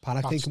panic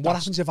thinking, what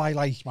happens if I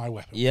like My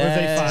weapon.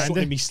 Yeah.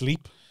 something in me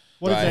sleep?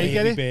 What if Right. they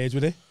get it? Birds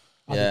with it.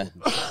 Yeah.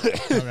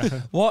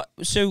 What?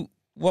 So,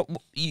 what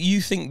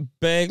you think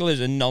burglars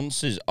and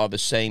nonces are the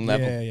same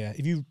level? Yeah.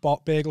 If you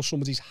burgle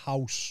somebody's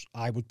house,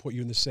 I would put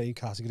you in the same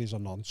category as a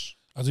nonce.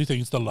 I do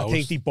think it's the lowest. I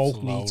think they both It's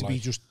the low, need to be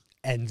like- just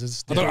ended.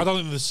 I don't think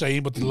they're the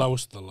same, but the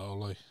lowest, the low.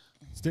 Like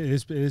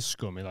It is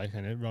scummy, like,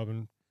 isn't it,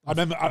 Robin? I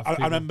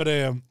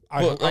remember.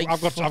 But,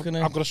 I've got fucking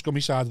hell. a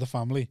scummy side of the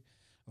family.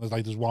 And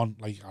there's one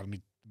like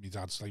my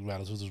dad's like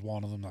relatives. There's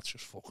one of them that's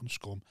just fucking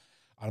scum.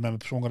 I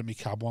remember someone got at me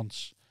cab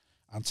once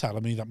and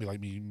telling me that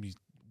me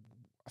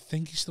I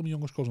think he's still my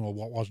youngest cousin, or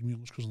what was my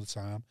youngest cousin at the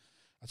time,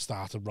 had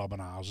started robbing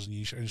houses, and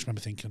I just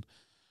remember thinking,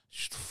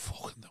 just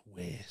fucking the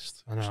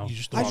worst. I know. You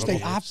just I just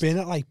think horrible. I've been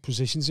at like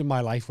positions in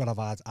my life where I've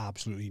had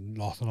absolutely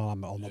nothing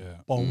on the Yeah.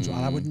 bones, and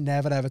I would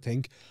never ever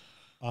think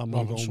I'm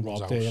going to go and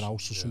someone's rob their house.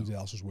 house or Yeah. somebody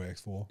else has worked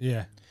for.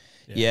 Yeah.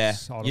 Yeah,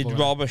 it's horrible, you'd innit?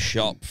 rob a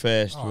shop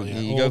first. Oh, wouldn't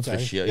yeah, you all go for the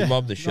day. shop. You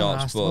rob the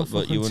shops, but you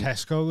fucking wouldn't.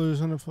 Tesco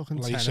losing a fucking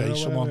Like you tenner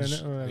say, or whatever,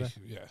 someone's innit, or whatever. like,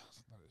 yeah.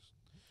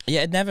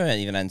 Yeah, it never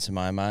even entered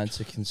my mind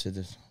to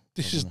consider.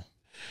 This is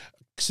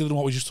considering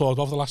what we just talked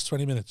about for the last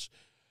 20 minutes.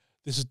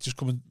 This is just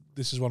coming.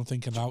 This is what I'm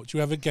thinking now. Do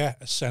you ever get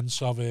a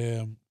sense of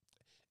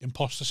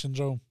imposter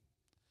syndrome?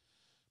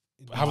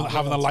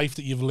 Having a life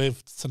that you've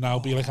lived to now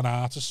be like an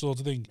artist sort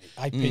of thing.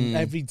 I think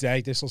every day,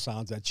 this will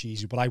sound dead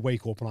cheesy, but I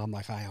wake up and I'm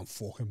like, I am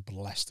fucking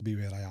blessed to be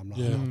where I am now.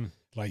 Yeah.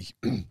 Like,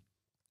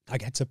 I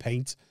get to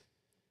paint.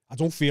 I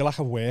don't feel like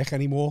I work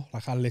anymore.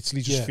 Like, I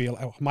literally just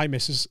feel, my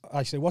missus,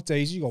 I say, what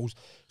day is he? She goes,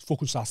 it's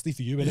fucking Saturday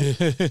for you,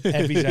 innit?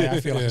 Every day I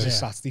feel like it's a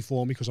Saturday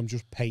for me because I'm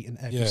just painting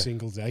every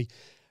single day.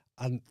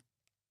 And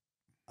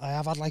I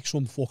have had like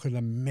some fucking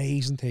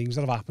amazing things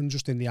that have happened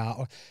just in the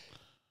art.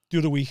 The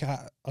other week,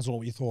 I don't know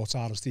what your thoughts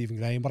are of Stephen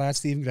Graham, but I had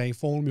Stephen Graham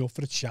phone me up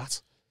for a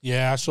chat.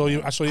 Yeah, I saw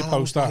you And post I that.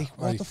 was like,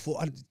 what the fuck?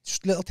 And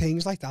just little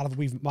things like that.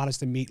 We've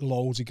managed to meet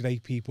loads of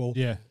great people.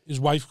 Yeah. His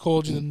wife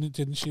called you,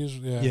 didn't she?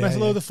 Yeah. Met a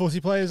load of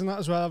footy players and that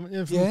as well, haven't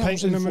you? From Yeah, I was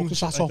painting in them fucking and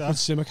sat shit up like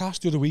with that. Simmercast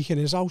the other week in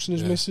his house and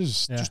his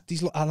missus. Yeah. Just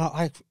these, and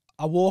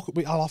I walk.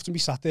 I'll often be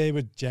sat there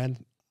with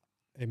Jen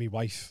and my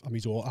wife and my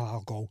daughter, and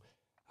I'll go,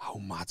 "How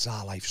mad's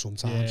our life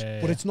sometimes?" Yeah,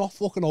 but yeah. it's not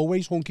fucking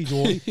always hunky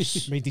dory.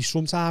 I mean, there's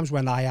sometimes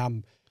when I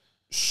am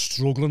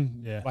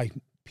struggling, like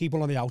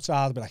people on the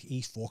outside will be like,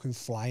 "He's fucking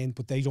flying,"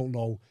 but they don't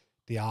know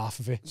the half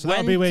of it. So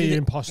that'll be where your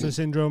imposter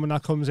syndrome and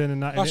that comes in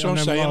and that. That's what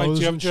I'm saying.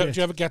 Like, do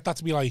you ever get that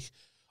to be like,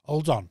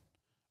 hold on,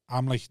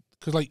 I'm like,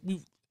 because like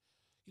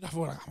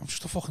I'm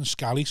just a fucking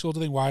scally sort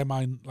of thing. Why am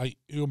I like?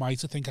 Who am I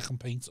to think I can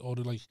paint or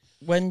do like?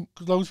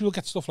 Because loads of people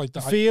get stuff like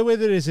that. The fear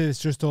with it is it's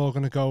just all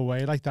going to go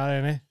away like that,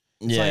 isn't it?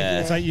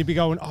 It's like you'd be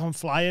going, oh, I'm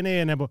flying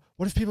here, and then, but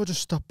what if people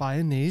just stop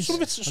buying these? Some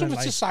of it's like,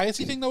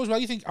 society thing though as well.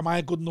 You think, am I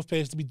a good enough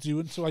person to be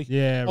doing? So like, hold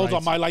right.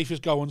 on, my life is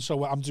going,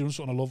 so I'm doing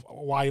something I love.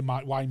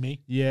 Why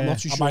me? Yeah, I'm not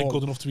too am sure. I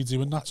good enough to be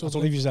doing that? I don't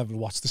know if you've ever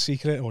watched The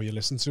Secret or you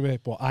listen to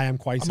it, but I am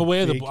quite. I'm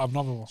aware of it, big, but I've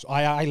never watched. So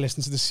I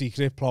listen to The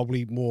Secret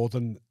probably more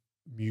than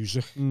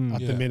music at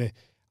the minute.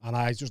 And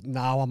I just,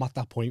 now I'm at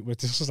that point where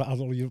this is, I don't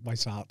know, you might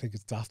think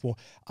it's daft, but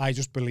I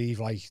just believe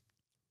like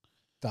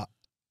that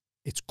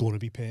it's going to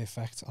be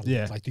perfect.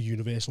 And like the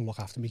universe will look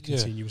after me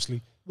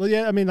continuously. Well,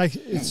 yeah, I mean, like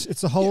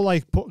it's the whole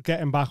like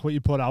getting back what you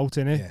put out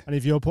in it. Yeah. And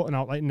if you're putting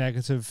out like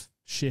negative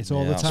shit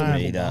all the that's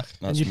time, me, that.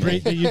 and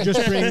That's me. you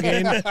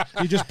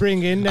just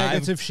bring in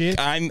negative shit.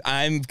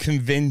 I'm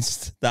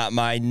convinced that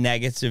my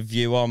negative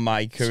view on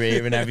my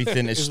career and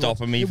everything is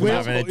stopping me from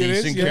having a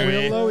decent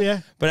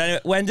career. But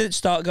anyway, when did it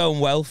start going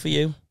well for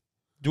you?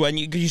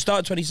 Because you start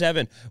at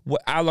 27,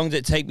 how long did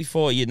it take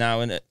before you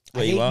now in it?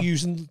 I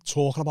hate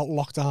talking about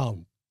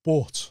lockdown,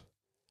 but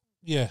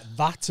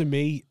that to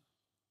me,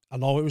 I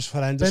know it was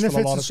horrendous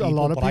for a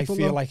lot of people,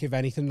 but I feel like if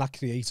anything, that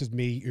created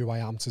me who I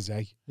am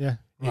today. Yeah,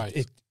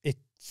 it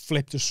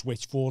flipped a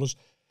switch for us.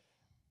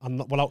 And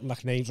without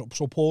like names,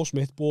 so Paul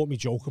Smith bought me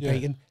Joker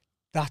painting.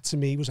 That to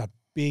me was a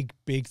big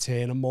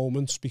turning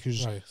moment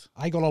because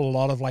I got a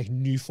lot of like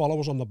new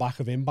followers on the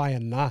back of him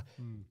buying that.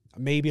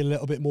 Maybe a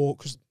little bit more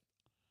because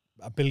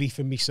a belief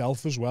in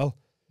myself as well.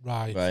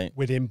 Right.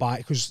 Within by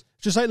because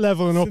just like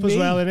leveling up for as me-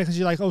 well, innit? Because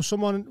you're like, oh,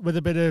 someone with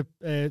a bit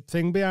of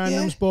thing behind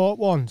them's bought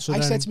one. So I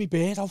then, said to me,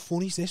 Bird, how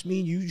funny is this? Me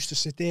and you used to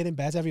sit there in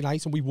bed every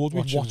night and we'd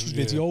watch his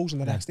videos,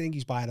 and the next thing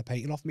he's buying a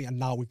painting off me, and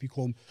now we've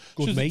become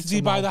good So mates. did he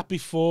and buy now- that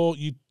before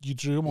you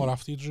drew him or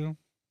after you drew him?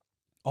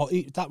 Oh,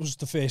 that was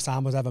the first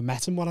time I'd ever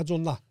met him when I'd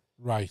done that.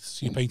 Right.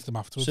 So you painted him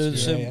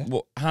afterwards. So, Yeah.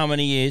 how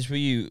many years were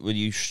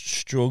you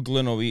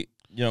struggling, or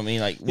you know what I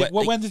mean? Like,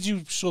 when did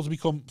you sort of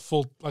become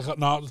full? Like,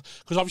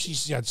 because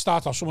obviously, to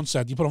start off, someone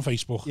said you put on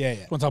Facebook,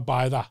 went out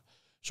buy that.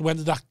 So when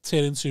did that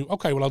turn into?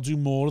 Okay, well, I'll do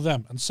more of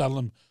them and sell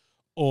them,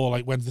 or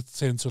like when did it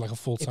turn into like a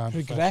full time?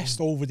 It progressed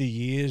over the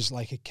years,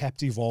 like it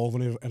kept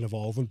evolving and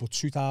evolving. But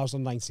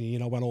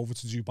 2019, I went over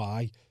to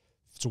Dubai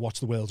to watch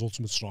the world's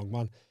Ultimate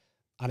Strongman,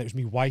 and it was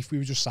my wife. We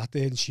were just sat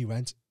there, and she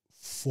went,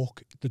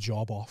 "Fuck the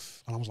job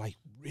off," and I was like,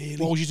 "Really?"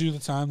 What was you doing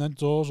at the time then?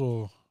 Doors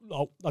or?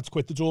 No, I'd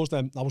quit the doors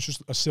then. I was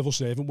just a civil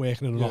servant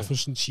working in an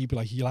office, and she'd be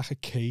like, "You're like a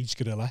caged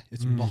gorilla.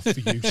 It's not for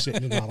you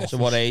sitting in that office." So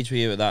what age were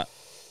you at that?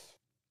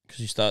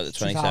 Because you started at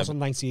 27.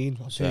 2019.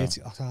 I'm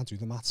 30, I can't do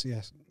the maths,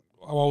 yes.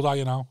 How old are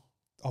you now?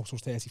 Oh, so I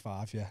was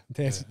 35, yeah. I'm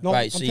 30. No,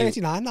 Right, I'm so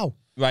 39 now.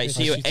 Right,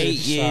 so you were 8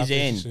 years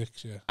in,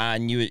 36,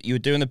 and you were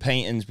doing the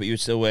paintings, but you were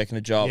still working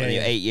a job, Yeah, and you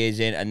were yeah. 8 years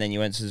in, and then you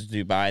went to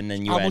Dubai, and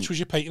then you How went, much was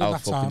your painting at I'll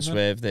that fucking time? Then?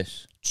 swerve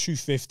this.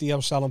 250. I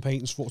was selling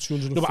paintings for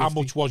 250. No, but how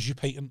much was you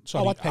painting?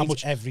 Sorry, I'd how paint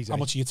much every day. How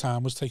much of your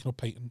time was taken up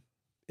painting?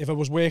 If I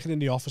was working in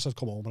the office, I'd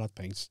come home and I'd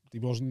paint.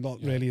 There wasn't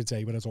not really a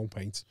day where I don't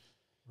paint.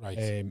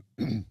 Right.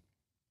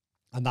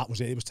 And that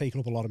was it. It was taking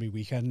up a lot of my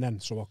weekend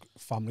then, so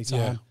family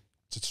time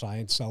to try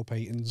and sell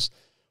paintings.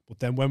 But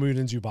then when we were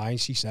in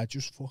Dubai, she said,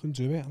 "Just fucking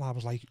do it." And I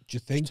was like, "Do you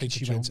think?" Take And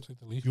she the went, jump, take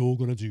the leap. "You're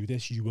going to do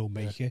this. You will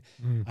make it."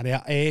 And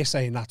her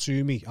saying that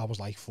to me, I was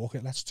like, "Fuck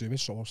it, let's do it."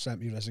 So I sent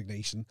me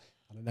resignation,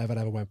 and I never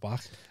ever went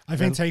back. I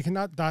think taking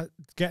that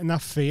getting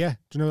that fear,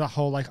 do you know that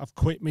whole like I've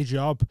quit my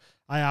job,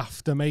 I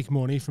have to make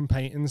money from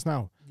paintings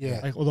now. Yeah.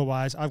 Like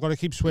otherwise I've got to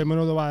keep swimming,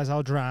 otherwise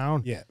I'll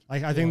drown. Yeah.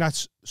 Like I think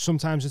that's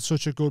sometimes it's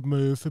such a good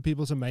move for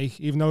people to make,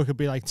 even though it could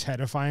be like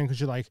terrifying because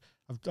you're like,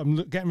 I'm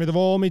getting rid of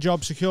all my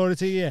job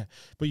security here,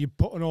 but you're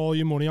putting all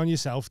your money on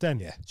yourself then.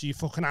 Yeah. So you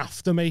fucking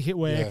have to make it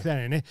work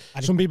then, innit?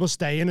 Some people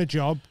stay in a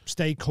job,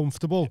 stay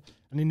comfortable,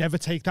 and they never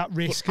take that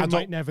risk and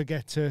might never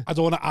get to... I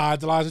don't want to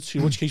idolise it too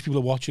much in case people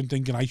are watching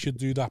thinking I should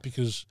do that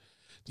because...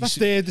 That's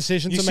their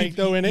decision to make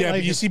though, innit? Yeah,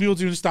 like, but you see people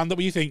doing stand-up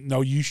where you think, no,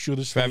 you should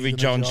have For every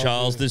John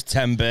Charles, there's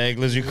 10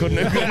 burglars who couldn't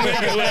have make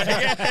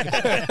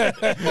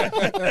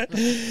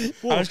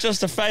it work. I was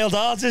just a failed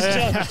artist,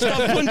 John.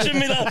 Stop punching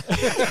me, lad.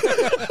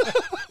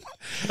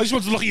 I just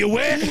want to look at your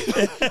work.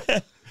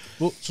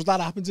 Well, so that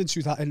happened in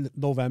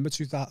November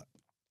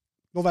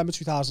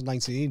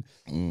 2019.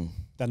 Then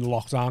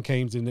lockdown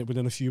came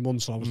within a few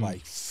months, and I was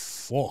like,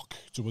 "Fuck,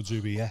 do I do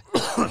here?"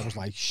 I was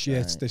like,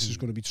 "Shit, this is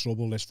going to be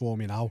trouble. This for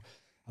me now."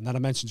 And then I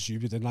mentioned to you,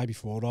 didn't I,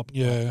 before, Rob?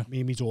 Yeah.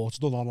 Me and my daughter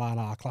done online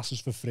art classes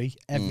for free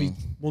every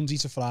Monday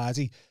to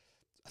Friday.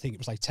 I think it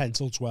was like 10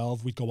 till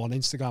 12. We'd go on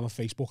Instagram and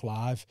Facebook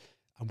Live,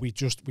 and we'd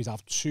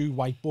have 2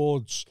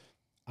 whiteboards,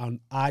 and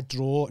I'd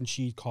draw and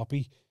she'd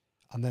copy,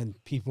 and then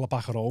people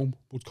back at home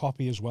would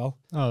copy as well.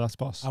 Oh, that's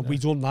boss. And we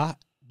done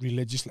that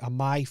religiously, and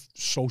my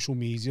social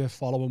media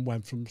following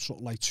went from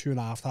something like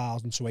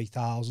 2,500 to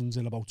 8,000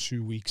 in about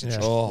 2 weeks. It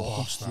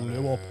just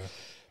flew up.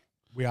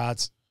 We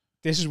had...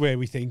 This is where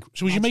we think...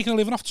 So was you making a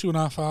living off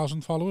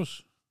 2,500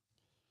 followers?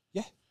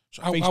 Yeah.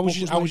 So how was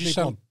you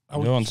selling?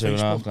 You're on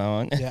 2.5 now,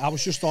 aren't you? Yeah, I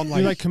was just on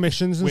like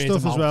commissions and word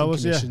stuff of as well, mouth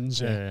was you?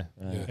 commissions, Yeah.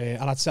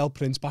 And I'd sell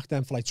prints back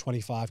then for like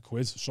 25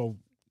 quid. So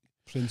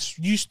prints...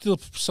 You still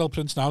sell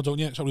prints now, don't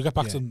you? So we get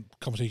back to the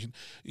conversation.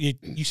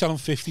 You sell them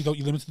 50, don't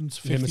you? Limited them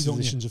to 50, Limited don't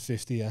editions of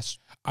 50, yes.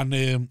 And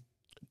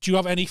do you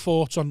have any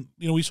thoughts on,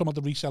 we talking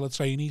about the reseller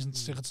trainees and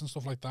tickets and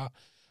stuff like that.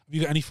 Have you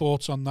got any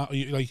thoughts on that?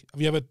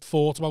 Have you ever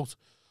thought about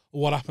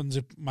what happens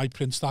if my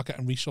prints start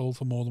getting resold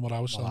for more than what I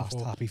was selling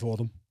for? Happy for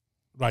them.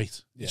 Right.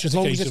 Yeah. As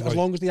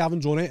long as they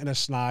haven't done it in a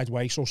snide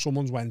way, so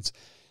someone's went,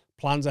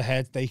 plans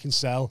ahead, they can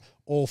sell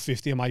all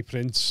 50 of my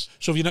prints.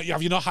 So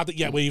have you not had it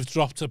yet where you've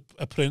dropped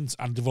a print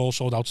and they've all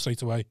sold out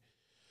straight away?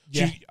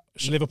 Yeah.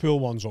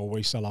 Liverpool ones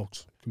always sell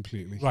out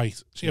completely. Right.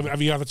 So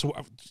have you ever... do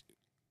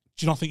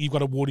you not think you've got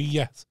to worry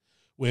yet?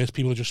 Whereas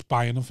people are just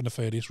buying them for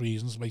nefarious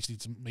reasons, basically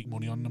to make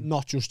money on them?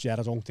 Not just yet,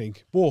 I don't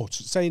think. But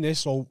saying this,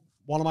 so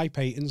one of my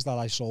paintings that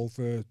I sold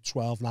for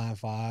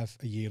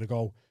 $12,950 a year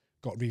ago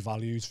got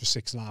revalued for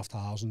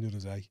 $6,500 the other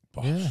day.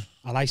 Yeah.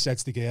 And I said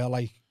to the girl,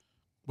 like,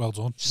 well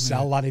done.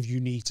 Sell that if you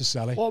need to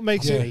sell it. What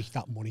makes I'll it make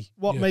that money?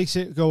 What makes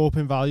it go up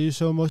in value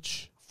so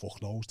much?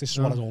 Fuck knows. This is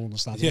what I don't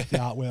understand about the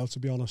art world, to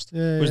be honest.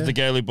 Was the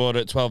girl who bought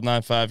it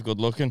 $12,950 good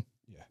looking?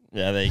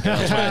 Yeah, there you go.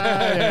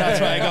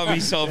 That's why I got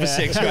resold for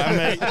 $6,000,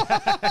 mate.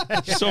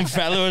 Some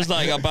fella was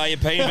like, "I'll buy your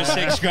painting for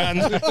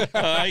 $6,000.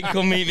 All right,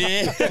 come meet me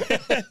here."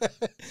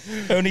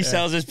 Only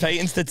sells his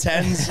paintings to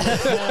tens.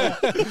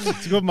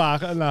 It's a good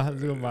market, and that.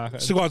 It's a good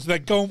market. So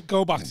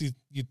go back to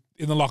you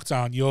in the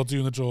lockdown. You're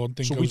doing the drawing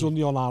thing. So we done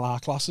the online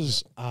art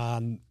classes,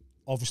 and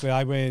obviously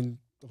I weren't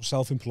was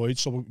self-employed,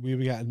 so we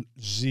were getting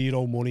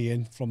zero money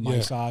in from my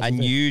side.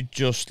 And you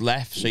just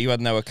left, so you had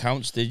no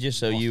accounts, did you?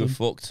 So you were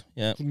fucked.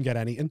 Yeah. Couldn't get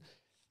anything.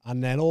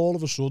 And then all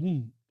of a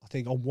sudden, I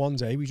think on one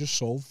day, we just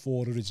sold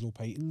 4 original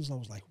paintings. And I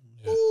was like,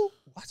 oh,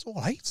 that's all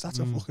right. That's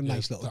a fucking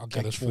nice little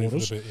gig for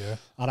us. Bit,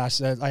 And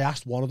I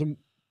asked one of them,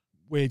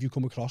 where have you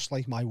come across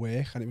like my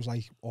work? And it was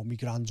like, oh, my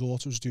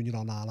granddaughter was doing your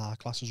online art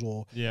classes,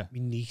 or my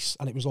niece.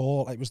 And it was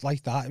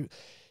like that.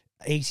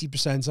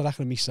 80% I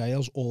reckon of my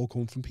sales all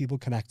come from people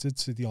connected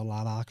to the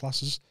online art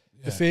classes.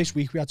 The first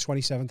week we had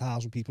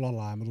 27,000 people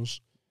online with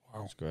us.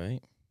 Wow, that's great.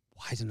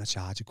 Why didn't I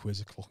charge a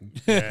quiz?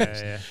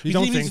 You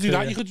don't need to do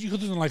that. You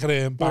could have done like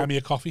a buy me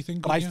a coffee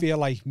thing. But I feel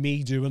like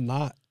me doing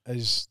that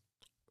is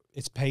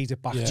it's paid it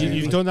back. To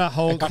You've done that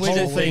whole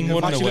thing.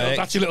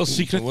 That's your little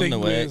secret thing.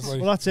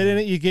 Well, that's it,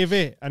 innit? You give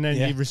it and then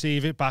you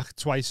receive it back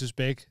twice as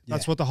big.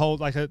 That's what the whole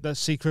the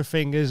secret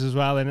thing is as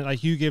well. And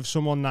like you give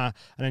someone that,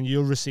 and then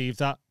you'll receive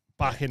that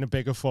back in a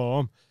bigger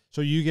form.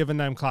 So you giving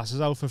them classes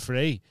out for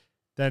free,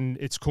 then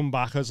it's come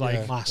back as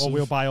like, oh,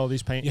 we'll buy all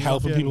these paintings. You're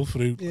helping people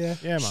through. Yeah,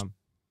 man.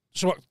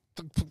 So what,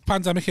 the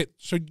pandemic hit.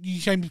 So you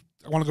saying,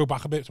 I want to go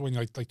back a bit to when you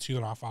like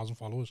 2,500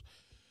 followers.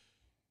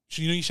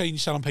 So you're saying you're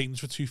selling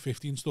paintings for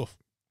 $250 and stuff,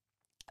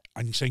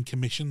 and you're saying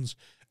commissions.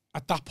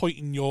 At that point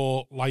in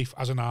your life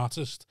as an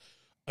artist,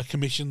 are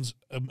commissions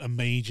a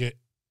major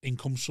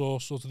income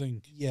source sort of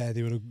thing? Yeah,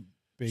 they were a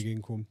big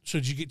income. So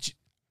did you get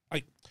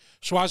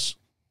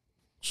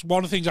So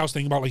one of the things I was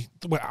thinking about,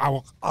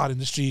 like our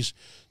industries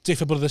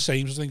differ but are the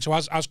same sort of thing. So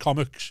as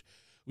comics,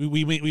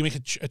 we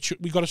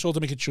got to sort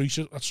of make a choice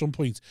at some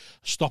point.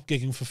 Stop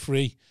gigging for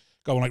free,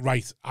 going like,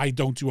 right, I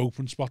don't do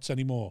open spots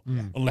anymore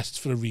unless it's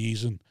for a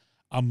reason.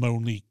 I'm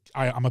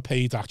a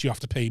paid actor. You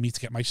have to pay me to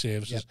get my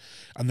services,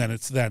 and then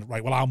it's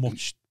right. Well, how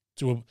much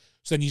do a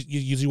so then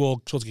you do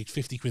all sorts of gigs,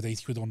 50 quid,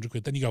 80 quid, 100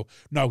 quid. Then you go,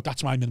 no,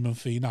 that's my minimum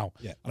fee now,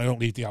 and I don't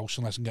leave the house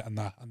unless I'm getting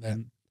that.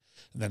 And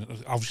then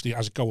obviously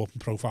as I go up in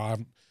profile,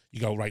 you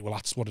go, right, well,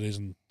 that's what it is,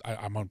 and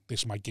I'm on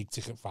this is my gig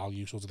ticket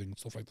value sort of thing and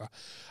stuff like that.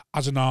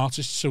 As an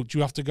artist, so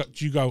do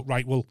you go,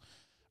 right, well,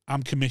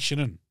 I'm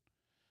commissioning,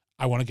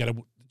 I want to get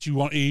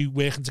are you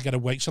working to get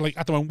away? So like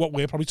at the moment, what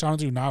we're probably trying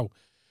to do now,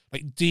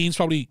 like Dean's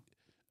probably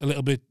a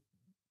little bit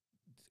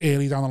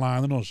early down the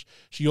line than us.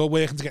 So you're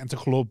working to get into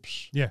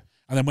clubs. Yeah.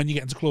 And then when you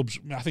get into clubs,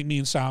 I think me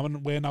and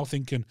Simon, we're now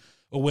thinking,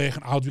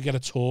 how do we get a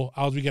tour?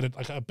 How do we get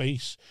a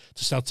base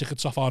to sell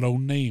tickets off our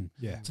own name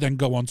to then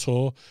go on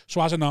tour?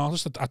 So as an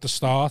artist at the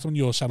start, when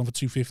you're selling for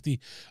 $250,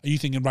 are you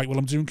thinking, right, well,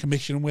 I'm doing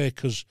commission work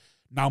because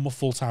now I'm a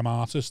full-time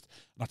artist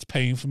and that's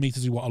paying for me to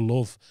do what I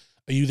love?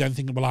 Are you then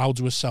thinking, well, how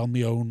do I sell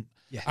my own?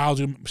 Yeah. I'll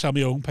sell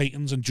my own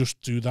paintings and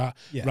just do that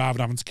rather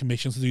than having to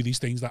commission to do these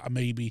things that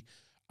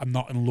I'm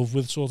not in love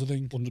with, sort of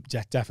thing.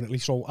 Yeah, definitely.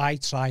 So I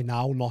try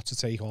now not to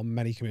take on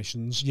many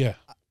commissions. Yeah.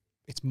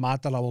 It's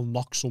mad that I will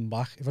knock some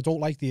back. If I don't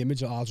like the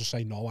image, I'll just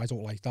say, no, I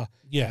don't like that.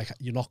 Yeah. Like,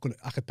 you're not going to,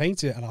 I could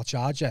paint it and I'll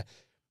charge you,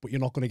 but you're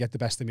not going to get the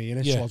best of me in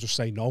it. So I'll just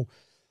say no.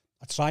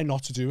 I try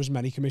not to do as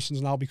many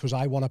commissions now because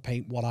I want to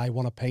paint what I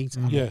want to paint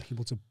and I want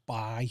people to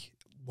buy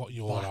what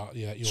you're at.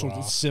 Yeah, you're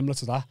something similar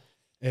to that.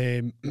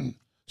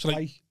 So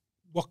like,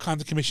 what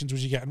kind of commissions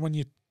was you getting when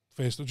you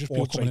first just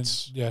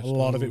portraits? A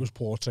lot of it was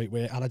portrait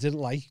work, and I didn't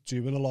like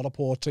doing a lot of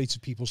portraits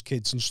of people's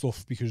kids and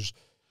stuff because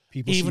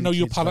people even though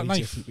you're palette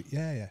knife.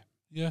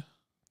 Yeah.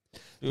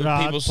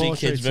 People see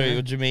kids very.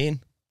 What do you mean?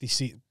 They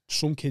see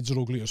some kids are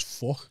ugly as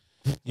fuck.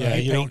 Yeah,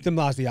 you paint them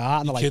as they are,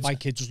 and they're like, my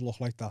kids just look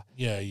like that.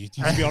 Yeah,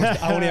 to be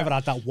honest, I only ever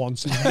had that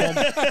once.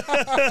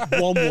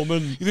 One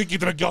woman. You think you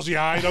did a gauzy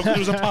eye? There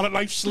was a palette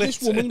knife slit.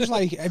 This woman was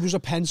like, it was a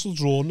pencil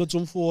drawing I'd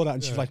done for her,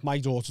 and she's like, my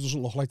daughter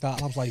doesn't look like that,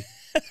 and I was like,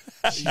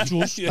 she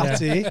just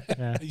that's it.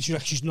 Yeah. She's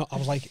like, she's not. I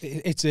was like,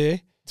 it's her.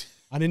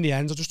 And in the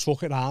end, I just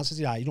took it and I said,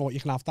 yeah, you know what, you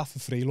can have that for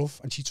free, love,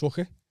 and she took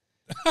it.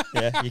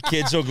 Yeah, your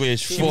kid's ugly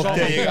as fuck.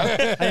 There you go.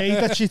 I hate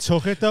that she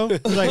took it though.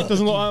 Like,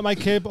 doesn't look like my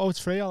kid, but oh, it's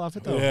free. I'll have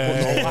it though.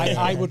 Yeah. But no,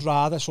 I would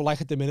rather. So,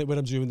 like at the minute when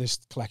I'm doing this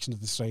collection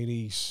of the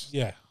trainees,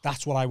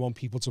 that's what I want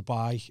people to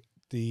buy.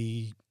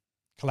 The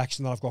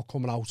collection that I've got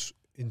coming out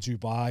in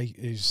Dubai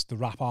is the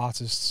rap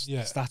artists.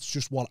 Yeah, that's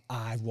just what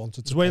I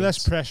wanted. There's way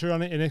less pressure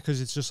on it, innit?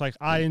 Because it's just like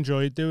I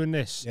enjoyed doing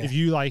this. If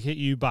you like it,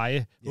 you buy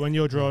it. But when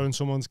you're drawing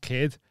someone's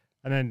kid,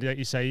 and then like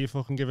you say you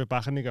fucking give it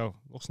back, and they go,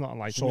 looks not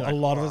like. So a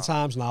lot of the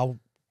times now.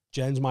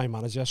 Jen's my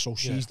manager, so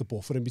she's the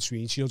buffer in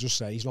between. She'll just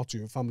say he's not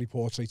doing family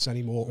portraits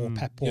anymore or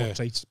pet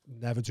portraits.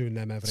 Never doing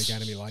them ever again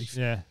in my life.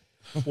 Yeah.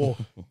 But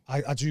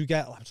I do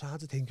get, I'm trying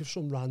to think of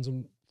some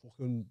random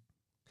fucking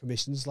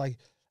commissions. Like,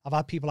 I've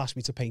had people ask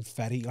me to paint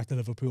ferry, like the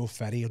Liverpool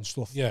ferry and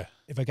stuff. Yeah.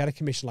 If I get a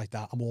commission like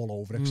that, I'm all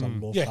over it because I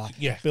love that.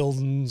 Yeah.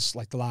 Buildings,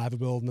 like the Liver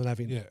building and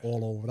everything,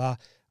 all over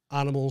that.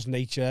 Animals,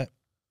 nature,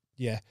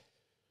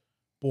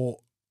 but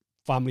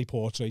family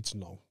portraits,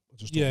 no. I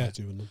just don't like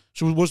doing them.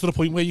 So was there a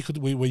point where you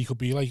could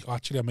be like, oh,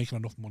 actually, I'm making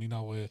enough money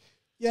now?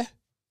 Yeah.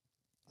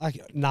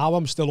 Now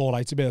I'm still all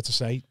right to be able to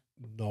say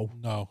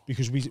no,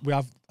 because we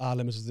have our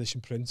limited edition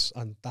prints,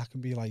 and that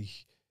can be like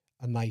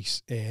a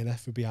nice earner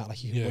for being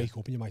like you can wake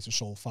up and you might have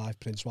sold 5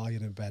 prints while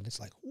you're in bed. It's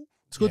like, ooh,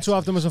 It's good to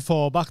have them as a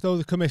fallback, though,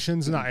 the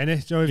commissions and that,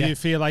 innit? You know, if Yeah. you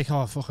feel like,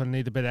 oh, fuck, I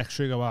need a bit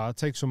extra, go, I'll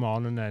take some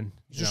on, and then,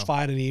 Just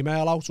fire an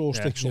email out or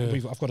Yeah. stick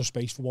something. I've got a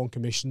space for one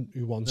commission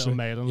who wants little it.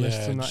 mailing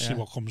list and that, see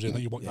what comes in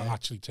that you want that Yeah.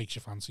 actually takes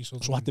your fancy. So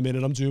at the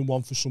minute, I'm doing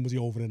one for somebody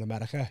over in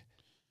America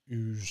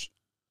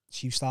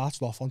she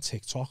started off on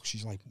TikTok.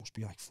 She's like, must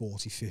be like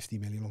 40, 50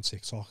 million on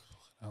TikTok.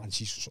 And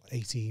she's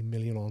 18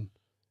 million on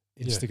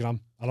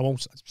Instagram. And I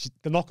won't,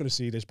 they're not going to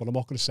see this, but I'm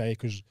not going to say it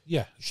because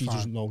she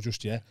doesn't know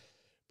just yet.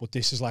 But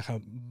this is like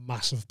a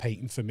massive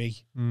painting for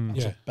me.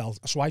 As a belt.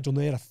 So I done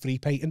there a free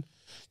painting.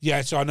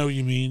 Yeah, so I know what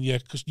you mean. Yeah,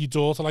 because your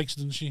daughter likes it,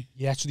 doesn't she?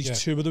 Yeah, so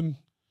there's two of them.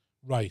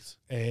 Right.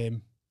 The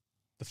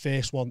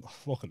first one,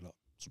 fuck it,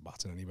 doesn't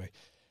matter anyway.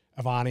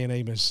 Avani, her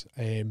name is.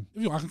 I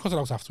can cut it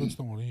out afterwards,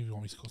 don't worry, if you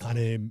want me to cut it out.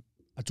 And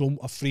I done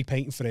a free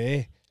painting for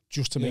her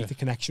just to make the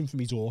connection for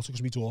my daughter,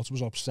 because my daughter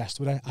was obsessed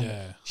with it.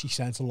 And she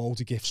sent a load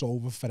of gifts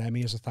over for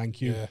Emmy as a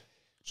thank you.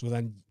 So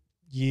then,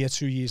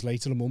 2 years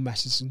later, the mum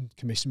messaged and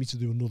commissioned me to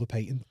do another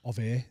painting of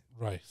her.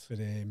 Right. For,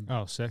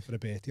 sick. For her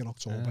birthday in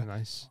October.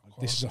 Nice.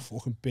 This is a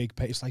fucking big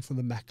painting. It's like from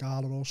the Met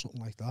Gala or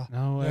something like that.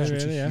 No, So really,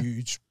 it's a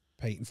huge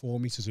painting for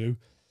me to do.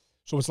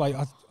 So it's like,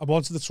 I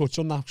wanted to touch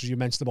on that because you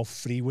mentioned about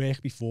free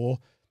work before.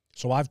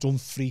 So I've done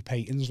free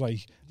paintings.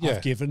 Like,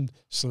 I've given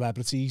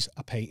celebrities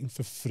a painting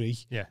for free.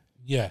 Yeah.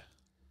 Yeah.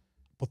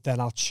 But then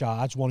I'll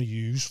charge one of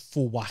yous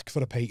full whack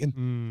for a painting.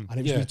 And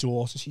it was my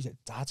daughter. She said,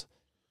 Dad,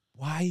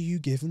 why are you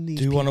giving these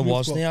Do you want a people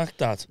Wozniak,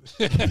 Dad?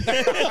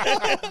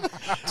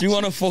 Do you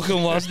want a fucking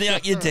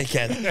Wozniak, you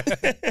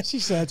dickhead? She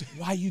said,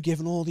 why are you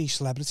giving all these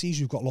celebrities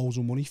who've got loads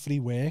of money free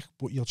work,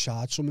 but you'll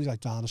charge somebody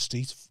like down the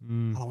street?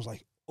 And I was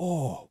like,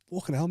 oh,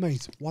 fucking hell,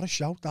 mate. What a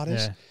shout that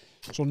is.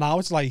 So now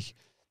it's like,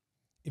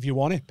 if you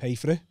want it, pay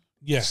for it.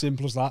 Yeah.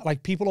 Simple as that.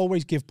 Like, people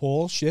always give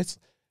Paul shit,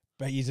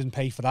 bet you didn't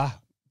pay for that.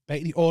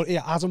 Or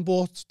Adam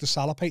bought the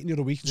Salah painting the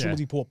other week, and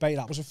somebody bought, bet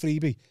that was a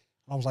freebie.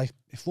 And I was like,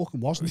 it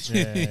fucking wasn't.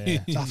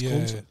 That's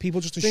cunt.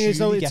 People just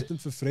assume you get them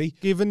for free.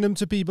 Giving them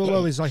to people,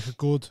 though, is like a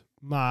good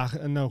mark.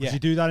 And no, because you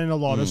do that in a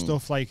lot of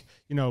stuff, like,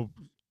 you know,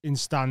 in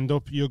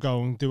stand-up, you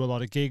go and do a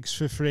lot of gigs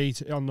for free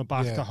on the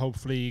back to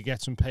hopefully you get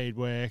some paid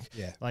work.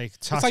 Like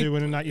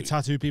tattooing and that, you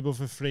tattoo people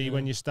for free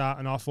when you're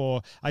starting off.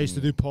 Or I used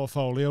to do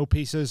portfolio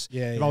pieces.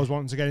 If I was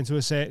wanting to get into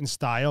a certain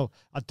style,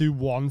 I'd do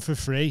one for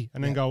free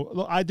and then go,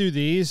 look, I do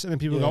these. And then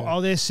people go, oh,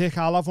 they're sick,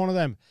 I'll have one of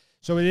them.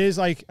 So it is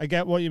like, I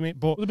get what you mean.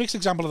 But the biggest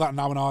example of that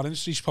now in our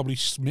industry is probably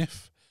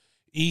Smith.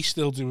 He's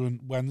still doing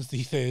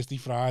Wednesday, Thursday,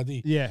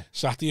 Friday,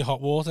 Saturday, hot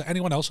water.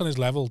 Anyone else on his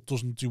level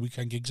doesn't do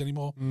weekend gigs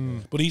anymore.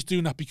 But he's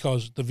doing that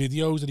because the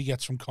videos that he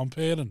gets from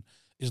comparing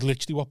is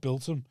literally what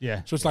built him.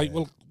 So it's like,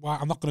 well,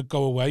 I'm not going to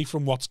go away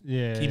from what's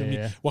keeping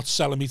me, what's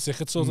selling me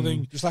tickets, sort of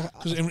thing.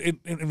 Because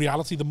in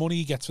reality, the money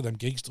he gets for them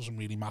gigs doesn't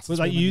really matter. But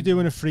like you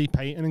doing a free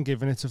painting and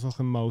giving it to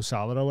fucking Mo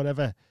Salah or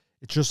whatever,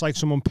 it's just like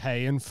someone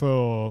paying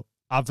for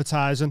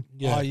advertising.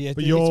 But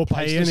your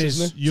paying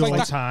is your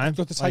like time. I've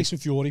got the Tyson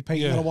Fury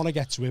painting that I want to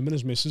get to him and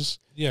his missus.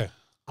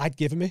 I'd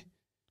give him it.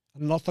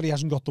 And not that he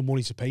hasn't got the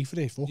money to pay for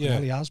it. Fucking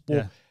hell, he has.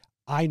 But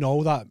I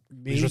know that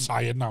he's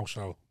retired now,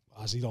 so.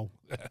 Has he though?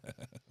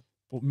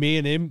 But me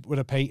and him with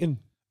a painting,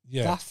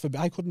 that for me,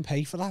 I couldn't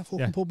pay for that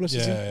fucking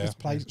publicity.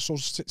 So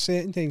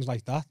certain things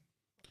like that,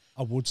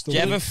 I would still. Do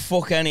you ever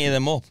fuck any of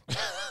them up?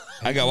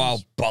 I go, oh,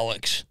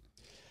 bollocks.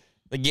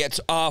 Like, you get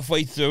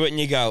halfway through it and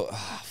you go,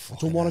 oh, I've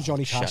done one of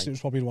Johnny Cash, and it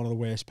was probably one of the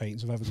worst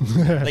paintings I've ever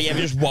done. Like, you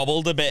ever just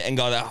wobbled a bit and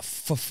go, oh,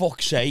 for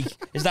fuck's sake.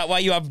 Is that why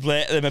you have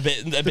them a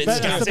bit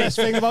That's the best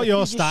thing about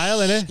your style,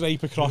 innit?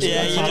 Scrape across you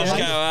just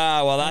go,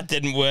 well, that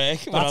didn't work,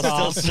 but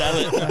I'll still sell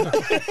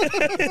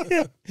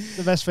it.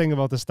 The best thing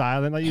about the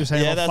style, and like you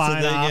say about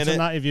fine art and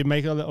that, if you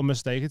make a little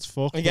mistake, it's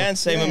fucked. Again,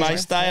 same with my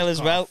style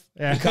as well.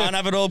 You can't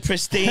have it all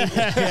pristine. You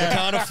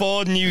can't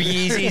afford new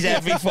Yeezys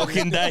every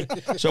fucking day.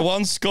 So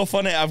one scuff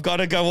on it, I've got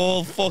to go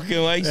all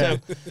fucking way. So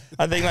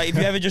I think, like, if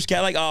you ever just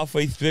get like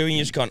halfway through and you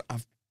just gone,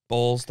 I've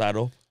balls that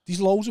up.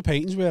 There's loads of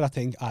paintings where I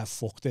think,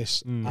 fuck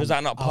this. Is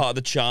that not part of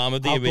the charm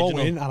of the original? I'll go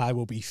in and I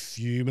will be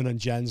fuming, and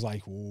Jen's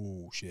like,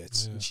 oh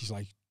shit. And she's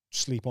like,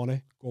 sleep on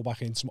it, go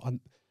back in.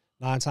 And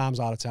 9 times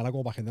out of 10, I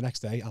go back in the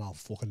next day and I'll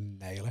fucking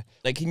nail it.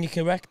 Like, can you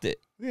correct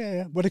it?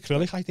 Yeah. With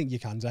acrylic, I think you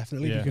can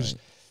definitely, because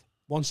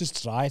once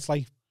it's dry, it's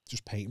like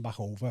just painting back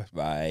over.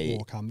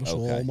 Or canvas,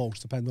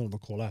 almost, depending on the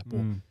colour.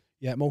 But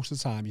yeah, most of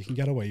the time you can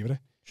get away with it.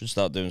 Should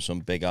start doing some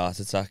big art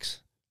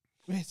attacks.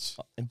 Which?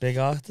 Big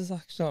art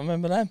attacks, don't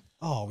remember them?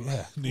 Oh,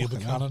 yeah. Neil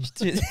Buchanan.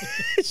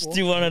 Just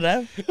do one of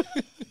them.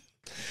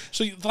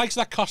 So, the likes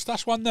of that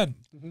Costas one then,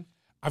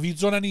 have you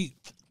done any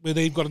where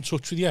they've got in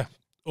touch with you?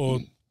 Or,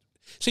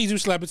 say you do a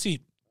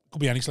celebrity,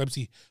 could be any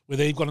celebrity, where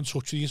they've got in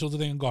touch with you sort of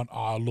thing and gone,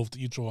 oh, I love that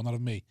you're drawing that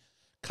of me.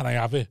 Can I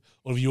have it?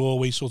 Or have you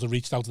always sort of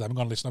reached out to them and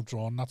gone, listen, I've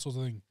drawn that sort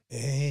of thing?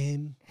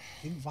 In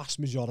vast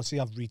majority,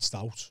 I've reached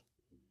out.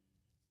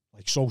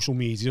 Like, social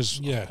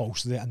media's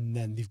posted it, and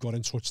then they've got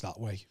in touch that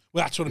way.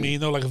 Well, that's what I mean,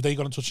 though. Like, if they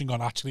got in touch and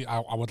gone, actually,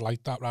 I would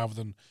like that, rather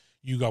than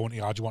you going,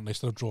 yeah, do you want this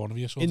that I've drawn of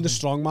you? In the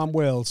strongman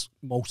world,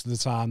 most of the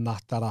time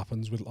that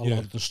happens with a lot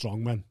of the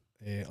strongmen.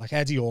 Like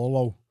Eddie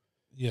Orlo.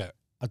 Yeah.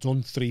 I'd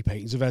done 3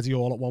 paintings of Eddie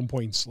all at one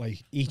point.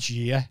 Like each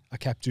year, I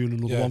kept doing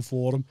another one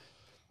for him.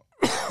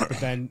 But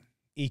then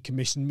he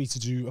commissioned me to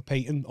do a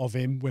painting of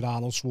him with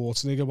Arnold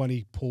Schwarzenegger when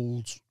he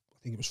pulled, I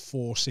think it was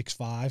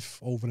 465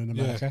 over in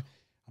America.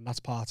 And that's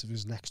part of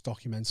his next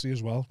documentary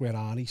as well, where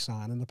Arnie's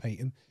signing the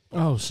painting.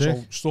 Oh, sick.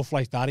 So stuff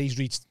like that,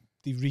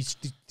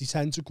 they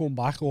tend to come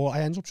back, or I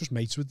end up just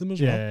mates with them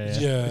as well.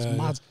 It's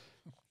mad.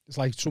 It's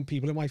like some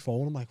people in my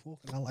phone, I'm like,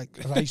 fucking hell, like,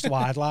 'cause I used to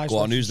idolise. Go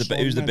on, who's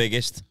the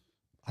biggest?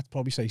 I'd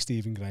probably say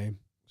Stephen Graham.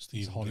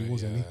 He's Hollywood,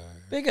 isn't he?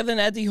 Bigger than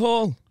Eddie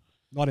Hall?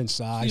 Not in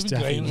size, Stephen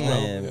definitely.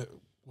 Graham's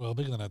well,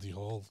 bigger than Eddie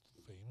Hall.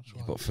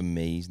 Yeah, but for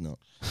me, he's not.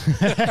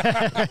 Do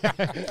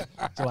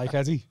you like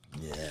Eddie?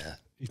 Yeah.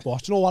 He's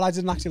boss. You know what? I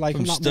didn't actually like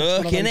him that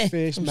stuck, much when I innit?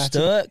 first met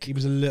Stuck. him. He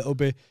was a little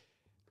bit,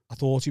 I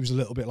thought he was a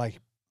little bit like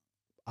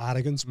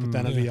arrogant, but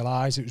then I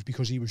realised it was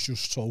because he was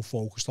just so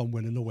focused on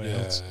winning the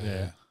world.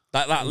 Yeah.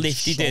 That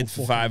lift he did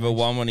for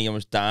 501 when he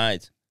almost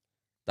died,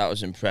 that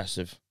was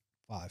impressive.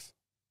 5.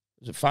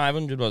 Was it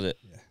 500, was it?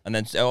 Yeah. And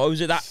then,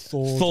 was it that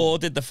Thor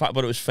did the fact,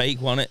 but it was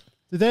fake, wasn't it?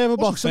 Did they have a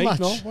boxing match?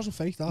 No, it wasn't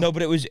fake, that. No,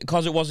 but it was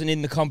because it wasn't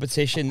in the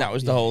competition. That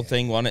was the whole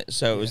thing, wasn't it?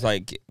 So it was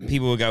like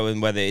people were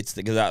going whether it's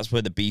because that's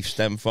where the beef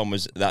stemmed from.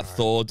 Was that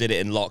Thor did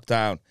it in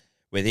lockdown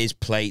with his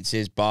plates,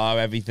 his bar,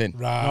 everything,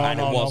 Right? And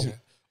it wasn't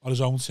on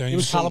his own team. It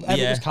was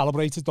everything was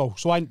calibrated though.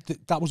 So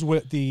that was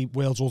the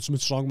world's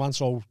ultimate strongman.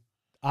 So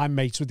I'm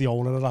mates with the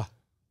owner of that.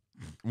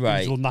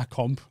 right. He's run that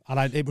comp,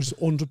 and it was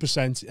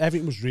 100%.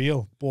 Everything was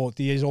real, but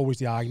there is always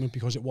the argument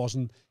because it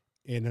wasn't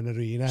in an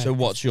arena. So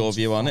what's your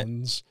view on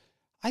it?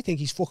 I think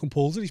he's fucking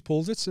pulled it. He's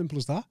pulled it. Simple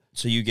as that.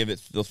 So you give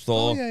it the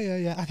Thor? Oh,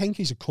 yeah. I think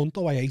he's a cunt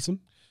though. I hate him.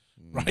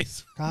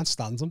 Right. Can't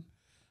stand him.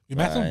 You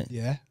met him?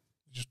 Yeah.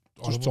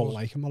 Just don't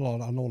like him a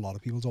lot. I know a lot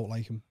of people don't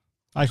like him.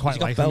 I quite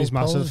like him. He's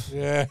massive.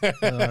 Yeah.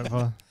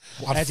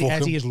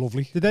 Eddie is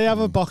lovely. Did they have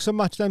a boxing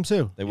match them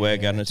too? They were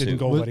going to. Didn't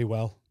go very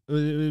well. It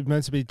was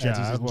meant to be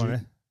Jag, wasn't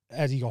it?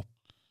 Eddie got.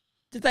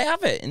 Did they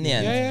have it in the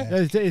end?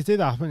 Yeah, it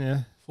did happen, yeah.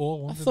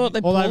 4-1. I thought they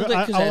All pulled it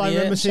I because Eddie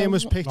remember seeing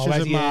was himself. pictures No,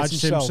 of Eddie Marge hurt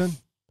himself.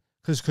 Simpson.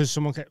 Because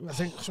someone kept, I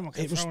think someone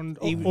kept throwing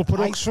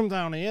uppercuts from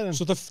down here. And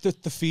So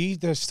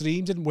the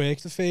stream didn't work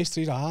the first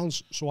 3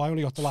 rounds, so I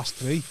only got the last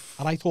 3.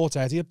 And I thought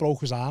Eddie had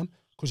broke his arm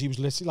because he was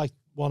literally like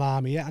one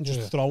arm here and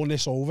just throwing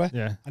this over.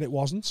 Yeah. And it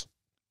wasn't.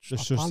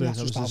 Just Apparently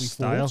that was how his he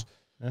style. fought.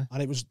 Yeah.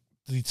 And it was.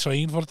 Did he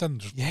train for it then?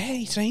 Yeah,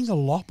 he trained a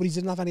lot, but he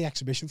didn't have any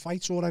exhibition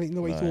fights or anything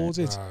the way Thor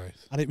did. Right.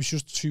 And it was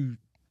just too.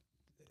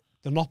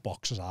 They're not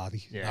boxers, are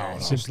they? Yeah,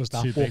 Simple as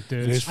that. Two big But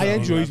dudes. I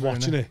enjoyed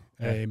watching it.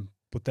 Yeah.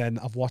 But then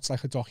I've watched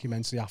like a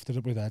documentary after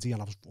it with Eddie,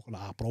 and I was fucking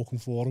heartbroken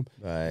for him.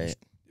 Right. It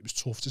was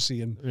tough to see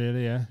him.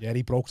 Really, yeah. Yeah,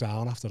 he broke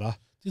down after that.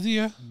 Did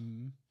he?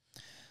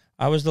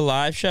 How was the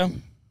live show?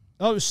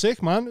 Oh, it was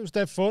sick, man. It was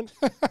dead fun.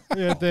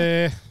 we had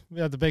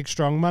the big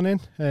strong man in.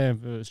 It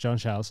was John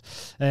Charles.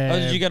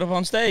 Did you get up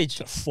on stage?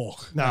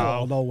 Fuck.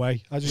 No. No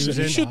way. I just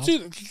He was said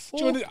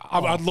in.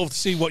 I'd love to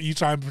see what you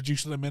try and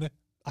produce in a minute.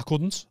 I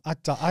couldn't.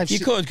 You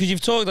could because you've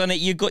talked on it.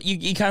 You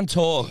can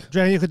talk. Do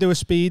you reckon you could do a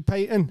speed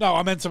painting? No,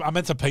 I meant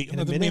to paint.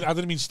 I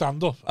didn't mean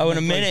stand up. Oh, in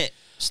a minute.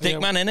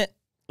 Stickman in it.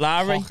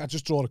 Larry. Cock. I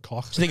just draw a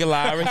cock. What do you think of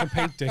Larry? I can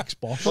paint Dick's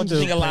boss. What do you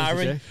think of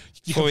Larry?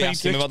 Before we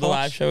ask him about the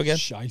live show again.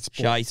 Shite.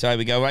 There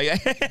we go. Right.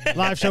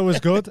 Live show was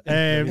good.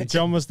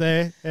 John was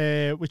there.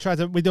 We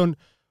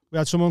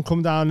had someone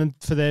come down and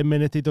for their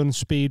minute they done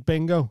speed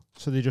bingo.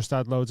 So they just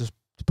had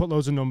put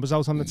loads of numbers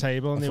out on the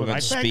table and they were like,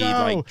 speed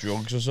bingo! like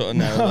drugs or something.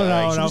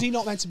 No. Was he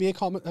not meant to be a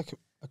comic?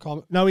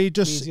 No, he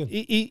just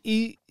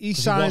he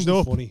signed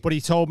up, but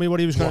he told me what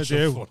he was going to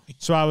do. Funny.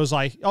 So I was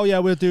like, "Oh yeah,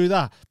 we'll do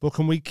that." But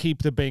can we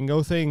keep the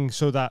bingo thing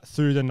so that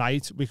through the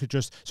night we could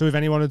just if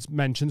anyone had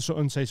mentioned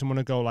something, say someone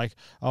would go like,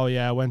 "Oh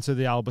yeah, I went to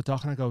the Albert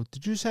Dock," and I go,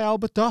 "Did you say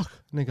Albert Dock?"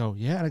 And they go,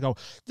 "Yeah," and I go,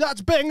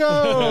 "That's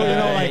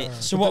bingo."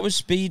 So what was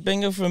speed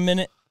bingo for a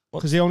minute?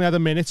 Because he only had a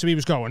minute, so he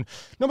was going,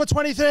 "Number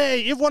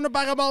 23, you've won a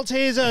bag of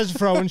Maltesers,"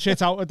 throwing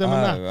shit out at them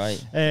and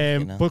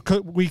that. Right.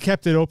 But we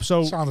kept it up,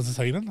 so Sounds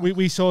entertaining.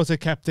 we sort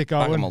of kept it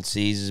going. Bag of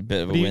Maltesers is a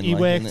bit of a But win. he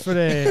worked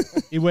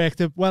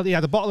for he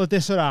had a bottle of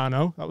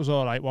Disaronno, that was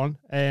all right one.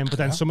 But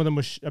then some of them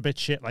were a bit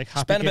shit, like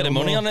Happy Spent a bit of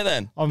money Gilmore on it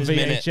then. on his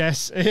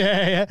VHS.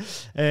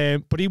 yeah.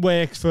 But he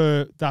worked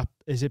for that.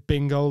 Is it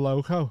Bingo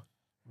Loco?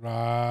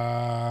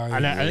 Right.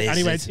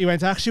 And he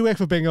went, actually work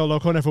for Bingo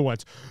Loco, and everyone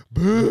went,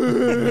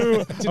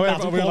 boo. We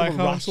were like,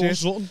 oh,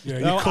 shit. Yeah,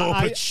 No, you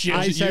corporate shit.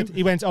 I said,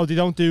 he went, oh, they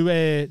don't do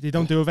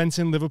events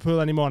in Liverpool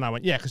anymore. And I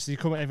went, yeah, because they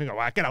come and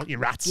go, get out, you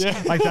rats,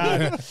 like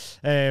that.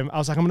 I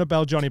was like, I'm going to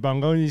bell Johnny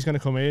Bongo, and he's going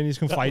to come in, and he's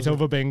going to fight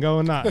over bingo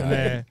and that.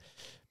 And,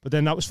 but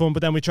then that was fun.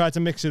 But then we tried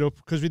to mix it up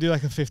because we do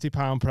like a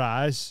 £50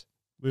 prize.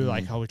 We were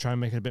like, we try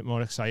and make it a bit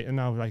more exciting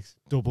now, like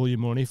double your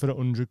money for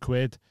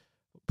 £100.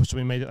 So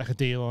we made it like a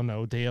deal or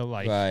no deal.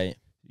 Like,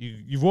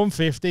 you've won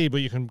 50, but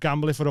you can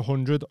gamble it for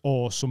 100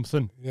 or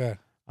something. Yeah.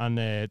 And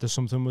the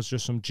something was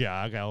just some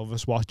Jag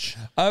Elvis watch.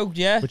 Oh,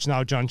 yeah. Which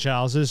now John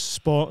Charles is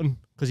sporting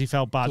because he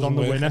felt bad on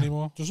the winner.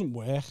 Anymore. Doesn't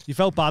work. You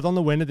felt bad on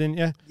the winner, didn't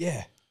you?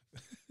 Yeah.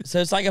 So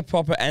it's like a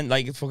proper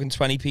like a fucking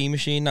 20p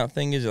machine. That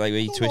thing is it like where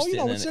you twist it.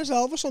 It says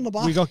Elvis on the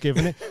back. We got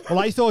given it. Well,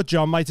 I thought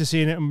John might have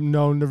seen it and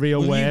known the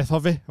real worth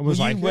of it, and was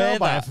like, "I'll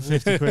buy it for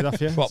 50 quid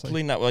off you."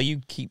 Properly, now. Well,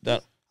 you keep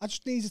that. I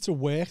just need it to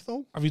work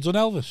though. Have you done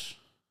Elvis?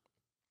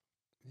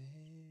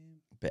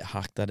 Bit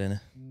hacked that in it.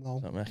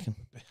 No. I reckon.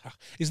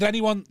 Is there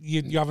anyone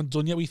you haven't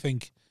done yet? We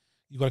think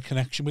you've got a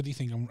connection with. You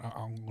think I'm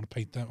going to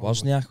paint that?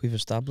 Wozniak, we've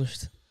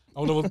established.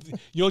 Oh no,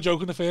 you're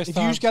joking. The first If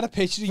time. you get a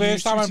picture of you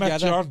First time I met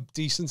together, John.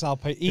 decent, I'll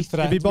pay. He It'd be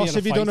threatened me boss in a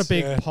if you done a fight.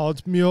 big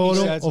pod mural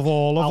said, of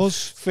all of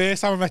us.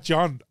 First time I met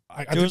John,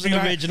 I There was an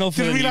original for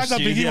didn't the new realise how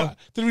big he studio. was.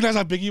 Didn't realise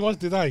how big he was,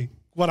 did I?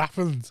 What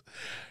happened?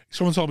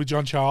 Someone told me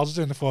John Charles was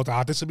in. I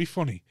thought, this would be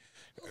funny.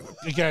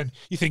 Again,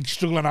 you think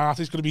struggling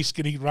artist going to be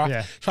skinny rat.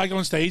 Yeah. So I go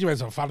on stage and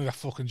went, I'm fanning that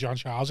fucking John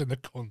Charles in the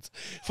cunt.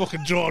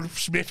 Fucking Jordan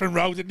Smith and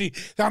Rowe, didn't he?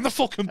 I'm the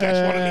fucking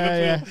best one in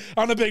Liverpool.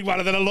 I'm the big one.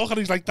 And then I look and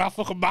he's like that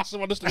fucking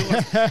massive on the stool.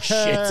 Like,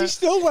 shit. He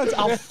still went,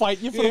 I'll fight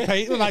you for the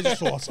painting. And I just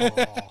thought,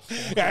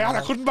 Yeah,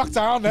 I couldn't back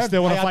down then.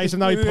 Still want to fight him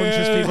now? He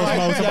punches people's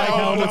motorbike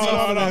helmets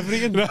off and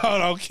everything.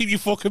 No, keep you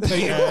fucking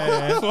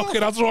painting.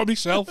 Fucking, I'll draw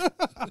myself.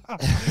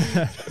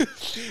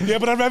 Yeah,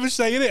 but I remember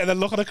saying it and then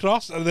looking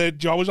across and then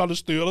John was on the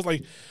stool. I was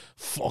like,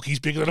 fuck, he's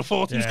bigger than I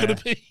thought he was going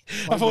to be.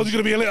 I thought he was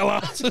going to be a little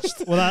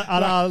artist. Well,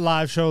 at our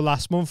live show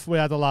last month, we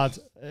had a lad,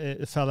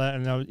 a fella,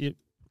 and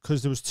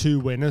because there was 2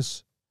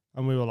 winners,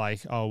 and we were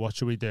like, "Oh, what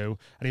should we do?"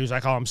 And he was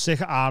like, "Oh, I'm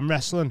sick of arm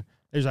wrestling."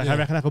 He was like, "I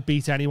reckon I could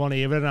beat anyone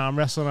here in arm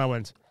wrestling." And I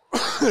went,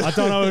 "I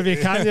don't know if you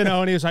can, you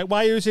know." And he was like,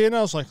 "Why are you here?" And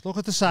I was like, "Look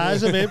at the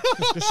size of him.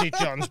 Just see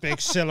John's big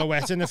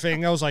silhouette in the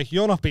thing." I was like,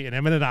 "You're not beating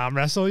him in an arm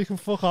wrestle. You can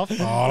fuck off."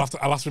 Oh,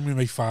 I'll have to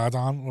make fire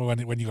down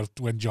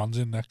when John's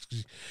in next.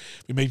 'Cause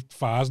we made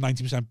fires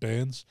 90%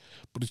 burns,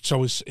 but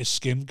so his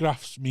skin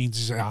grafts means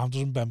his arm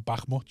doesn't bend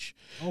back much.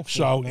 Oh,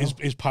 so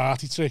his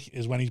party trick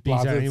is when he's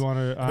blathered.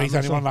 Beat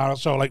anyone around.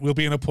 So like we'll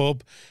be in a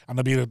pub and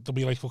there'll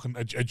be like fucking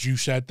a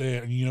juice head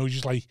there, and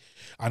just like,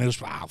 and he'll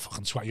just I'll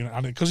fucking sweat you,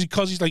 and because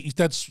he's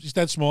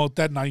dead small,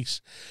 dead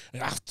nice.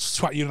 I'll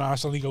sweat you in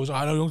ass, and he goes,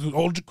 I know,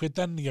 100 quid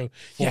then. And you go,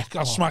 yeah,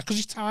 I'll smash, because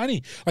he's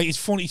tiny. Like, it's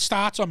funny. He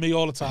starts on me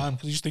all the time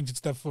because he just thinks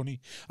it's dead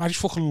funny. And I just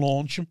fucking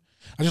launch him.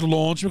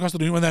 Across the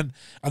room, and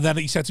then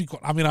he said to me,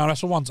 "I'm in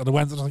RSL once," and I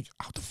went and I was like,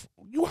 "How the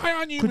you high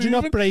on you?" Could you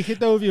not break it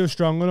though if you were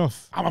strong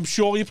enough? I'm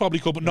sure you probably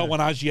could, but no one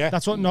has yet.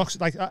 That's what knocks.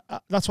 Like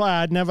that's why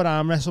I'd never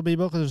arm wrestle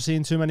people, because I've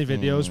seen too many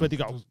videos where they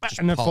go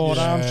and the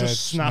forearms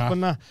just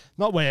snapping. That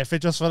not worth it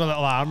just for a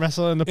little arm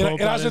wrestle in the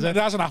pub. It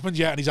hasn't happened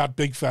yet, and he's had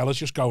big fellas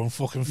just going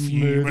fucking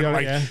fuming,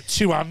 like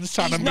 2 hands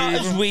trying to move.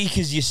 He's not as weak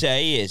as you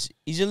say he is.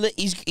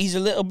 He's a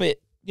little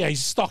bit. Yeah,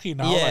 he's stocky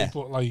now,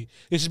 but like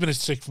this has been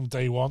his trick from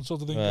day one,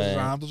 sort of thing. Because his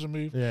arm doesn't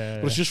move. Yeah,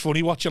 but it's just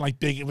funny watching like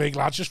big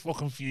lads just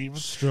fucking fuming.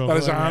 Struggle, but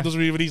his arm doesn't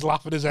move, and he's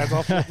laughing his head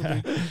off.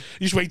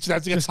 He just waits for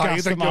them to get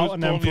tired and goes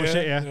and then push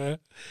it. Yeah.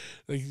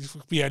 Like,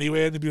 be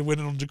anywhere, and they'd be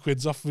winning 100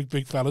 quid off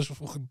big fellas for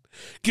fucking.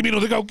 Give me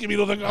another go.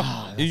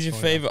 Who's your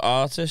favourite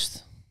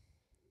artist?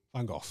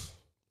 Van Gogh.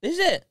 Is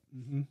it?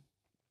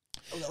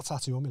 A little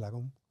tattoo on my leg.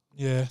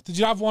 Yeah. Did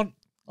you have one?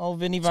 Oh,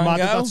 Vinnie It's Van mad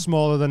that Gogh. that's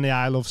smaller than the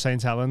I Love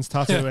St Helens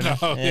tattoo. Innit?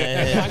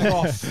 Van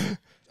Gogh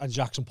and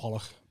Jackson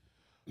Pollock.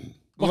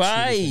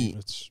 Right.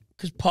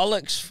 Because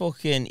Pollock's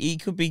fucking. He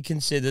could be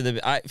considered a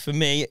bit. For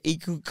me, he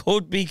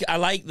could be. I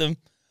like them,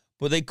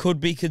 but they could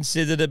be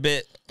considered a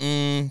bit.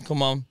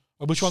 Come on.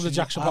 Which one's the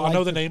Jackson Pollock? I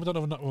know the name. I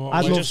don't know.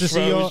 I'd love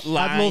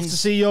to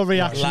see your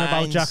reaction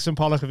about Jackson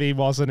Pollock if he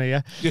wasn't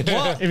here.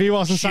 If he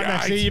wasn't sat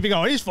next to you, you'd be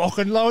going, "He's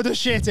fucking load of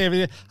shit."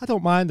 I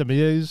don't mind him.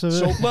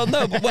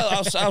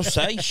 I'll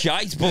say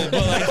shite, but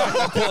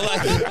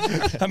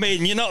I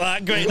mean, you're not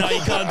that great now. You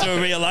can't do a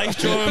real life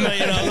drawing, mate.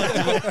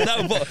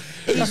 No, but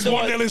he's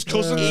one of his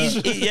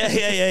cousins.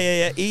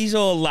 Yeah. He's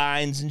all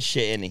lines and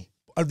shit, isn't he?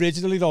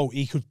 Originally, though,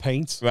 he could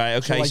paint. Right,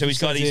 okay, so he's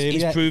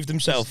proved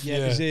himself.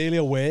 His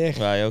earlier work.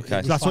 Right,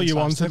 okay. That's what you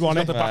wanted,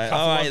 wasn't it? Right,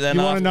 all right, then.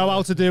 You want to know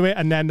how to do it,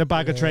 and then the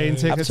bag of train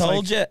tickets. I've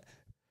told you.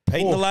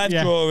 Paint the live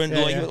drawing,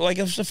 like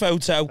it's a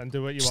photo, and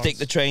do what you stick want.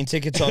 the train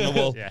tickets on the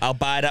wall. I'll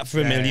buy that for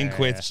 $1 million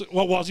quid. So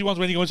what he wants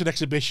when he goes to an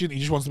exhibition, he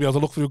just wants to be able to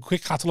look through a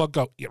quick catalogue,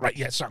 go,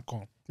 Sam, come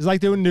on. It's like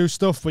doing new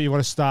stuff, but you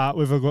want to start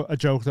with a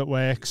joke that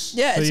works.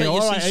 Yeah, so it's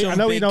like you see some I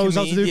know he big knows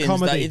how to do comedians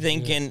comedy. that you're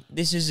thinking,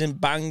 this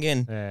isn't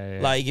banging. Yeah.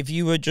 Like, if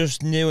you were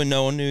just new and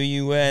no one knew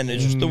you were, and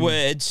it's just the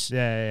words.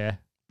 Yeah.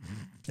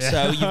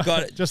 So you've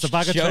got just a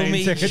bag of train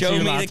tickets. Show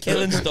me the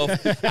killing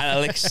stuff, and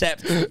I'll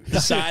accept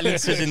the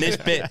silences in this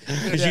bit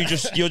because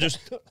you're just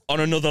on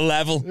another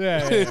level.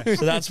 Yeah.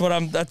 So that's all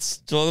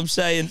I'm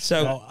saying.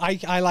 So No,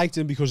 I liked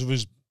him because of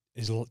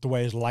the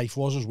way his life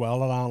was as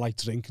well, around like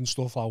drinking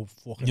stuff. How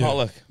fucking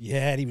Pollock.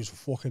 Yeah, he was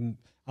fucking,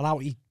 and how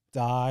he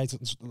died.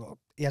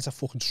 He has a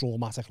fucking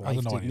traumatic life. I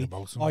don't know didn't anything he?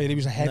 about him. Oh yeah, he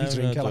was a heavy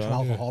drinker, like an yeah.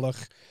 alcoholic,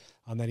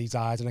 and then he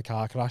died in a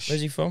car crash.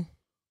 Where's he from?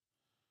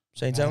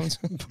 St. Helens.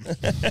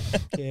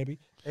 Kirby.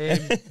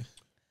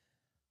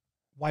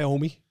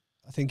 Wyoming,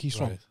 I think he's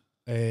from.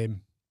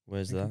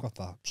 Where's I've that? got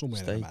that somewhere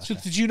in State. America. So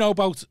did you know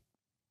about,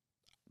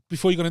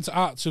 before you got into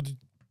art, so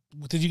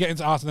did you get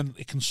into art and then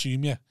it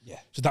consume you? Yeah.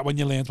 So that when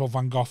you learned about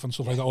Van Gogh and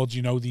stuff like that, or do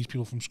you know these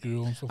people from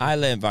school and stuff? I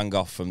learned Van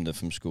Gogh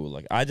from school.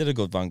 Like I did a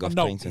good Van Gogh I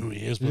know painting. who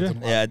he is, but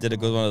Yeah, I did a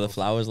good one of the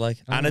flowers, like,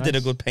 and I did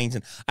a good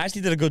painting. I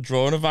actually did a good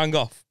drawing of Van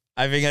Gogh.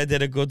 I think I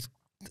did a good.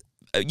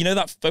 You know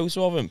that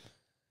photo of him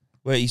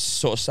where he's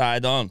sort of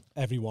side on.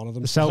 Every one of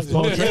them. The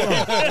self-portrait.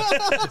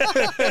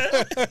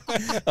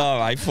 All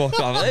right, fuck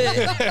off.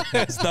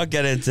 Let's not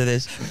get into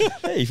this.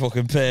 Hey,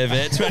 fucking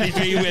pervert.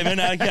 23 women.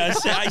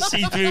 I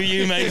see through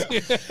you, mate.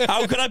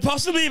 How could I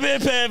possibly be a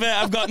pervert?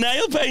 I've got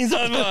nail paint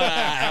on.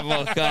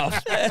 Fuck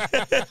off.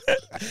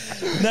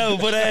 No,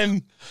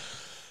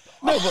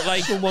 but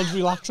like someone's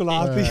relaxing,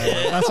 aren't they?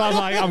 That's how I'm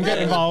like, I'm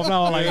getting involved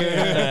now. I'm like,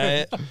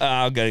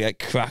 I'm gonna get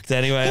cracked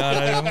anyway.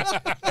 I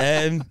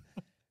don't know.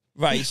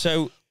 Right,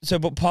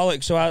 but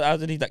Pollock. So how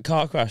did he that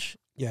car crash?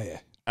 Yeah.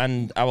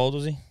 And how old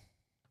was he?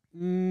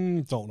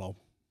 Don't know.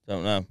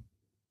 Don't know.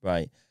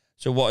 Right.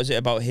 So what is it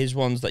about his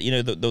ones that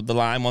the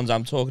lime ones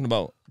I'm talking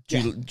about?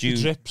 The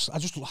drips. I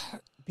just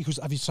because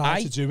have you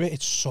tried to do it?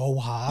 It's so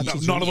hard.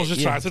 None of us have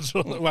tried to do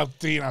it. Well,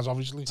 Dean has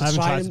obviously. I haven't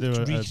tried to do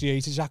it.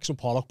 Recreate a Jackson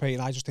Pollock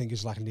painting. I just think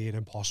it's like near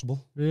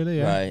impossible. Really?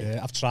 Yeah. Right. Yeah,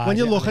 I've tried. When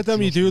you it look and at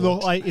them, you do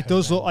look like it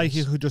does look like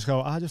horrendous. you could just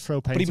go, I just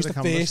throw paint. But he was to the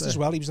canvas first there. as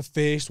well. He was the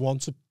first one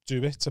to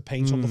do it, to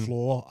paint on the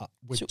floor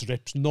with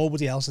drips.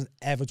 Nobody else has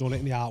ever done it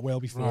in the art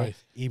world before. Right.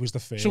 He was the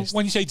first. So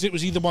when you say it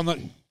was he the one that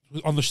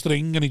was on the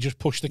string and he just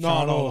pushed the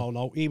car?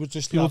 No. He would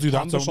just People have do that,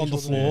 canvas don't on they,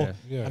 the sort of? floor,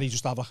 Yeah. and he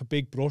just have like a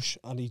big brush,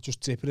 and he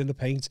just dip it in the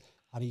paint,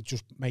 and he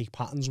just make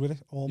patterns with it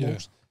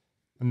almost.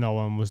 No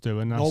one was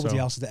doing that. Nobody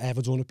so. else had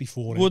ever done it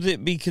before. Would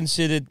it be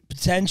considered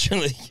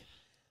potentially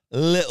a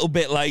little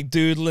bit like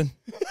doodling?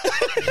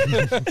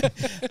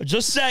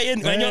 Just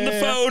saying, when you're on the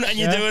phone and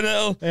you do a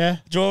little,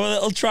 draw a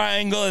little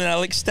triangle, and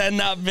I'll extend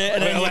that bit,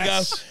 and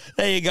then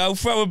there you go,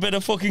 throw a bit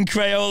of fucking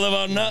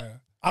Crayola on that.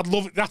 I'd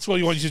love it. That's what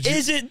you want you to do.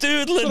 Is it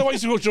doodling? That's what I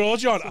want you to draw,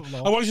 John.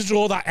 I want you to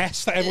draw that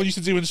S that everyone used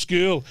to do in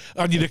school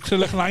on your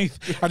acrylic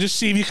knife and just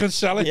see if you can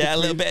sell it. Yeah, a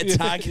little bit of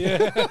tag.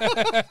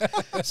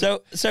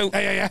 So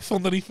AAF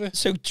underneath it.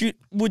 So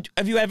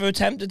have you ever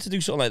attempted to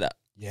do something like that?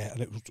 Yeah, and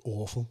it was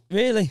awful.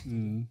 Really?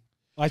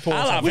 I thought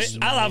I'll have it.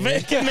 I'll have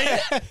it. Give me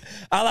it.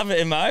 I'll have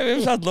it in my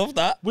room. I'd love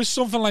that. With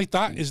something like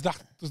that, does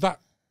that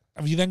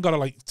have you then got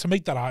to to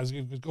make that art?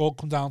 It all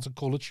come down to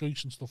colour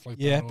choice and stuff like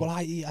that. Yeah,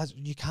 but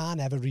you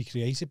can't ever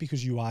recreate it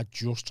because you are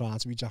just trying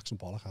to be Jackson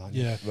Pollock, aren't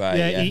you? Yeah, right.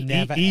 Yeah,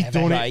 he's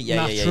done it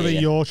naturally. Yeah.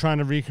 You're trying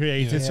to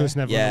recreate it, so it's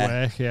never going to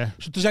work. Yeah.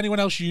 So does anyone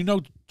else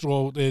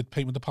draw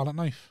paint with the palette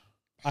knife?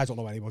 I don't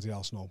know anybody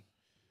else. No.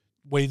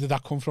 Where did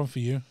that come from for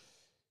you?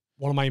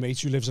 One of my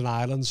mates who lives in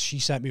Ireland, she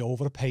sent me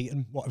over a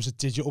painting. It was a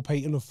digital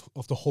painting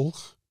of the Hulk.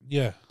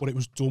 Yeah, but it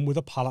was done with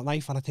a palette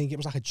knife, and I think it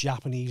was like a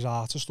Japanese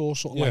artist or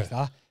something like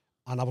that.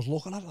 And I was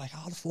looking at it like,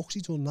 how the fuck's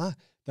he done that?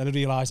 Then I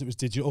realised it was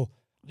digital.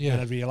 Yeah.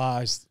 And I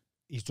realised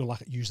he's done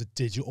used a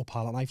digital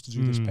palette knife to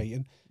do this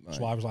painting. Right.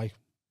 So I was like,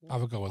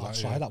 have a go with I'll that.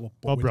 try that with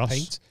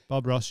paint.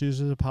 Bob Ross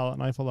uses a palette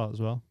knife a lot as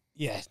well.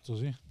 Yeah.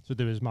 Does he? To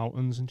do his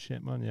mountains and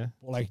shit, man, yeah.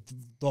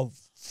 But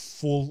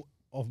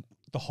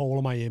the whole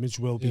of my image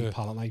will be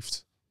palette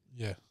knifed.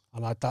 Yeah.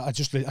 And I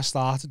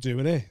started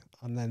doing it,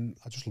 and then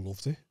I just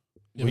loved it.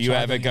 Will you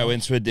ever go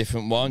into a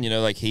different one?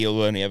 Like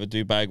he'll only ever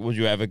do bag. Would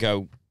you ever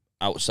go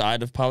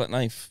outside of palette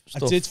knife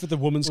stuff? I did for the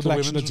women's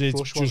collection. I did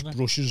just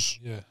brushes.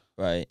 Yeah.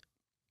 Right.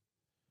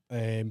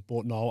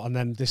 But no, and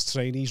then this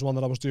trainees one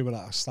that I was doing,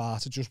 I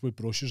started just with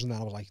brushes, and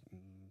then I was like,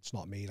 it's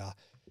not me that,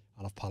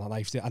 and I've palette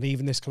knifed it. And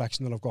even this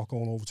collection that I've got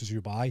going over to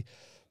Dubai,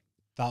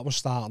 that was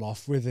starting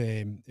off with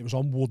it was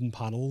on wooden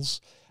panels.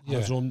 Yeah.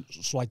 It was on,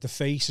 so the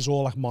face is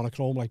all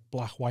monochrome,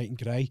 black, white,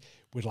 and grey,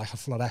 with a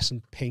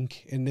fluorescent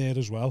pink in there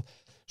as well.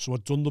 So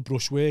I'd done the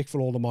brushwork for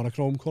all the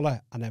monochrome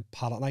colour, and then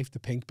palette knifed the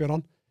pink bit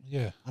on.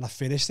 Yeah. And I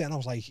finished it, and I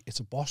was like, it's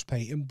a boss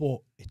painting, but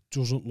it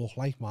doesn't look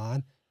like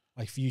mine.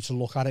 For you to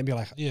look at it and be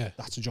like,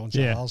 that's a John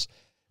Charles.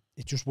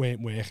 It just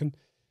weren't working.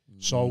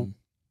 So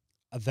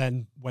I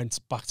then went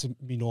back to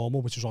me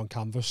normal, which was on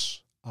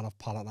canvas, and I've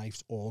palette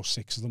knifed all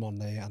 6 of them on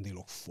there, and they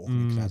look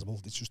fucking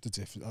incredible. It's just a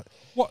different...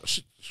 What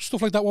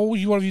stuff like that? What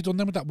have you done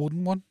then with that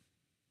wooden one?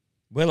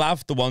 We'll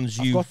have the ones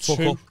you fuck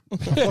up.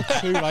 I've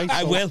got 2, right?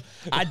 I will.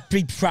 I'd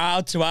be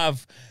proud to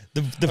have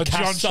the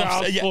cast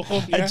off.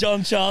 A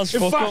John Charles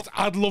fuck up. In fact,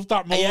 I'd love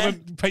that more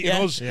than painting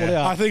us.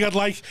 Yeah. I think I'd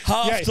like...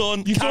 Half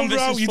done, you've done canvas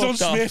Rowe, you've done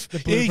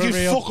Smith. You give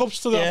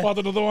fuck-ups to that one,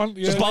 another one.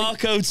 The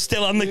barcode's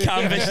still on the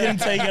canvas. You didn't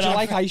take it off. Do you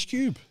like Ice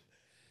Cube?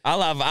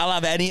 I'll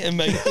have anything,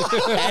 mate.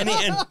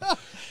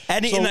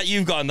 Anything that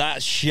you've got on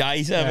that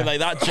shite. I mean,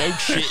 that joke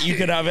shit, you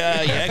can have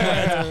it. Yeah, go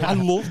ahead. I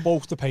love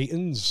both the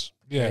paintings.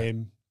 Yeah.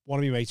 One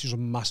of my mates who's a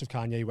massive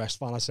Kanye West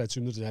fan, I said to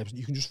him the other day,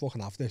 you can just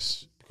fucking have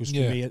this. Because for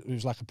me, it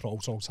was like a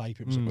prototype.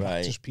 It was a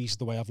practice piece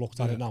the way I've looked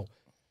at it now.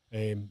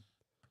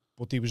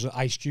 But there was an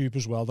Ice Cube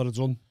as well that I'd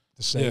done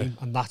the same. Yeah.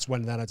 And that's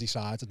when then I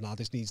decided,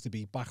 this needs to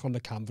be back on the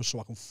canvas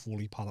so I can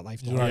fully palette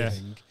knife the whole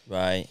thing.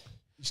 Right.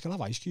 He's going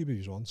to have Ice Cube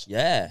if he wants.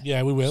 Yeah.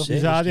 Yeah, we will.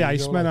 These are the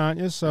Icemen,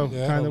 aren't you? So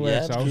kind of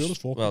works out. Cool as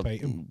fucking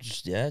painting.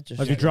 Just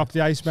have you dropped the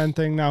Icemen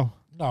thing now?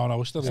 No,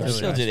 we're still the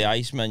Still do the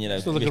Iceman, you know.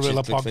 Still the Richard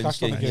Gorilla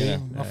podcast on the Kliczynski,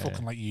 game. you know. Not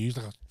fucking like you,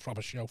 like a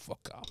proper show.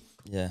 Fuck off.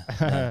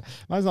 Yeah.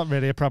 Mine's not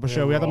really a proper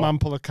show. We had a man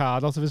pull a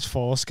card out of his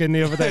foreskin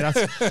the other day.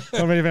 That's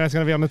don't really think that's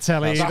going to be on the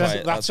telly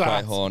either. That's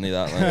quite horny,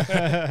 that.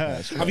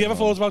 Like. Have you ever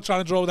thought about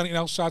trying to draw with anything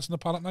else besides the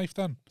palette knife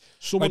then?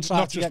 Someone Like, tried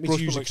not to just get me brush,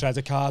 to use but a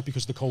credit card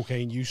because the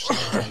cocaine use,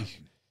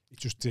 like, it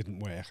just didn't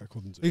work. I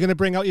couldn't do You're going to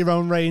bring out your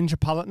own range of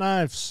palette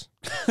knives.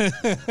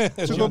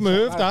 It's a good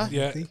move, that.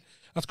 Yeah,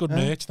 that's good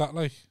merch, that,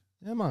 like.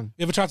 Yeah, man.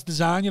 You ever tried to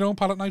design your own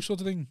palette knife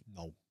sort of thing?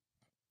 No.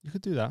 You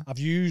could do that. I've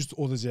used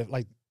others,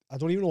 like, I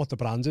don't even know what the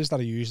brand is that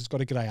I use. It's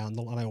got a grey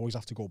handle, and I always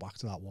have to go back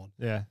to that one.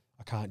 Yeah.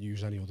 I can't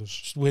use any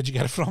others. Where'd you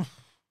get it from?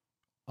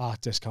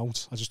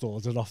 Discount. I just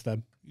ordered it off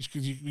them.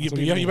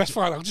 You best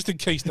find out just in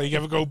case they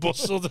ever go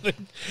bust sort of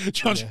thing.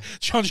 John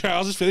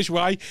Charles is finished.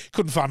 Why?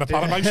 Couldn't find a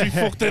palette knife, so he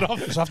fucked it off.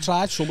 Because I've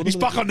tried some of them. He's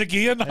back on the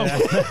gear now.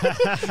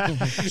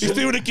 He's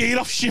doing a gear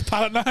off shit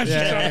palette knives.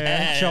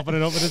 Chopping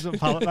it up with his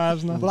palette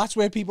knives now. Well, that's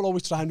where people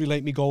always try and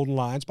relate me golden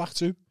lines back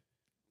to.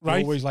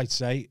 Right. I always like to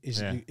say,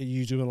 are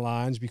you doing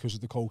lines because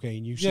of the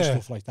cocaine use and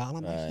stuff like that?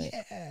 And I'm like,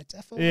 yeah,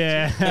 definitely.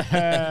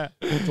 Yeah.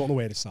 Don't know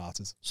where it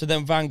started. So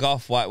then Van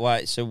Gogh, why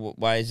is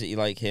it you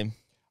like him?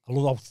 I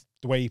love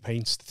the way he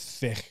paints,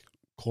 thick,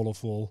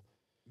 colourful.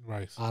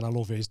 Right. And I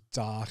love his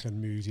dark and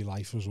moody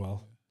life as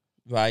well.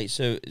 Right,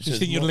 so you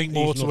think you link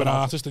more to an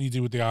artist than you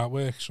do with the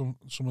artwork? Some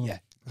of them. Yeah,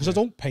 because I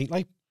don't paint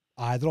like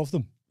either of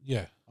them.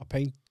 Yeah. I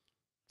paint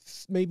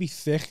maybe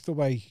thick the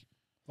way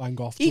Van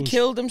Gogh does. He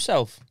killed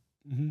himself.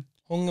 Mm-hmm.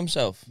 Hung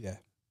himself. Yeah.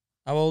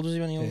 How old was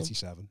he when he hung?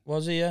 37.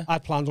 Was he? Yeah. I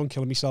planned on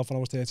killing myself when I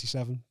was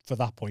 37. For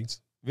that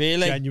point,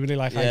 really, genuinely,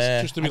 like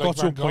yeah. I got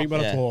to a point where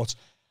I thought,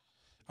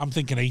 I'm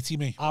thinking 80,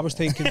 me. I was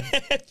thinking,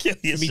 kill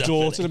yourself. my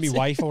daughter and my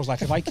wife, I was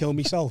like, if I kill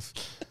myself,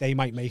 they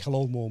might make a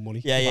load more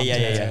money.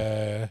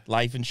 Yeah.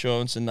 Life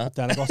insurance and that.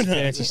 Then I got to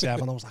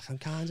 37. I was like, I'm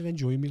kind of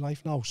enjoying my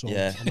life now, so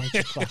I might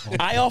just crack on.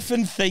 I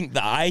often think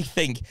that. I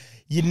think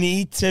you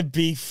need to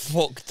be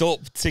fucked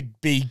up to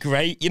be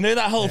great. You know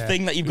that whole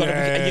thing that you've got to be,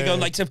 and you go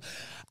like to.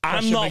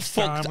 I'm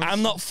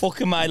not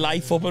fucking my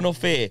life up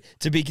enough here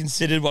to be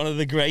considered one of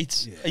the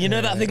greats. And you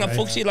know that thing that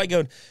fucks you, like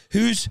going,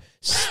 who's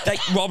like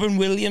Robin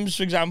Williams,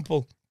 for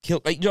example,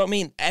 killed, like, you know what I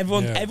mean?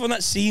 Everyone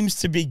that seems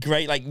to be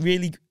great, like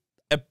really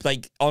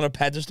like on a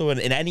pedestal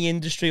in any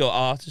industry or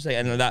artist, like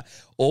anything like that,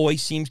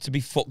 always seems to be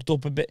fucked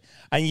up a bit.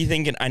 And you're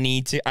thinking, and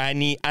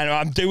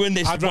I'm doing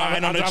this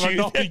wine on a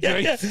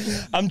Tuesday.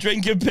 I'm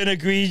drinking Pinot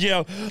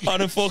Grigio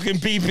on a fucking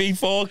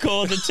PP4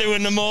 course at 2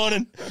 in the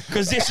morning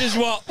because this is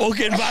what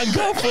fucking Van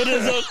Gogh would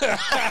have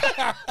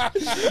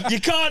done. You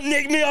can't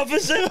nick me,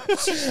 officer.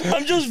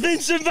 I'm just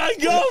Vincent Van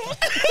Gogh.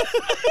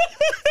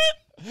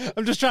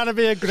 I'm just trying to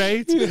be a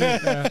great. You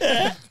remember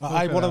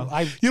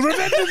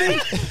me?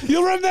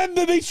 You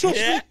remember me? Trust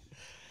me.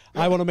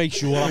 I want to make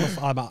sure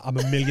I'm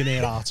a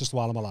millionaire artist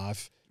while I'm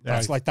alive.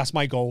 That's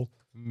my goal.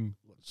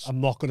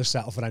 I'm not going to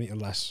settle for anything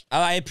less.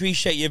 I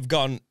appreciate you've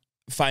gone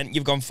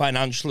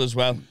financial as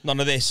well. None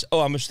of this.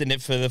 Oh, I'm just in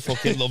it for the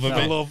fucking love of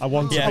it. I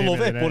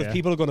love it, but if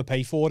people are going to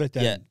pay for it,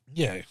 then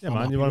yeah,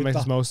 man. You want to make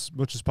as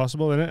much as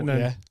possible, innit? And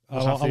then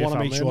I want to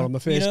make sure I'm the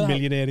first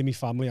millionaire in my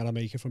family, and I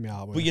make it from my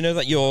artwork. But you know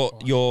that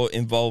you're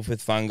involved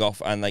with Van Gogh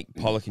and like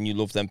Pollock, and you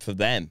love them for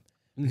them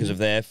because of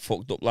their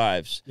fucked up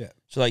lives. Yeah.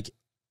 So like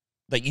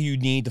you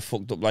need the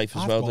fucked up life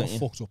as well, don't you?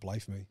 Fucked up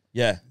life, mate.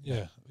 Yeah.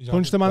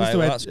 Punch the man's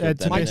to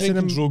Edson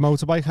and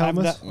motorbike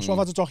helmet. So I've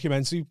had a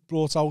documentary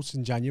brought out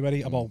in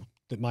January about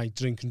my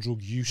drink and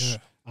drug use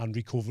and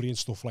recovery and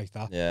stuff like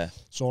that. Yeah.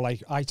 So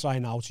like I try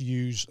now to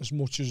use as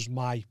much as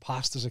my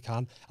past as I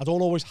can. I don't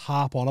always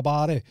harp on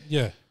about it.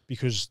 Yeah.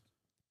 Because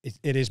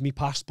it is me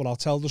past, but I'll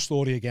tell the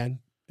story again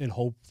in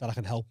hope that I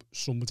can help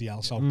somebody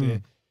else out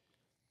there.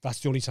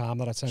 That's the only time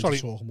that I tend to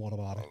talk more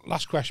about it.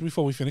 Last question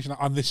before we finish,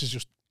 and this is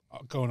just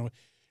going away.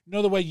 You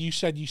know the way you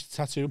said you used to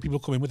tattoo and people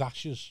come in with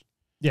ashes?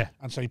 Yeah.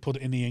 And say, put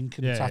it in the ink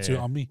and tattoo it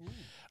on me.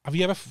 Have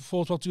you ever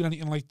thought about doing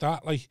anything like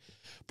that? Like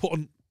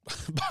putting,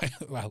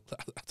 well,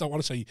 I don't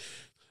want to say,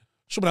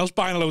 someone else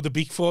buying a load of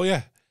beak for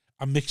you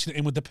and mixing it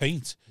in with the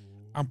paint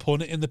and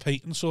putting it in the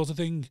painting sort of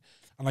thing.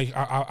 And like,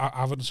 I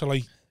haven't, so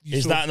like...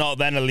 Is that not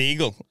then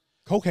illegal?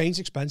 Cocaine's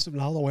expensive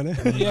now, though,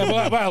 isn't it?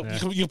 Yeah, well,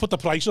 you put the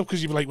price up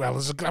because you'd be like, well,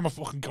 there's a gram of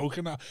fucking coke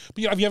in that.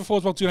 But have you ever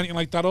thought about doing anything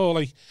like that? Or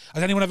like,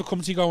 has anyone ever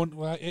come to you going,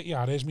 well,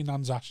 yeah, there's me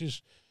nan's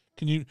ashes.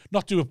 Can you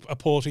not do a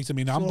portrait of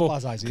me nan, but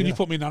can you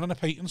put me nan in a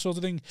painting sort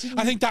of thing?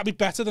 I think that'd be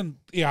better than,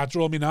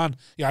 draw me nan.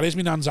 Yeah, there's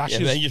me nan's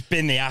ashes. Yeah, then you just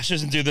bin the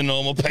ashes and do the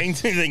normal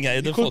painting thing.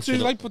 You could do,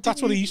 like, but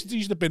that's what he used to do. He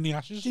used to bin the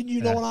ashes. Didn't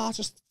you know an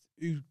artist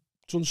who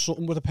done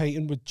something with a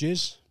painting with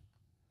jizz?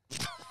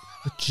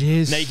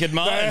 Jizz. Naked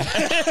Martin.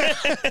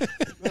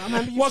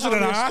 Wasn't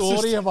an artist.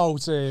 Story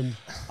about some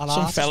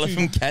fella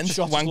from Kent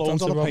wanked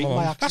onto a paint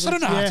by That's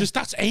not an artist.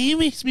 That's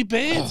Amy. It's me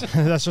beard.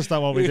 That's just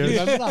not what we do.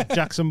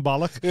 Jackson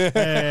Bollock.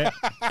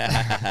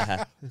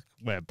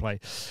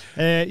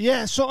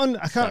 Wordplay. Something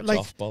I can't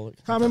can't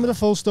remember the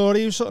full story.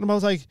 He was something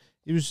about like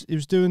he was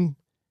doing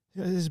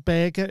his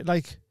burger,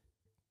 like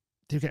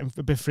he was getting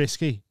a bit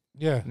frisky.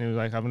 Yeah, and he was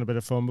like having a bit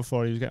of fun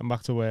before he was getting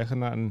back to work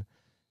and that, and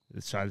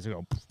decided to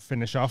go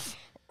finish off.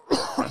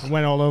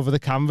 Went all over the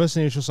canvas,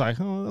 and he was just like,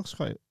 "Oh, it looks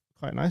quite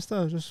nice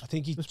though." Just I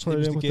think he just it put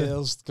was in the with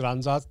girl's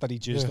granddad that he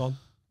jizzed on.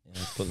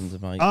 Yeah, put them to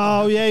my.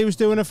 Oh yeah, he was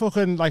doing a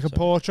fucking like a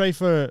portrait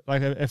for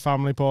like a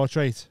family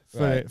portrait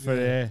for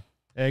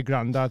her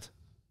granddad,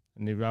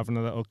 and they were having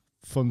a little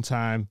fun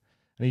time,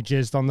 and he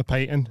jizzed on the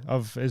painting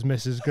of his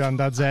missus'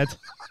 granddad's head.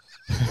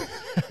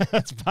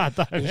 That's bad.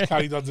 That Just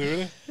carried on doing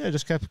it. Yeah,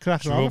 just kept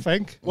cracking on. I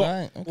think.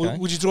 Right, okay.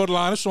 Would you draw the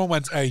line if someone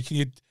went, "Hey, can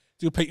you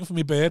do a painting for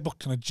me bird, but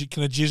can I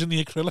jizz in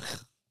the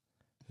acrylic?"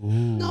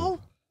 No,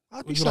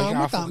 I'd be Would you like sound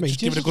with that, mate. just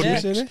give it a good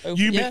Jizz mix? in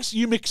it.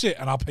 You mix it,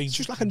 and I'll paint. It's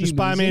just it. like a new Just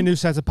buy me a medium. new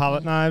set of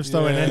palette knives,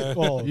 though, Yeah. innit?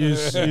 Oh,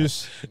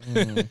 Use.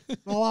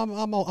 No,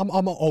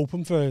 I'm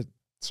open for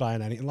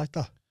trying anything like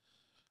that.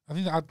 I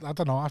think I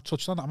don't know. I've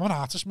touched on that. I'm an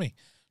artist, me.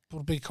 Put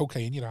a big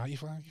cocaine in your eye.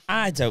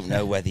 I don't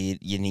know whether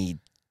you need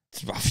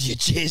to have your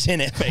jizz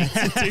in it, mate.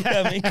 To do,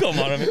 I mean, come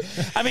on.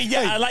 I mean,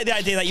 yeah, I like the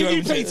idea that you're Can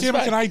you open to paint it. him?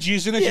 Can I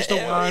jizz in it? Just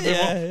don't mind him.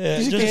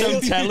 There's a Just girl-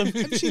 don't tell him.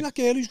 Have you seen that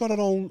girl who's got her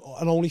own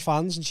an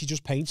OnlyFans and she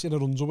just paints in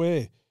her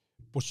underwear,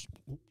 but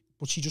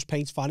she just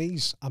paints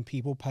fannies and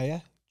people pay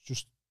her.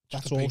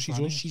 That's to all paint she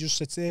fannies. does. She just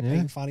sits there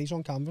painting fannies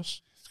on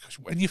canvas.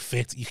 When you're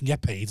fit, you can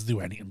get paid to do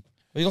anything.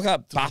 Well, you look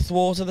at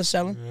bathwater they're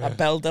selling. At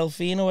Belle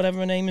Delphine or whatever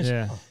her name is.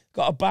 Yeah.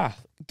 Got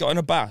in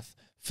a bath,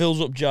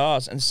 fills up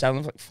jars and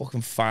selling for like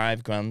fucking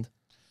 $5,000.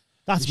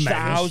 That's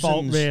men's fault,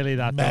 Thousands. really.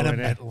 That Men though, are innit?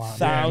 mental. Yeah, men are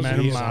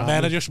Thousands. mad.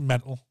 Men are just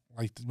mental.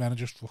 Like men are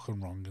just fucking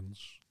wrongins.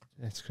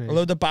 It's crazy.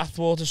 Although the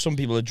bathwater, some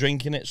people are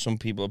drinking it, some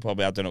people are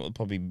probably, I don't know,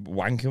 probably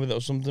wanking with it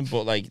or something.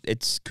 But like,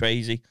 it's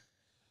crazy.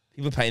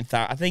 People are paying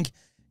that. I think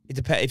it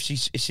depends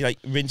if she like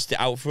rinsed it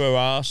out for her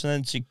arse and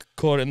then she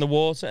caught it in the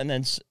water and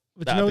then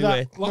But that'd you know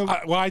be that-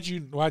 weird. Why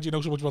do you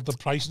know so much about the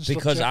price and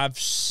Because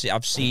stuff?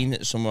 I've seen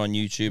it somewhere on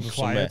YouTube or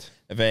somewhere Quiet.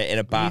 of it in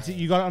a bath.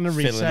 You got it on a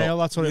filling resale.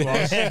 up. That's what it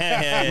was.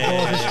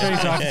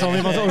 Yeah. It's only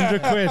about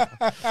 100 quid.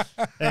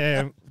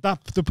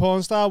 The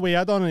porn star we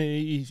had on,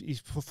 he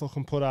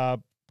fucking put our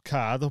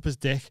card up his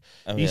dick.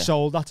 Oh, He yeah.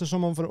 sold that to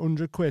someone for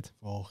 100 quid.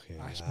 Okay.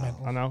 That's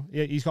mental. I know.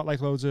 Yeah, he's got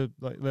like loads of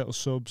like little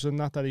subs and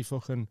that he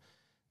fucking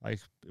like.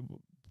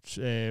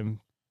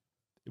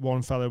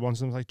 One fella wants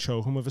them to like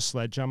choke him with a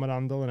sledgehammer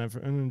handle and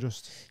everything, and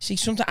just See,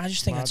 sometimes I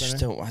just think Mad,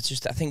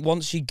 I think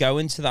once you go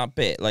into that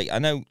bit, like I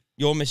know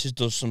your missus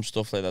does some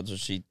stuff like that, does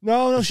she?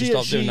 no, Does she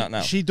stop doing that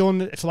now? She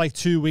done it for like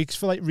 2 weeks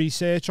for like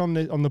research on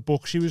the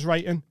book she was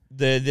writing,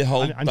 The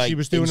whole and like, she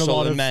was doing a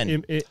lot insulting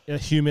of men.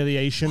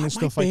 humiliation and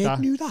stuff like My that.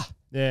 babe knew that.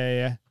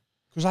 Yeah.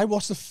 Because I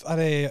watched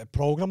a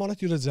program on it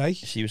the other day.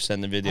 She was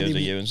sending And videos he of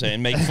was- you and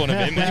saying, make fun of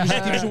him.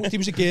 There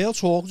was a girl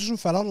talking to some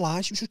fella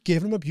online. She was just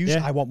giving him abuse.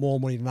 Yeah. I want more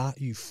money than that.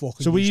 You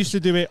fucking. So we used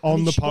to do it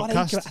on the she got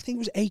podcast. I think it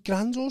was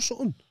 $8,000 or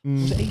something.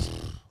 Was it 8?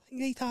 I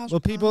think 8,000.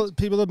 Well,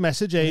 people would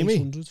message Amy,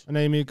 800. and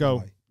Amy would go,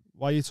 Right.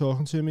 "Why are you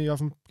talking to me? You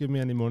haven't given me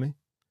any money."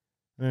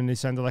 And then they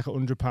send her like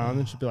 £100,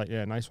 and she'd be like,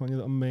 "Yeah, nice one, you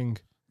little ming."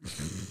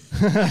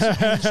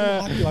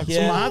 Like,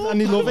 Yeah. Mad,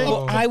 and they love it.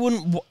 But I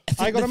wouldn't.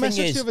 I got a the thing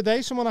message is, the other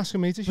day, someone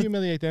asking me to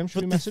humiliate them. Should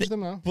but we the message thi-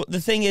 them now? But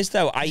the thing is,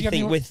 though, I you get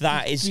think any- with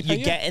that did is he pay you're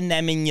you? getting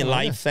them in your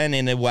life then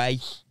in a way.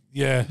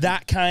 Yeah.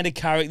 That kind of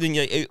character,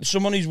 and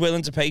someone who's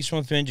willing to pay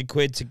someone 300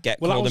 quid to get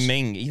Well, that called was- a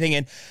ming. You're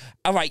thinking,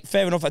 all right,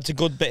 fair enough, that's a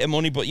good bit of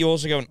money, but you're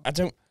also going, I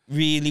don't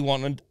really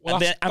want to. Well,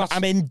 that's-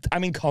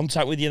 I'm in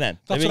contact with you then.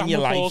 That's They're what in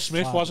your happened with Paul life.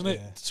 Smith, wasn't it?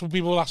 Yeah. Some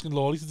people were asking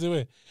Laurie to do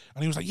it.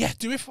 And he was like, yeah,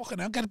 do it, fucking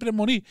hell, get a bit of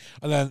money.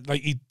 And then,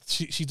 like,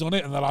 she done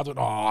it, and the lad went,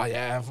 oh,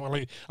 yeah,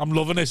 like, I'm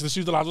loving this. And as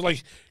soon as the lad was,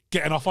 like,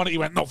 getting off on it, he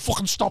went, no,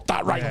 fucking stop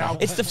that right now.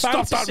 It's the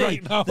Stop fantasy, that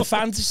right now. the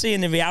fantasy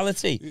and the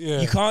reality. Yeah.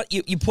 You can't.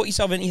 You put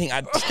yourself in anything.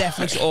 It's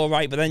definitely all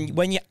right, but then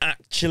when you're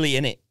actually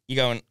in it, you're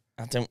going.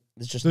 I don't.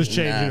 There's just Just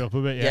change it up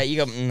a bit, yeah.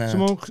 you go.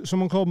 Nah.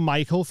 Someone called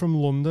Michael from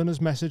London has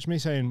messaged me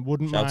saying,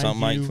 "Wouldn't Shout out mind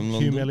Mike you from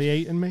London.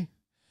 humiliating me."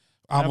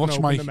 I How haven't much,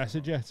 opened Mike? the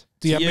message yet.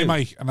 DM me, you?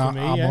 Mike. And To me,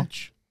 how yeah.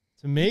 much?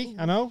 To me,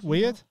 I know,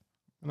 weird.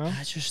 I know.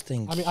 I just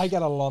think. I mean, I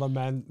get a lot of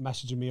men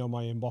messaging me on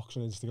my inbox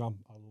on Instagram.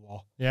 A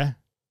lot. Yeah,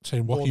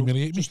 Saying, what, Or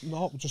humiliate me?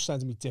 just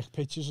sending me dick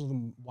pictures of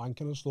them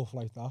wanking and stuff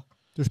like that.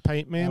 just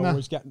paint me I and that.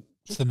 always get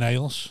It's the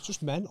nails.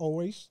 just men,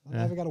 always. I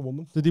Yeah. never get a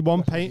woman. Did he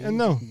want Just painting men,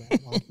 though?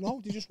 just men.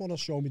 No, they just want to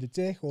show me the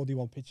dick, or they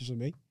want pictures of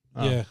me.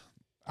 Oh. Yeah.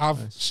 I've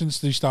Nice. Since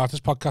they started this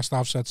podcast,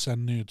 I've said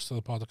send nudes to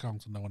the pod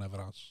account, and no one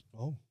ever has.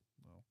 Oh,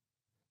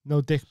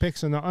 No dick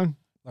pics or nothing.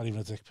 Not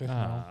even a dick pic.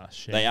 Ah,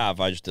 shit. They have.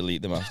 I just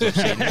delete them after I've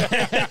seen them.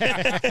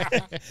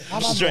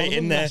 I've had Straight one of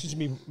in them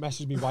there.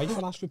 message me wife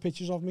and ask for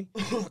pictures of me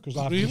because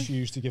I've Really?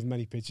 refused to give him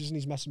any pictures, and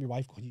he's messaging me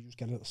wife. Can you just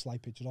get a little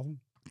slight picture of him?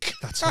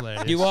 That's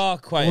hilarious. You are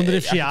quite. I wonder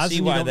if she can has see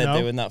and you why don't they're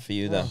know. doing that for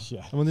you, though.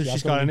 Yeah. I wonder if Yeah,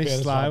 she's I've got got a any pair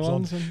of sly slabs on.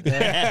 ones.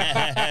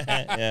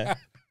 Yeah.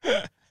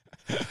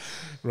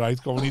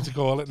 Right, go. We need to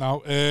call it now.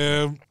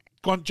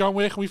 Go on, John.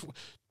 Where can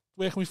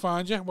we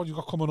find you? What you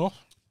got coming up?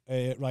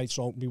 Right,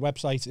 so my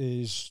website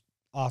is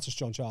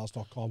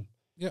artistjohncharles.com.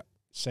 Yeah.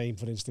 Same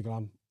for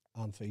Instagram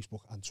and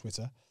Facebook and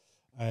Twitter.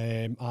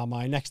 And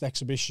my next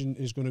exhibition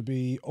is going to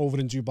be over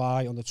in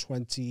Dubai on the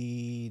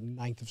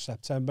 29th of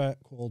September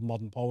called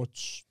Modern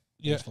Poets,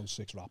 Yeah. based on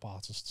 6 rap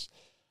artists.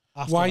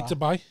 After Why that,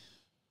 Dubai?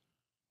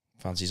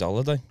 Fancy's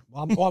holiday.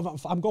 I'm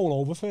going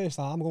over first.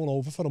 I'm going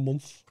over for a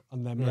month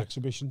and then my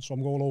exhibition. So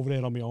I'm going over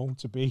there on my own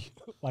to be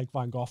like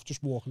Van Gogh,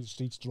 just walking the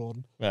streets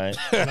drawing. Right.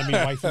 And then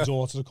my wife and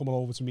daughter are coming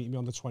over to meet me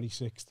on the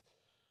 26th.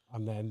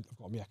 And then I've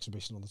got my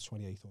exhibition on the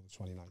 28th or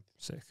the 29th.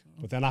 Sick.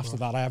 But then after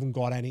that, I haven't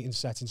got anything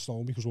set in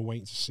stone because we're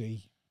waiting to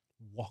see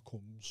what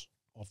comes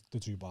of the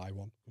Dubai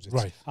one.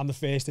 Right. I'm the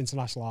first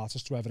international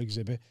artist to ever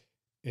exhibit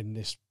in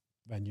this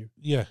venue.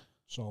 Yeah.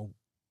 So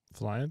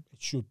flying.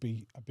 It should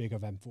be a big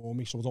event for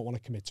me. So I don't want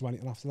to commit to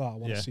anything after that. I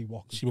want to see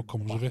what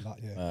comes of it. That,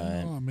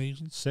 yeah. Oh,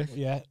 amazing. Sick. But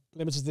yeah,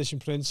 limited edition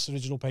prints,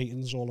 original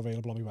paintings, all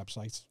available on my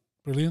website.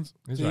 Brilliant.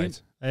 Is right.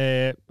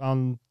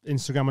 On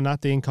Instagram and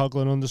that, Dean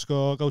Coughlin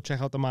 _ Go check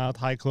out the Mild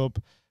High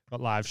Club.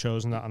 Got live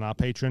shows and that on our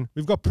Patreon.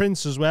 We've got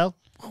prints as well.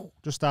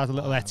 Just started a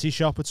little Etsy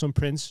shop with some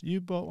prints.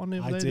 You bought one the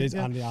other day? I did,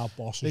 and the Art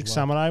Boss Big as well.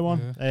 samurai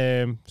one.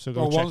 Yeah. So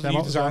go check them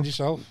out. Designed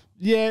yourself?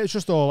 Yeah, it's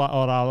just all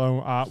our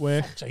own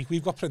artwork.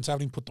 We've got prints. I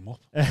haven't even put them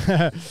up.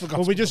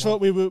 Well, we just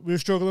thought we were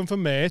struggling for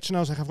merch, and I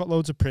was like, I've got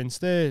loads of prints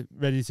there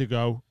ready to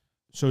go.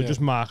 So we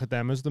just market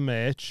them as the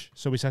merch.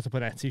 So we set up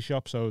an Etsy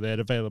shop, so they're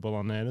available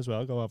on there as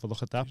well. Go have a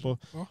look at that. But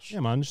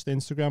yeah, man, just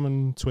Instagram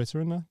and Twitter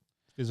and that.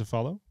 Give us a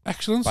follow.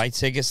 Excellent. Buy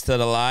tickets to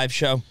the live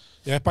show.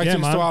 Yeah, buy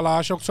tickets to our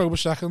live show, October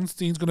 2nd.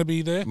 Dean's going to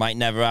be there. Might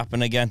never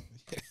happen again.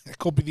 It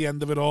could be the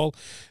end of it all.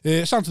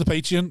 Sound to the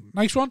Patreon.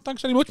 Nice one.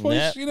 Thanks very much, boys.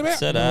 Yeah, See you in a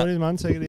bit. No worries, man. Take it easy.